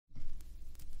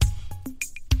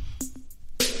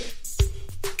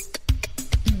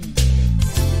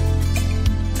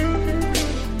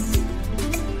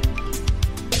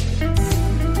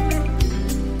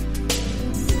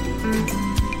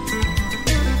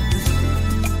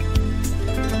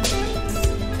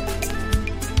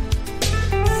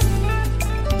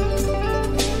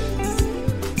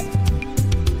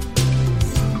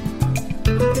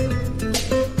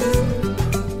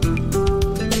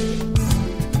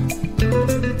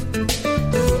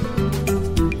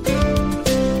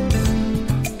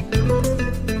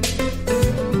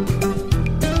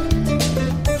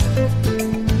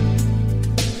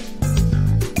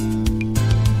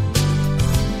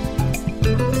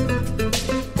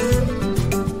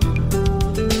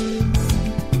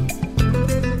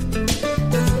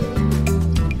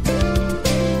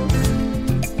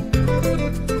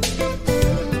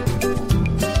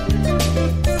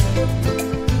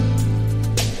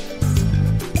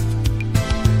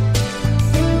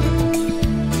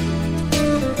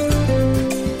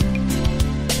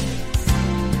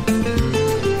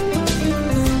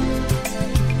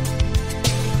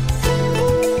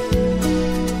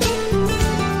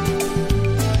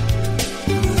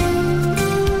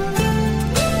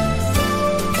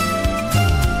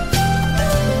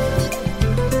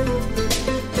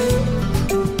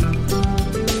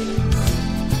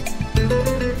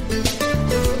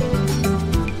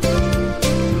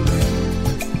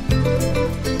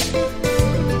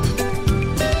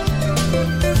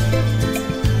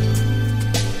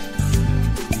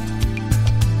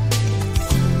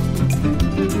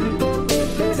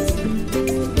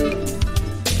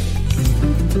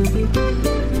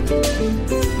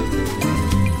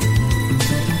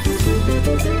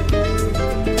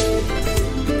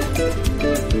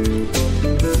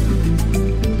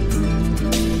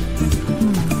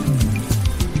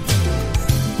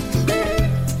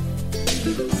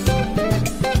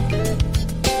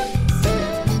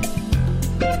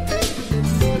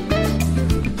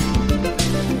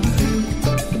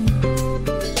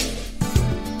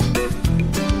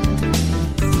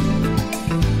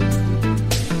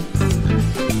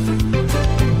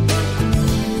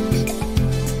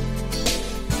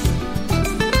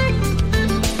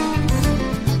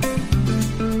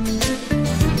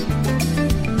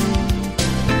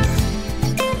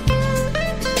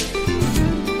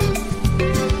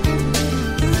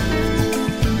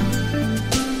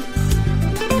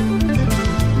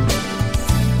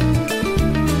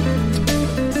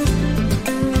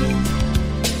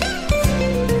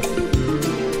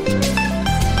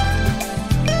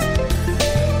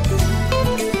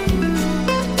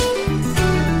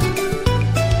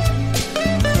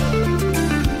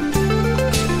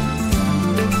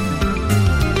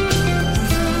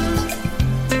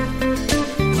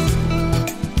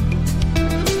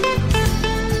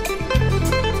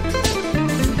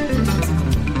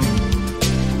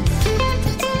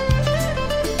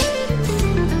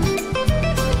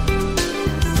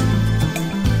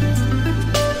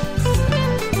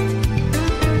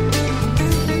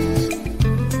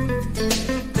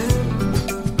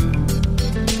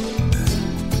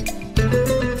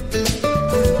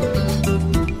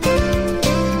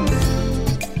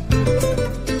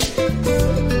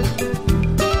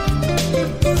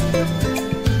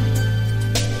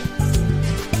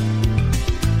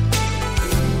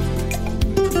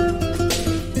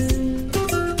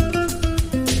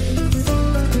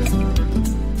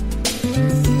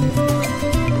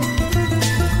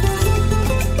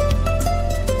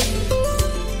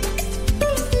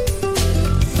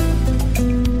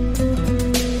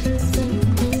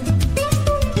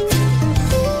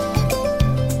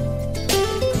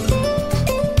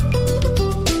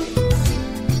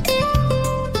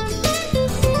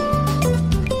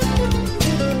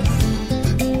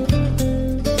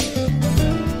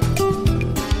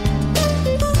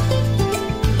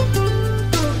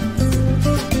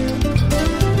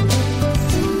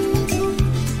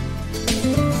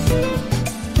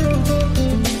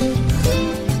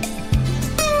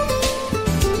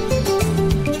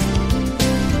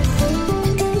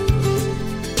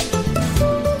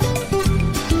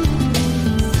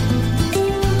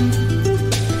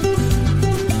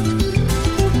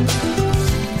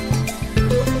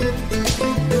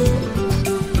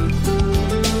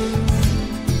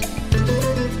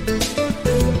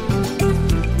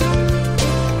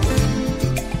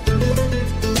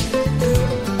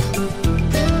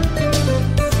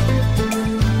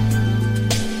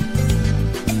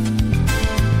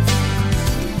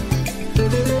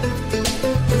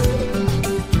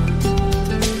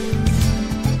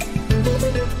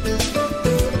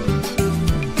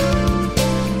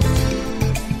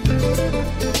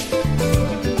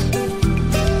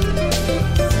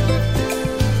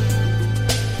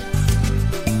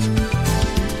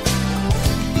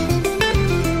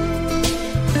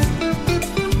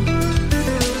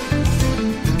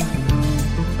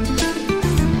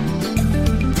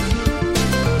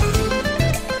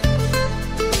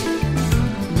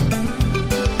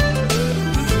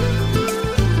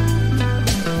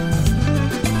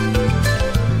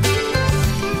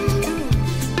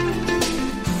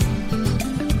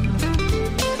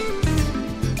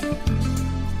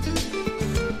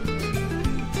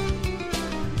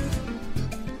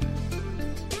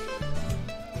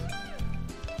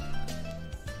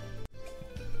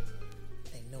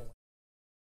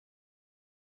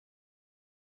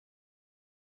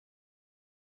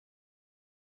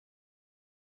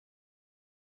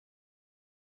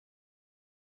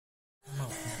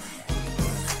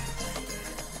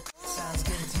 Sounds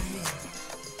good to me.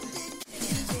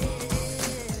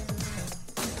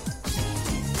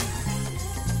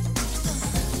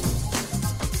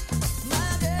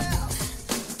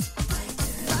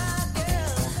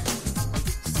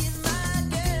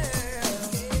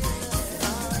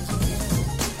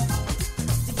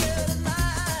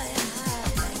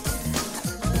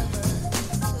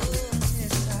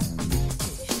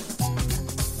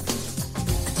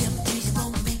 Temptation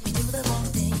won't make me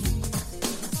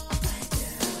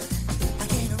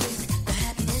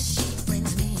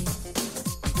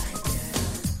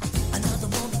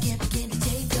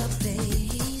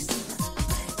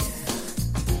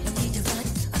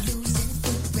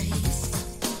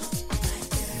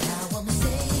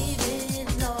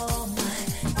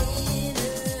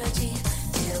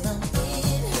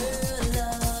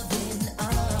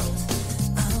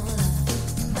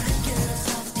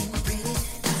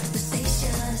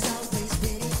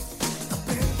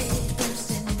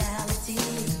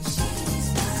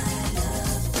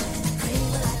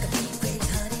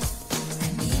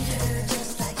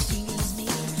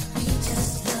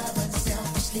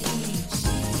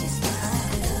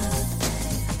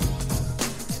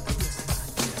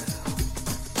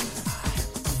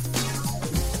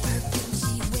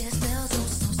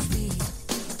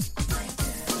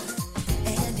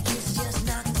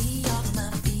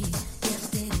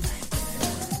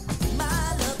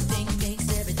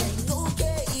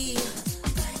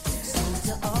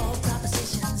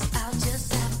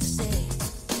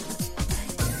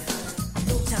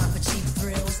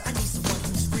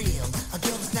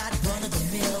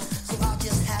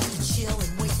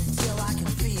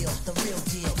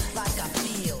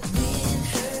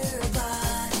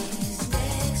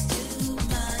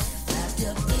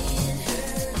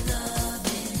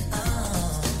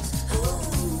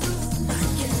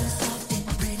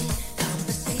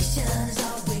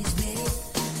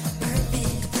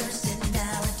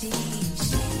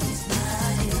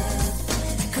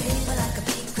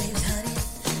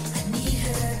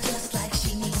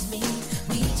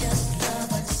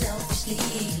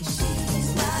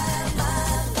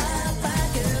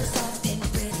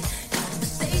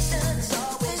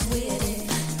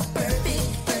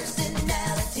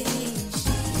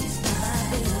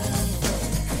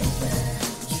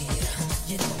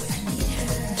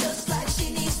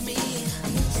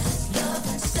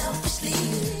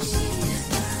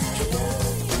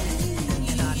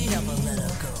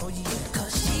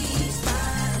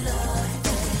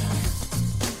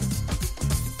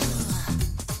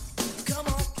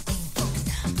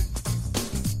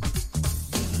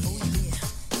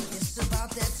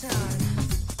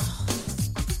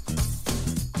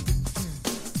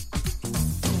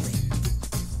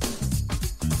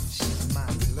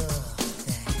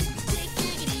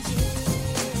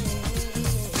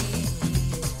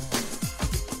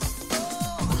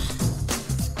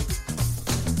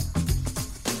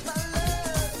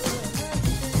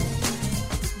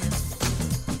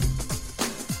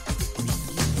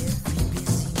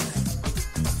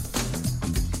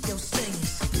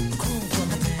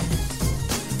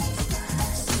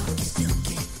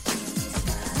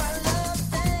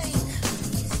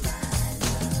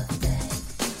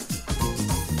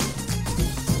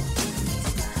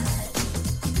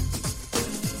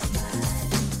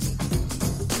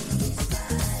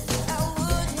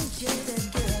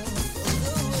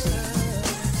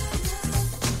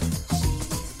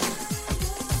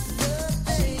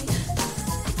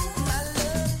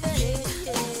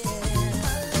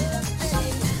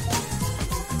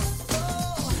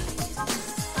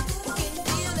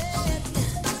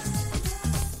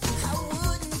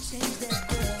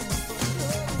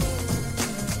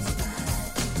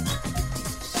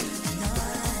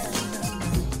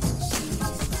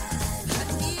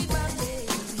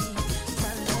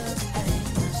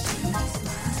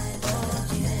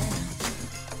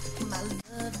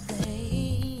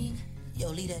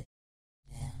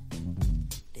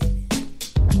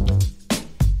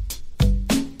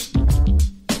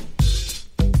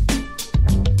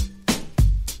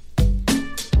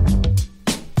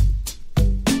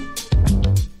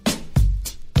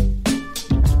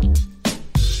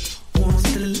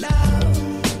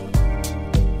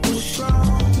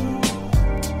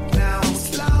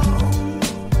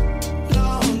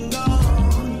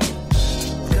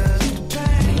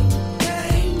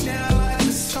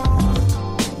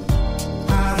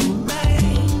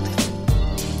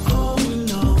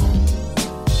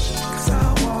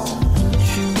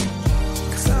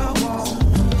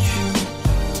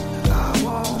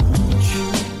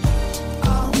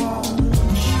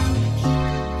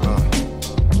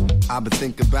I've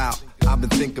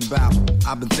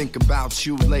been thinking about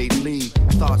you lately.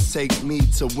 Thoughts take me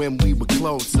to when we were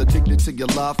close. Addicted to your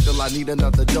love, feel I need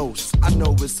another dose. I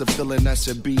know it's a feeling that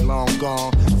should be long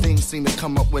gone. Things seem to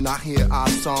come up when I hear our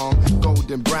song.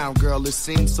 Golden brown girl, it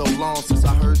seems so long since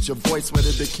I heard your voice. Where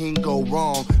did the king go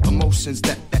wrong? Emotions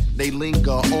that they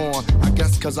linger on. I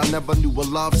guess cause I never knew a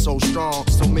love so strong.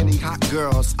 So many hot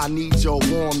girls, I need your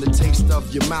warm. The taste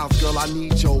of your mouth, girl, I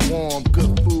need your warm.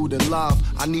 Good food and love,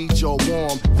 I need your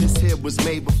warm. This here was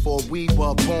made before we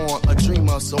were born. A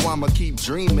dreamer, so I'ma keep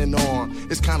dreaming on.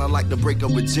 It's kinda like the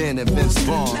breakup with Jen and Vince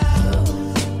Vaughn.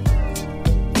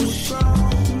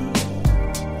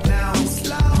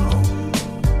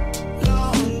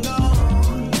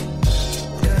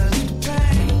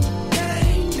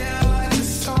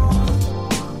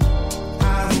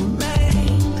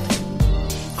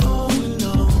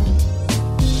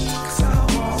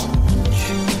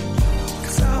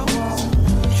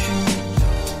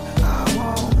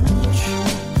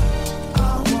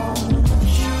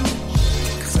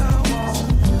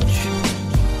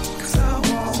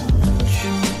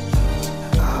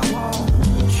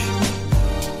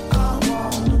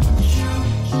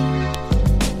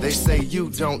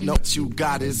 Don't know what you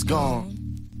got is gone.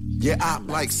 Yeah, I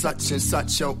like such and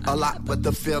such, yo, a lot, but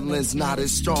the feeling's not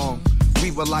as strong. We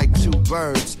were like two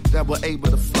birds that were able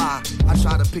to fly. I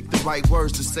try to pick the right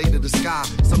words to say to the sky.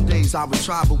 Some days I would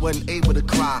try but wasn't able to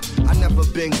cry. I never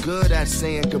been good at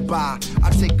saying goodbye. I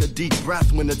take a deep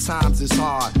breath when the times is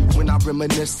hard. When I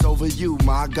reminisce over you,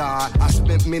 my God. I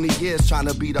spent many years trying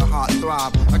to be the heart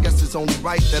throb. I guess it's only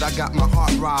right that I got my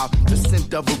heart robbed. The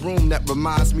scent of a room that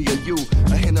reminds me of you.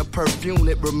 A hint of perfume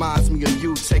that reminds me of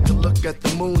you. Take a look at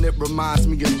the moon, it reminds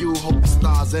me of you. Hope the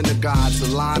stars and the gods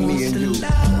align me and you.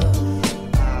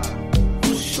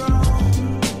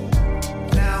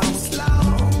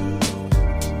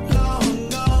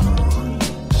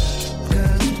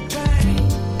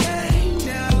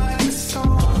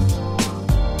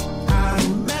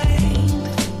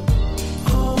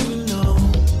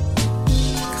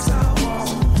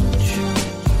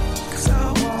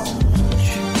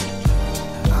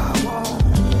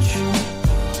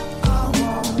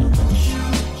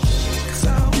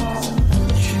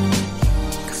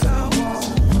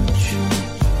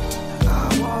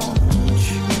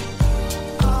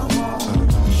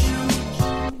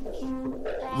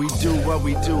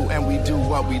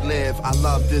 I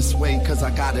love this way cause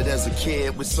I got it as a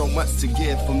kid. With so much to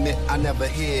give from it I never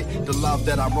hid. The love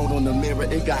that I wrote on the mirror,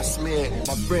 it got smeared.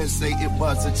 My friends say it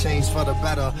was a change for the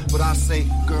better, but I say,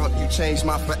 girl, you changed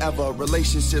my forever.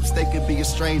 Relationships, they can be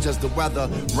as strange as the weather.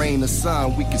 Rain or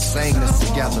sun, we can sing this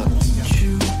together.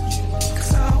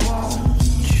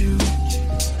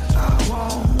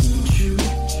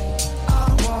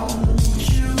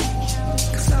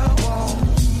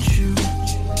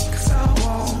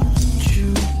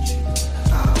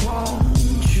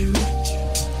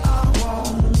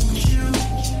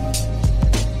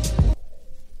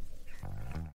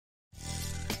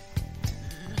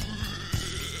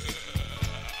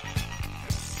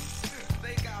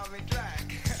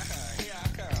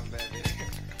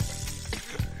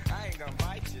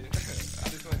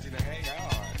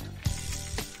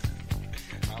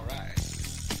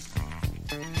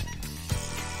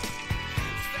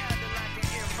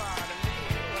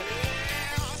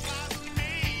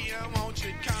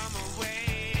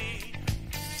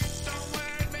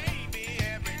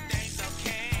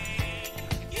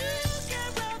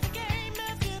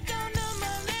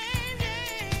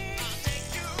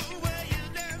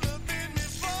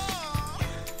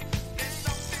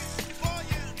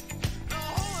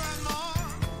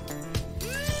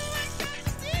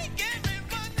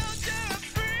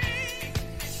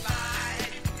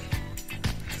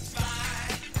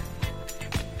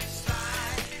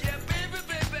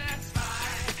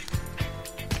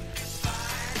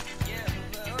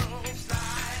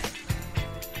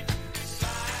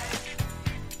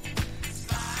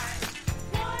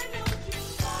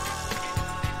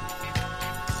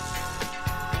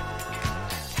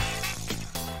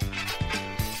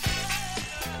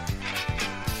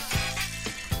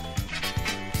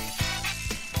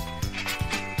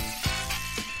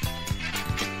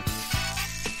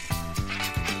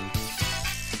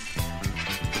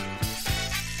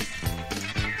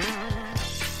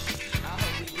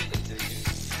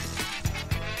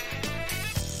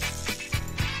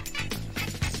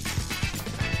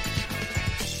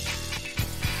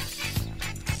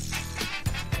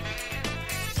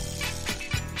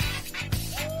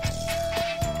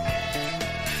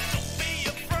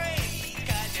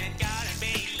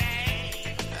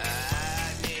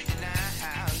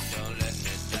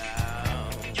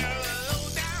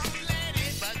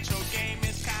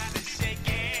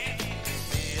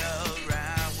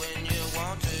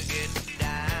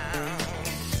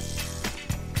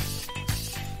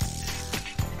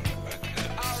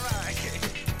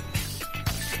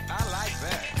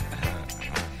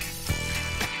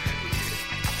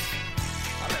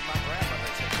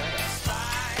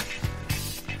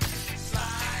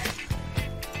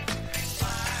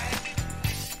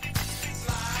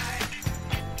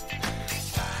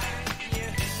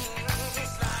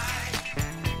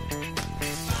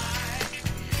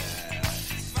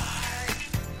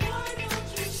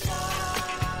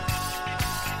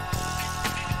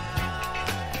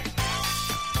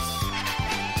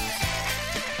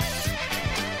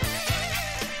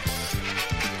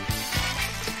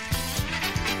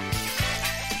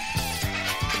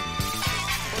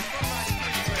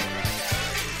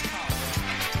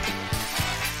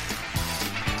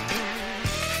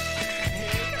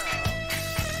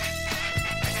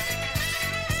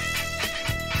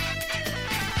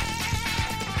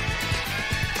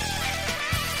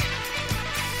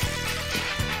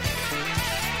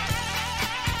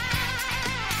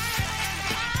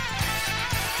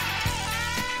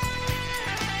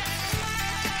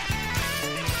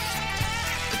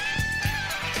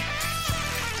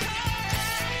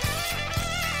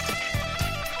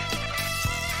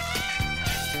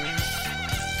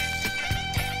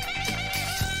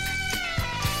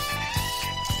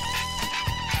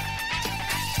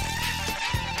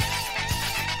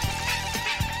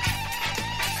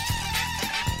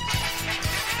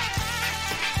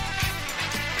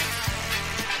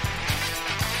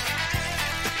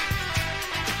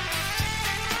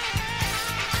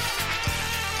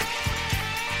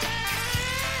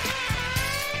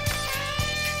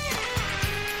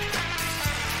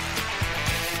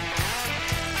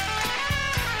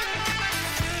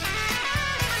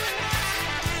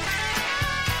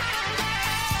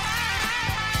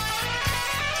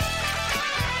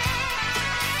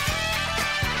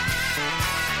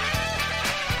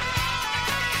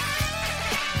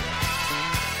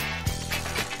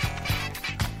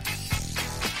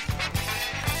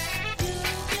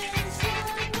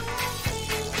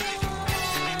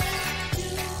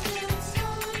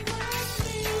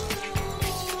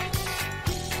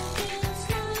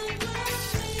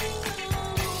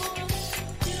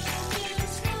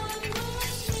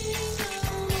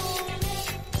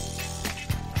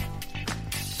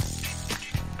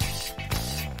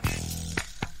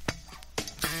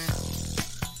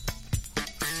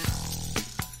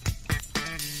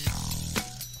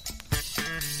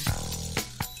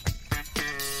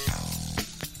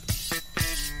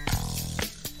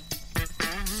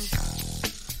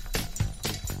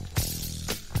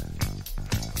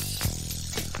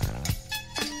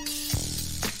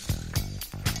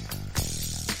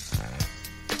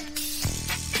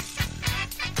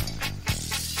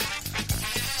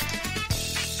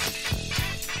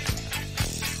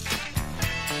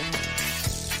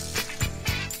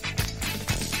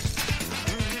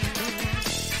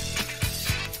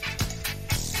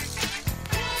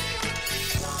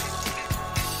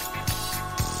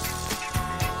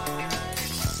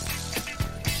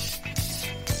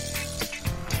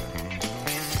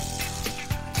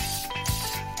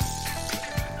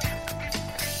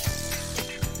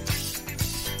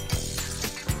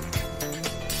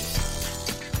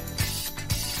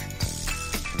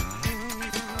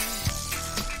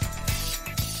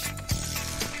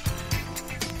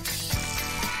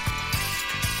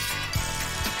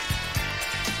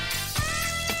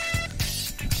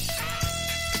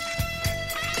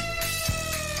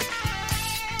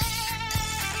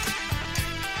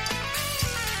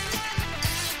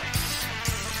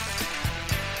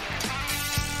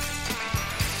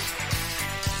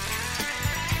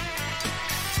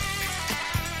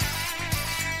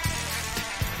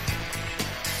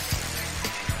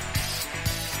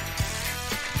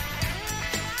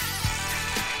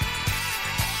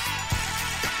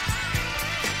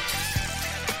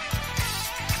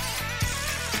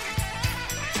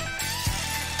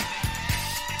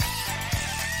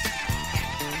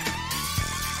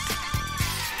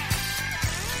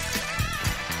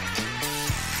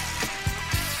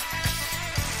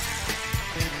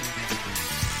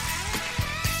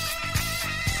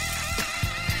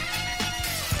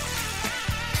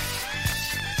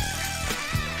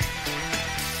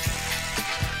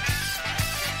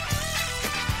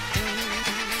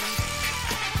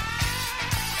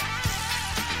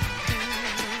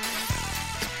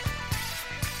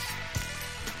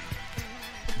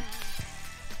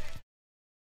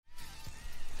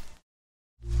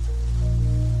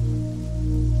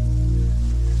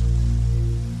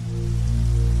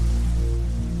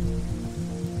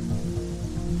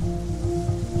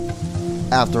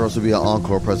 After us will be an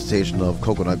encore presentation of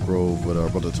Coconut Grove with our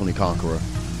brother Tony Conqueror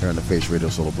here on the Face Radio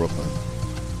Solo Brooklyn.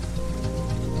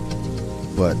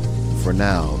 But for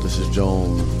now, this is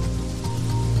Joan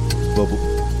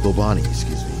Bobani,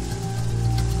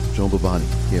 Joan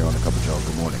Bobani here on the Cup of Joe.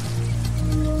 Good morning.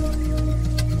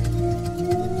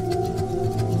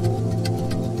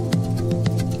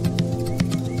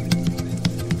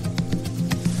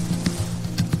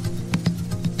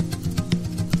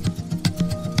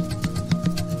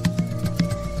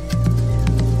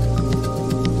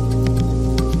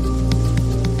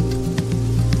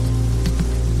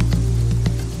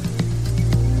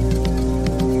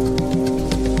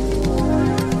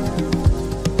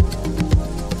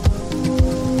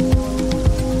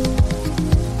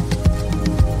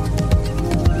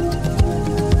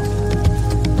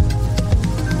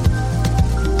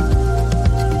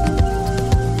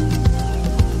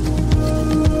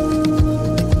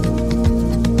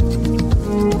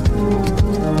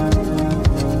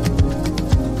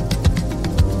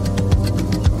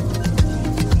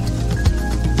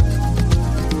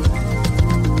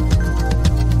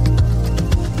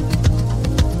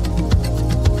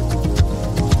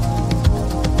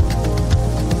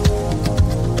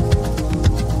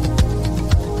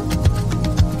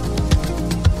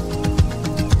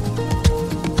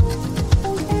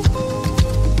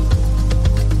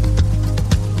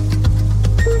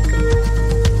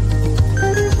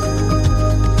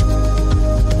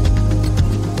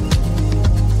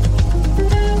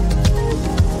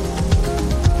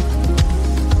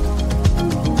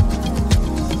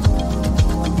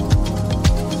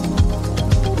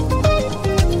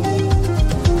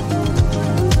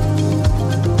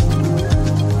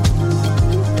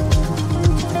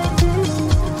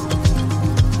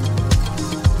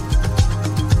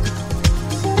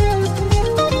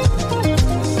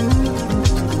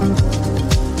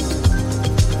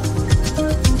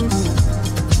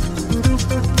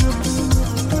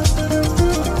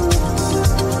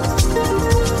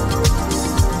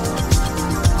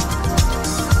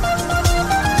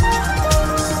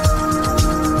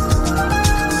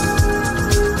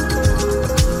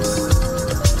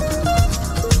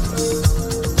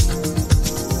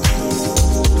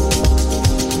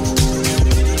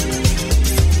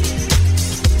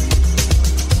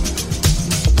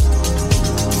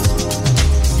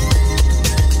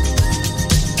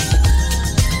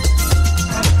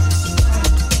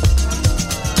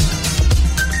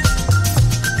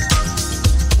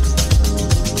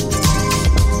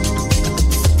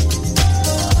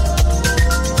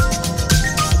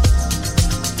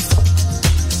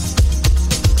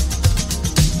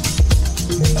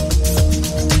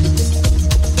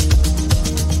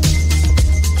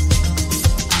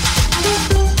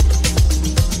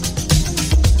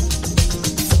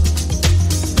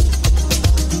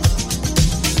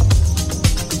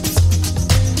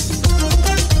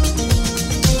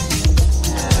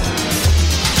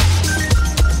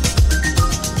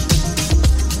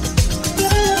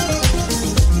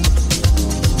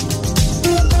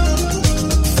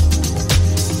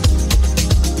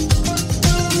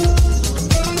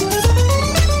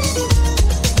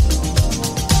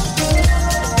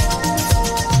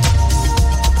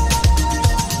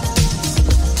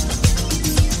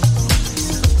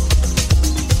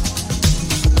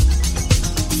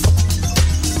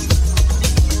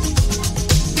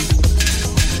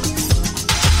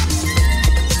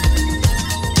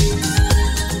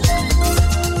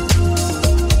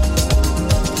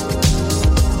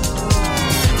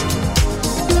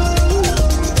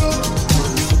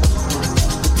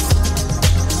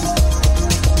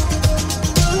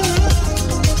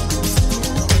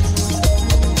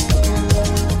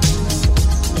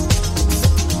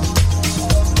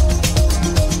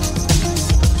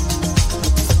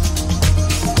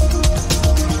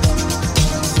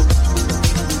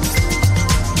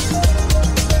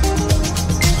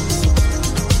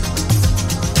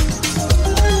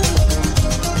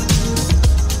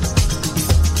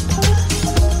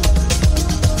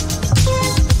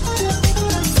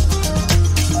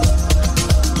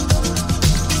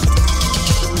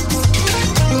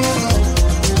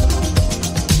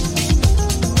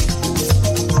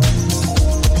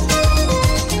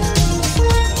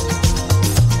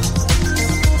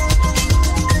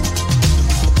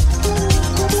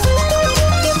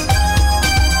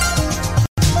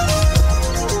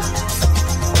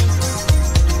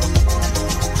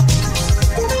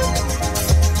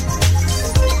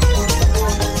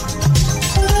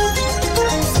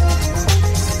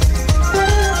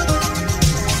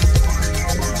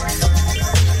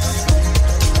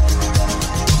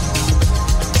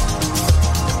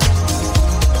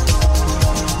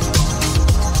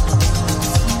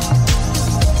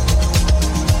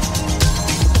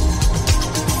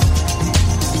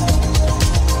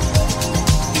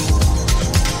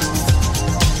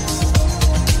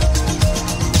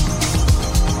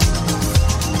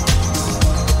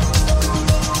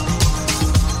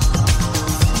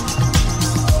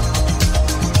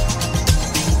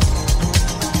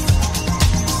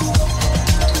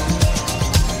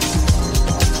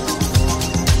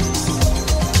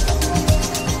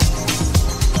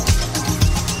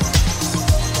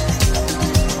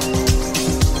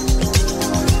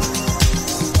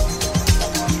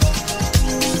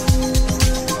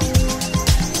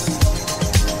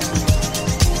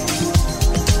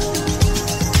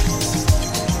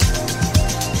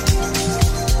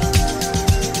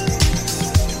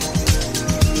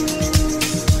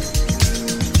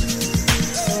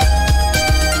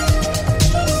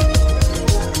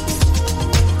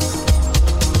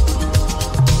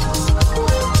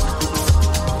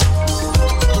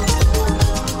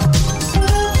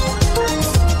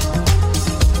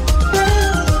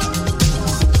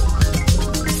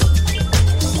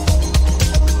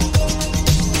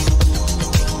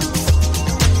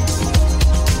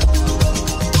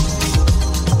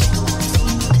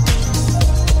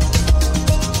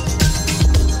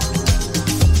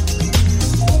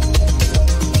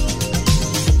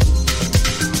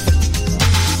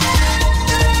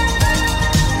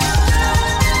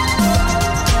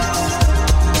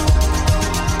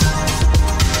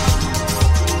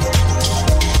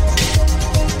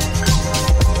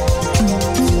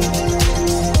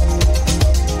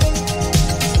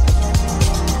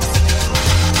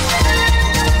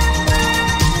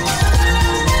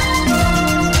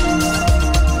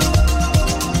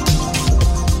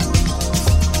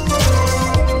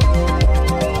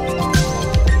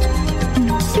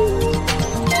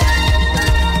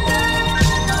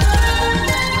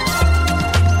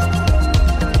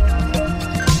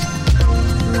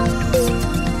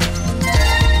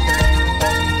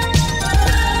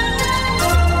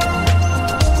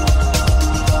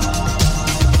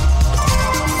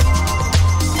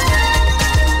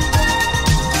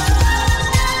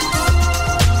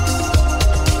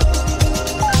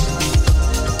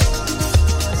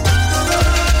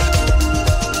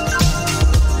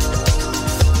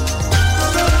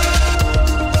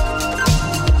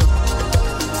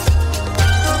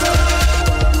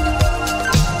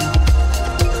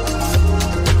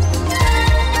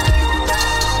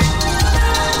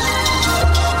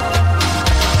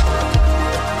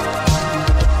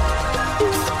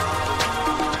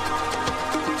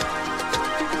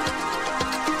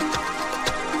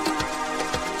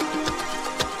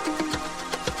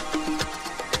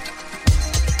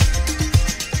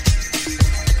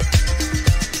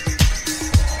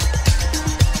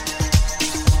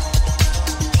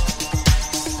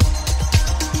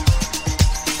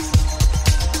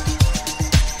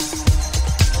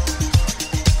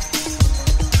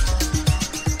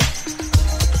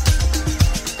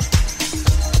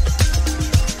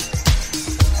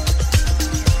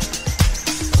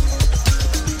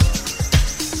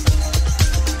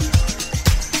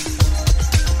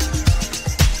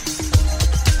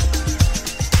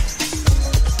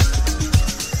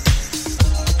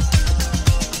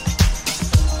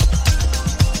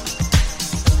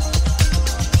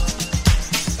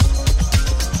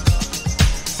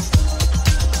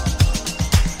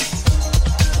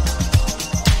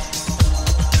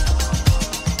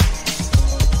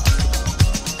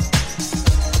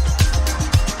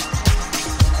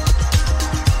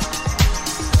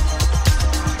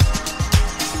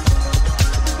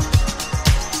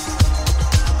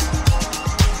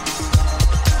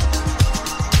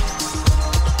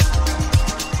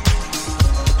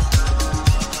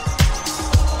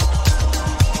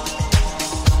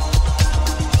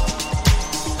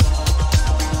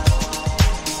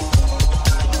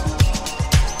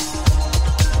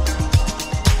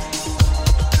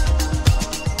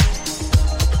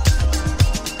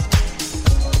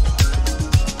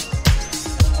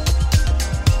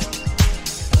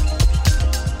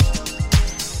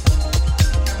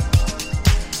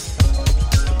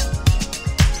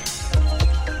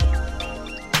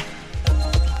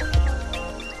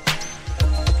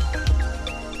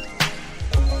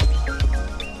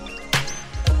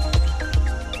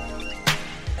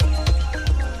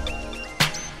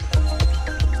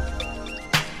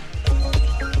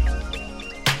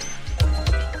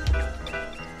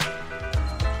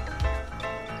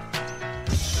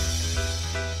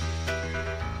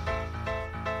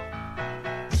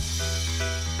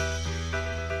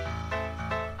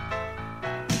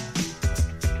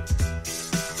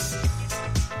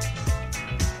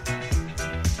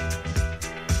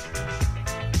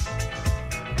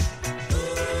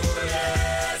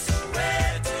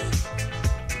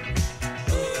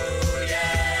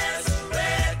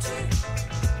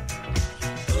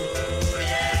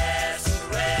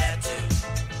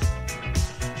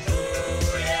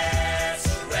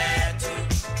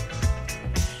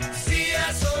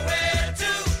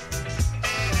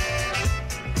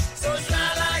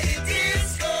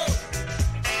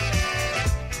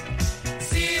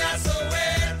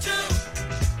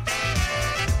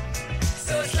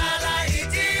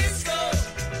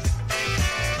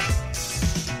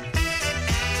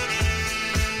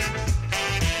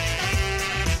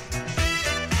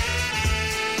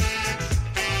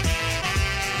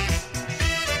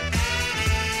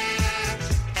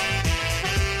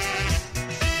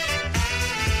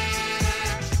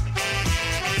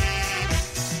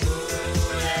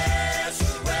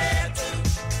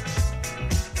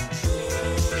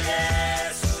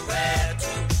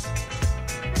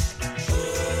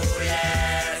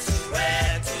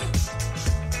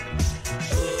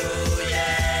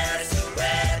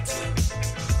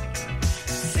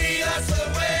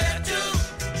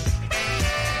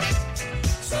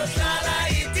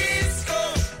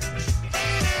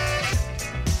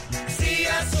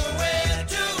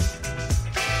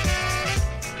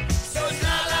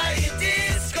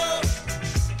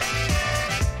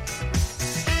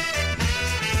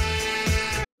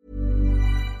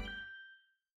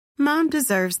 Mom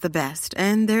deserves the best,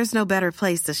 and there's no better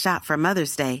place to shop for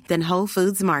Mother's Day than Whole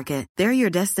Foods Market. They're your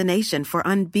destination for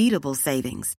unbeatable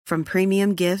savings, from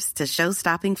premium gifts to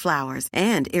show-stopping flowers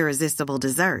and irresistible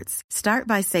desserts. Start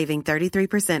by saving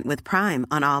 33% with Prime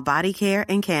on all body care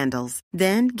and candles.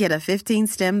 Then get a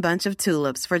 15-stem bunch of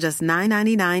tulips for just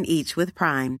 $9.99 each with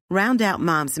Prime. Round out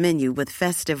Mom's menu with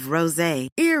festive rosé,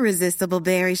 irresistible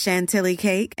berry chantilly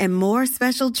cake, and more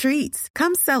special treats.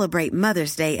 Come celebrate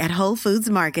Mother's Day at Whole Foods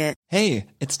Market. Hey,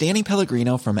 it's Danny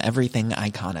Pellegrino from Everything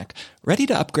Iconic. Ready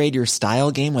to upgrade your style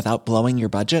game without blowing your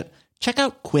budget? Check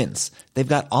out Quince. They've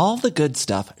got all the good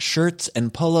stuff, shirts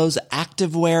and polos,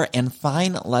 activewear, and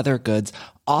fine leather goods,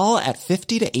 all at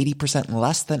 50 to 80%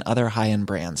 less than other high-end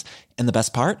brands. And the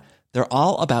best part? They're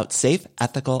all about safe,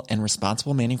 ethical, and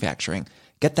responsible manufacturing.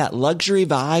 Get that luxury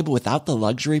vibe without the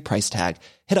luxury price tag.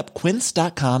 Hit up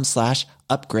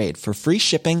quince.com/upgrade for free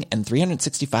shipping and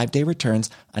 365-day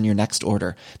returns on your next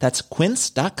order. That's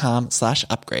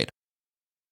quince.com/upgrade.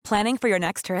 Planning for your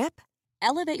next trip?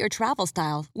 Elevate your travel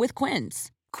style with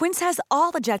Quince. Quince has all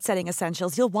the jet-setting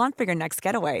essentials you'll want for your next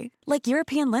getaway, like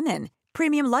European linen,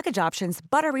 premium luggage options,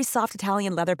 buttery soft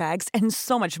Italian leather bags, and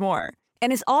so much more.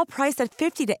 And is all priced at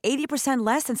 50 to 80%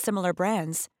 less than similar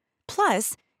brands.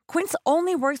 Plus, Quince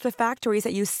only works with factories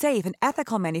that use safe and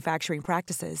ethical manufacturing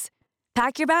practices.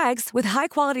 Pack your bags with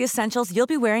high-quality essentials you'll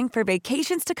be wearing for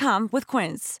vacations to come with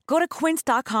Quince. Go to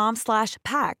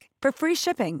quince.com/pack for free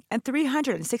shipping and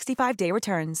 365-day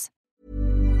returns.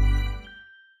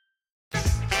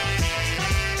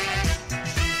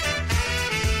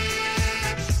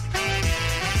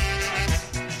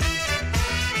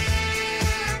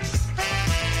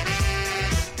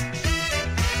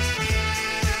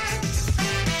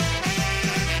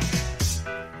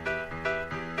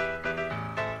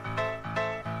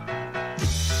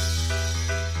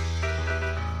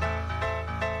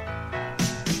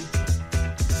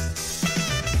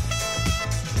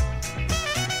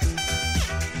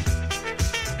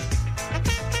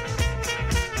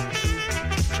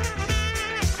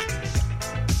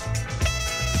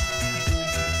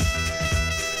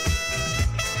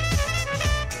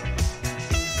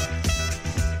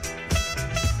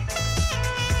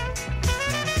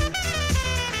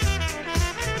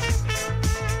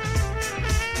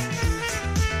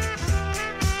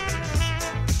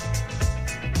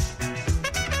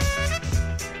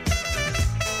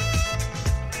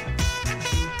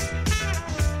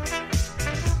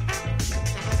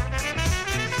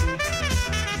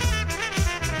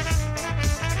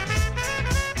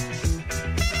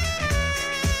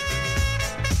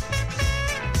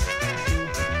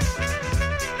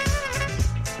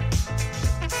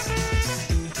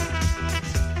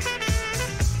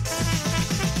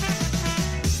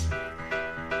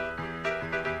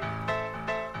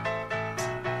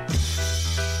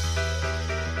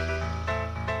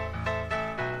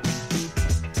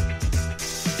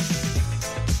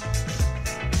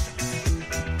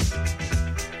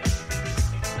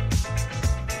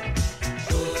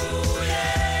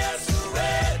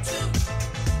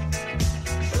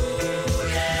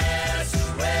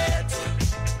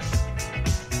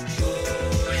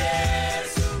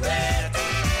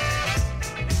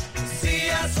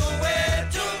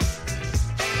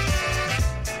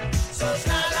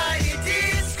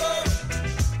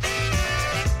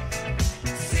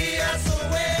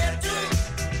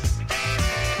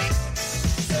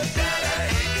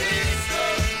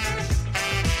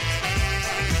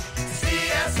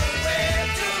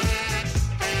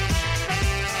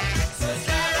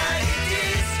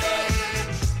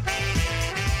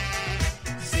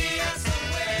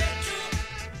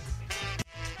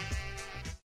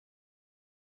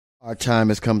 Our time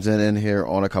is comes in here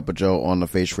on A Cup of Joe on the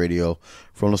Face Radio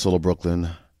from the Soul of Brooklyn,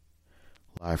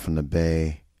 live from the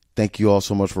Bay. Thank you all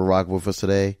so much for rocking with us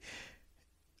today.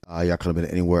 Y'all could have been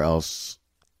anywhere else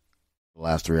the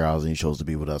last 3 hours, and you chose to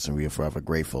be with us, and we are forever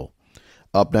grateful.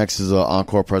 Up next is an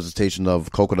encore presentation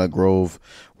of Coconut Grove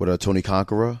with Tony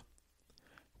Conqueror.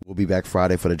 We'll be back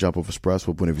Friday for the Jump Off Express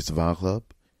with Buena Vista Vinyl Club.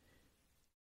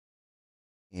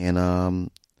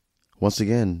 And once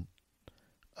again,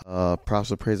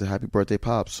 props and praise and happy birthday,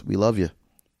 Pops. We love you.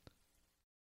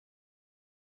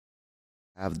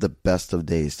 Have the best of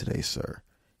days today, sir.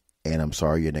 And I'm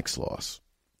sorry your Knicks lost.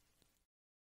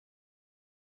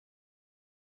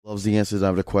 Loves the answers. I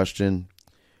have the question.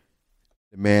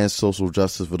 Demand social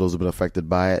justice for those who have been affected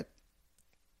by it.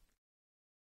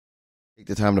 Take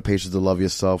the time and the patience to love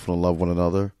yourself and love one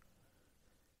another.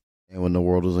 And when the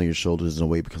world is on your shoulders and the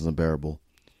weight becomes unbearable,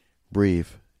 breathe.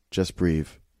 Just breathe.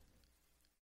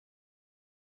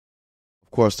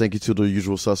 Of course, thank you to the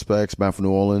usual suspects. Matt from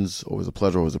New Orleans, always a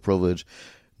pleasure, always a privilege.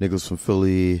 Nicholas from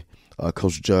Philly,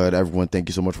 Coach Judd, everyone, thank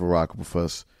you so much for rocking with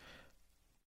us.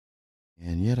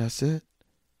 And yeah, that's it.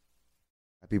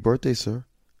 Happy birthday, sir.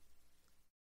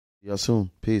 See y'all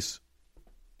soon. Peace.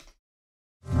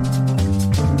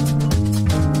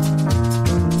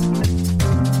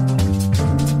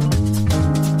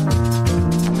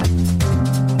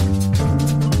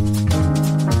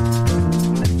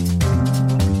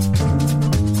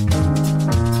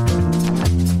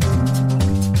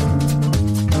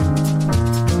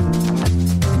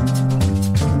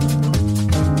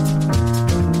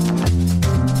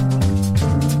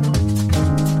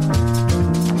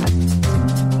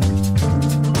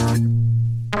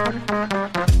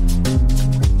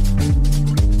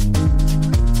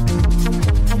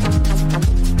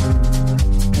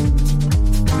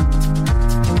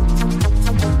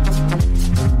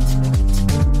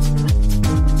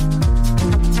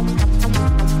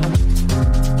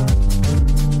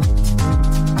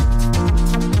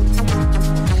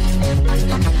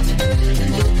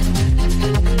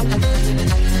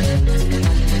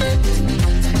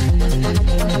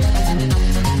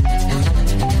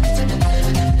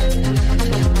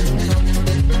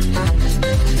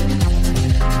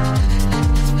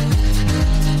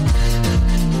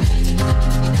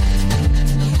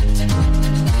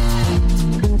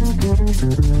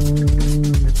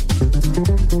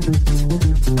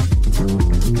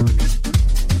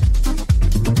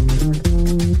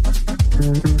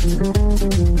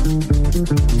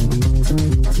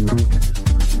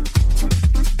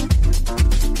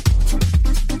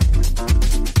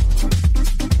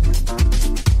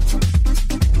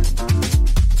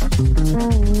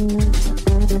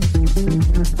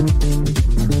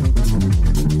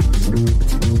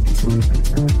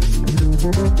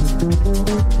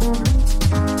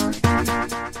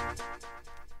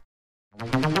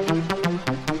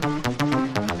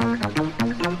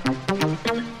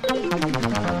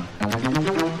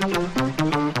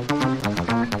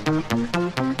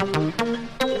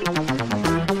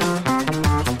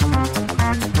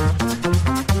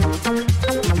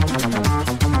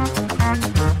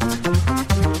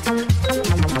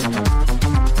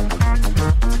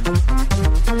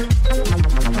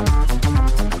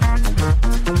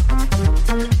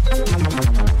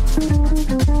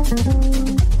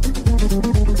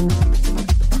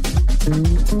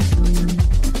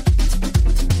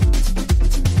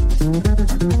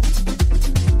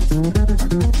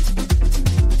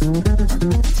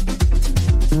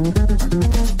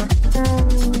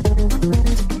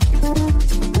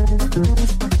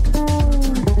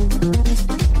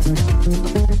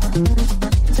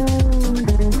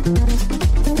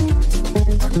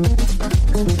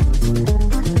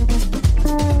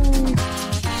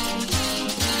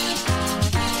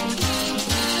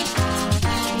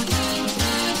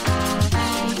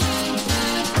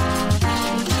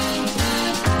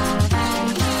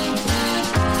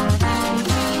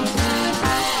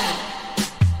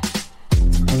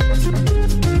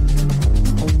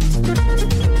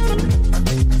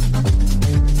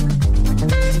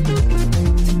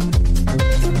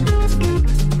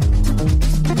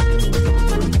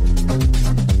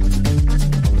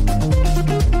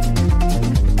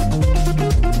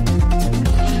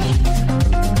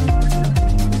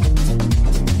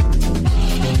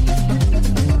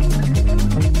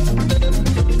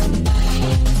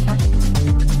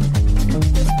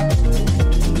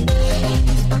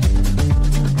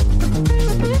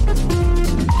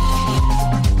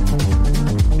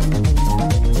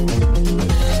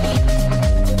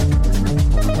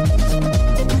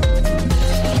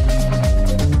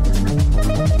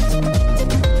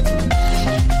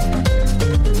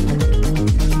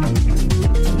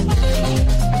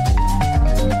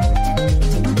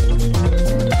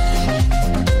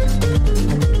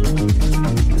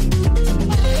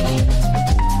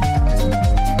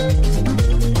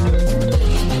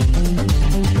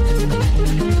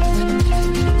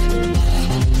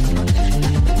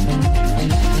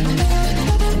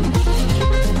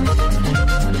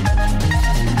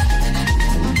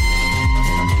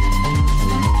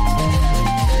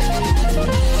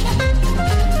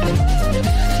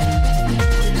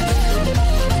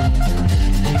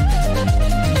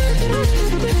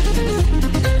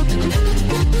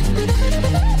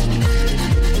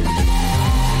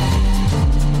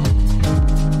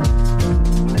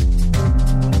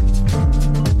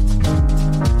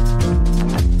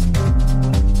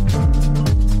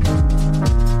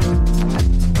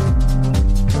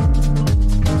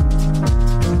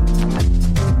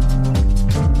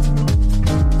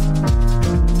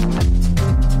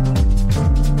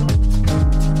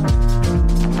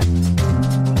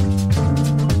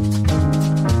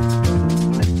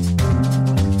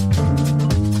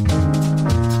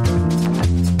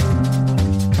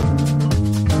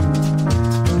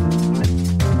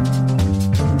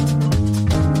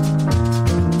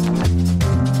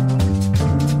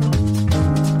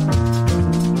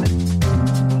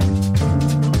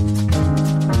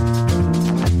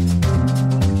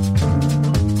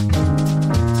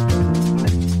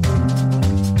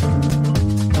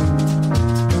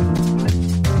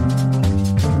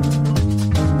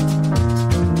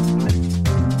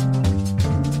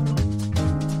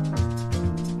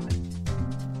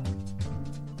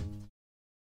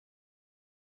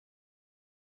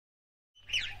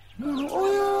 No,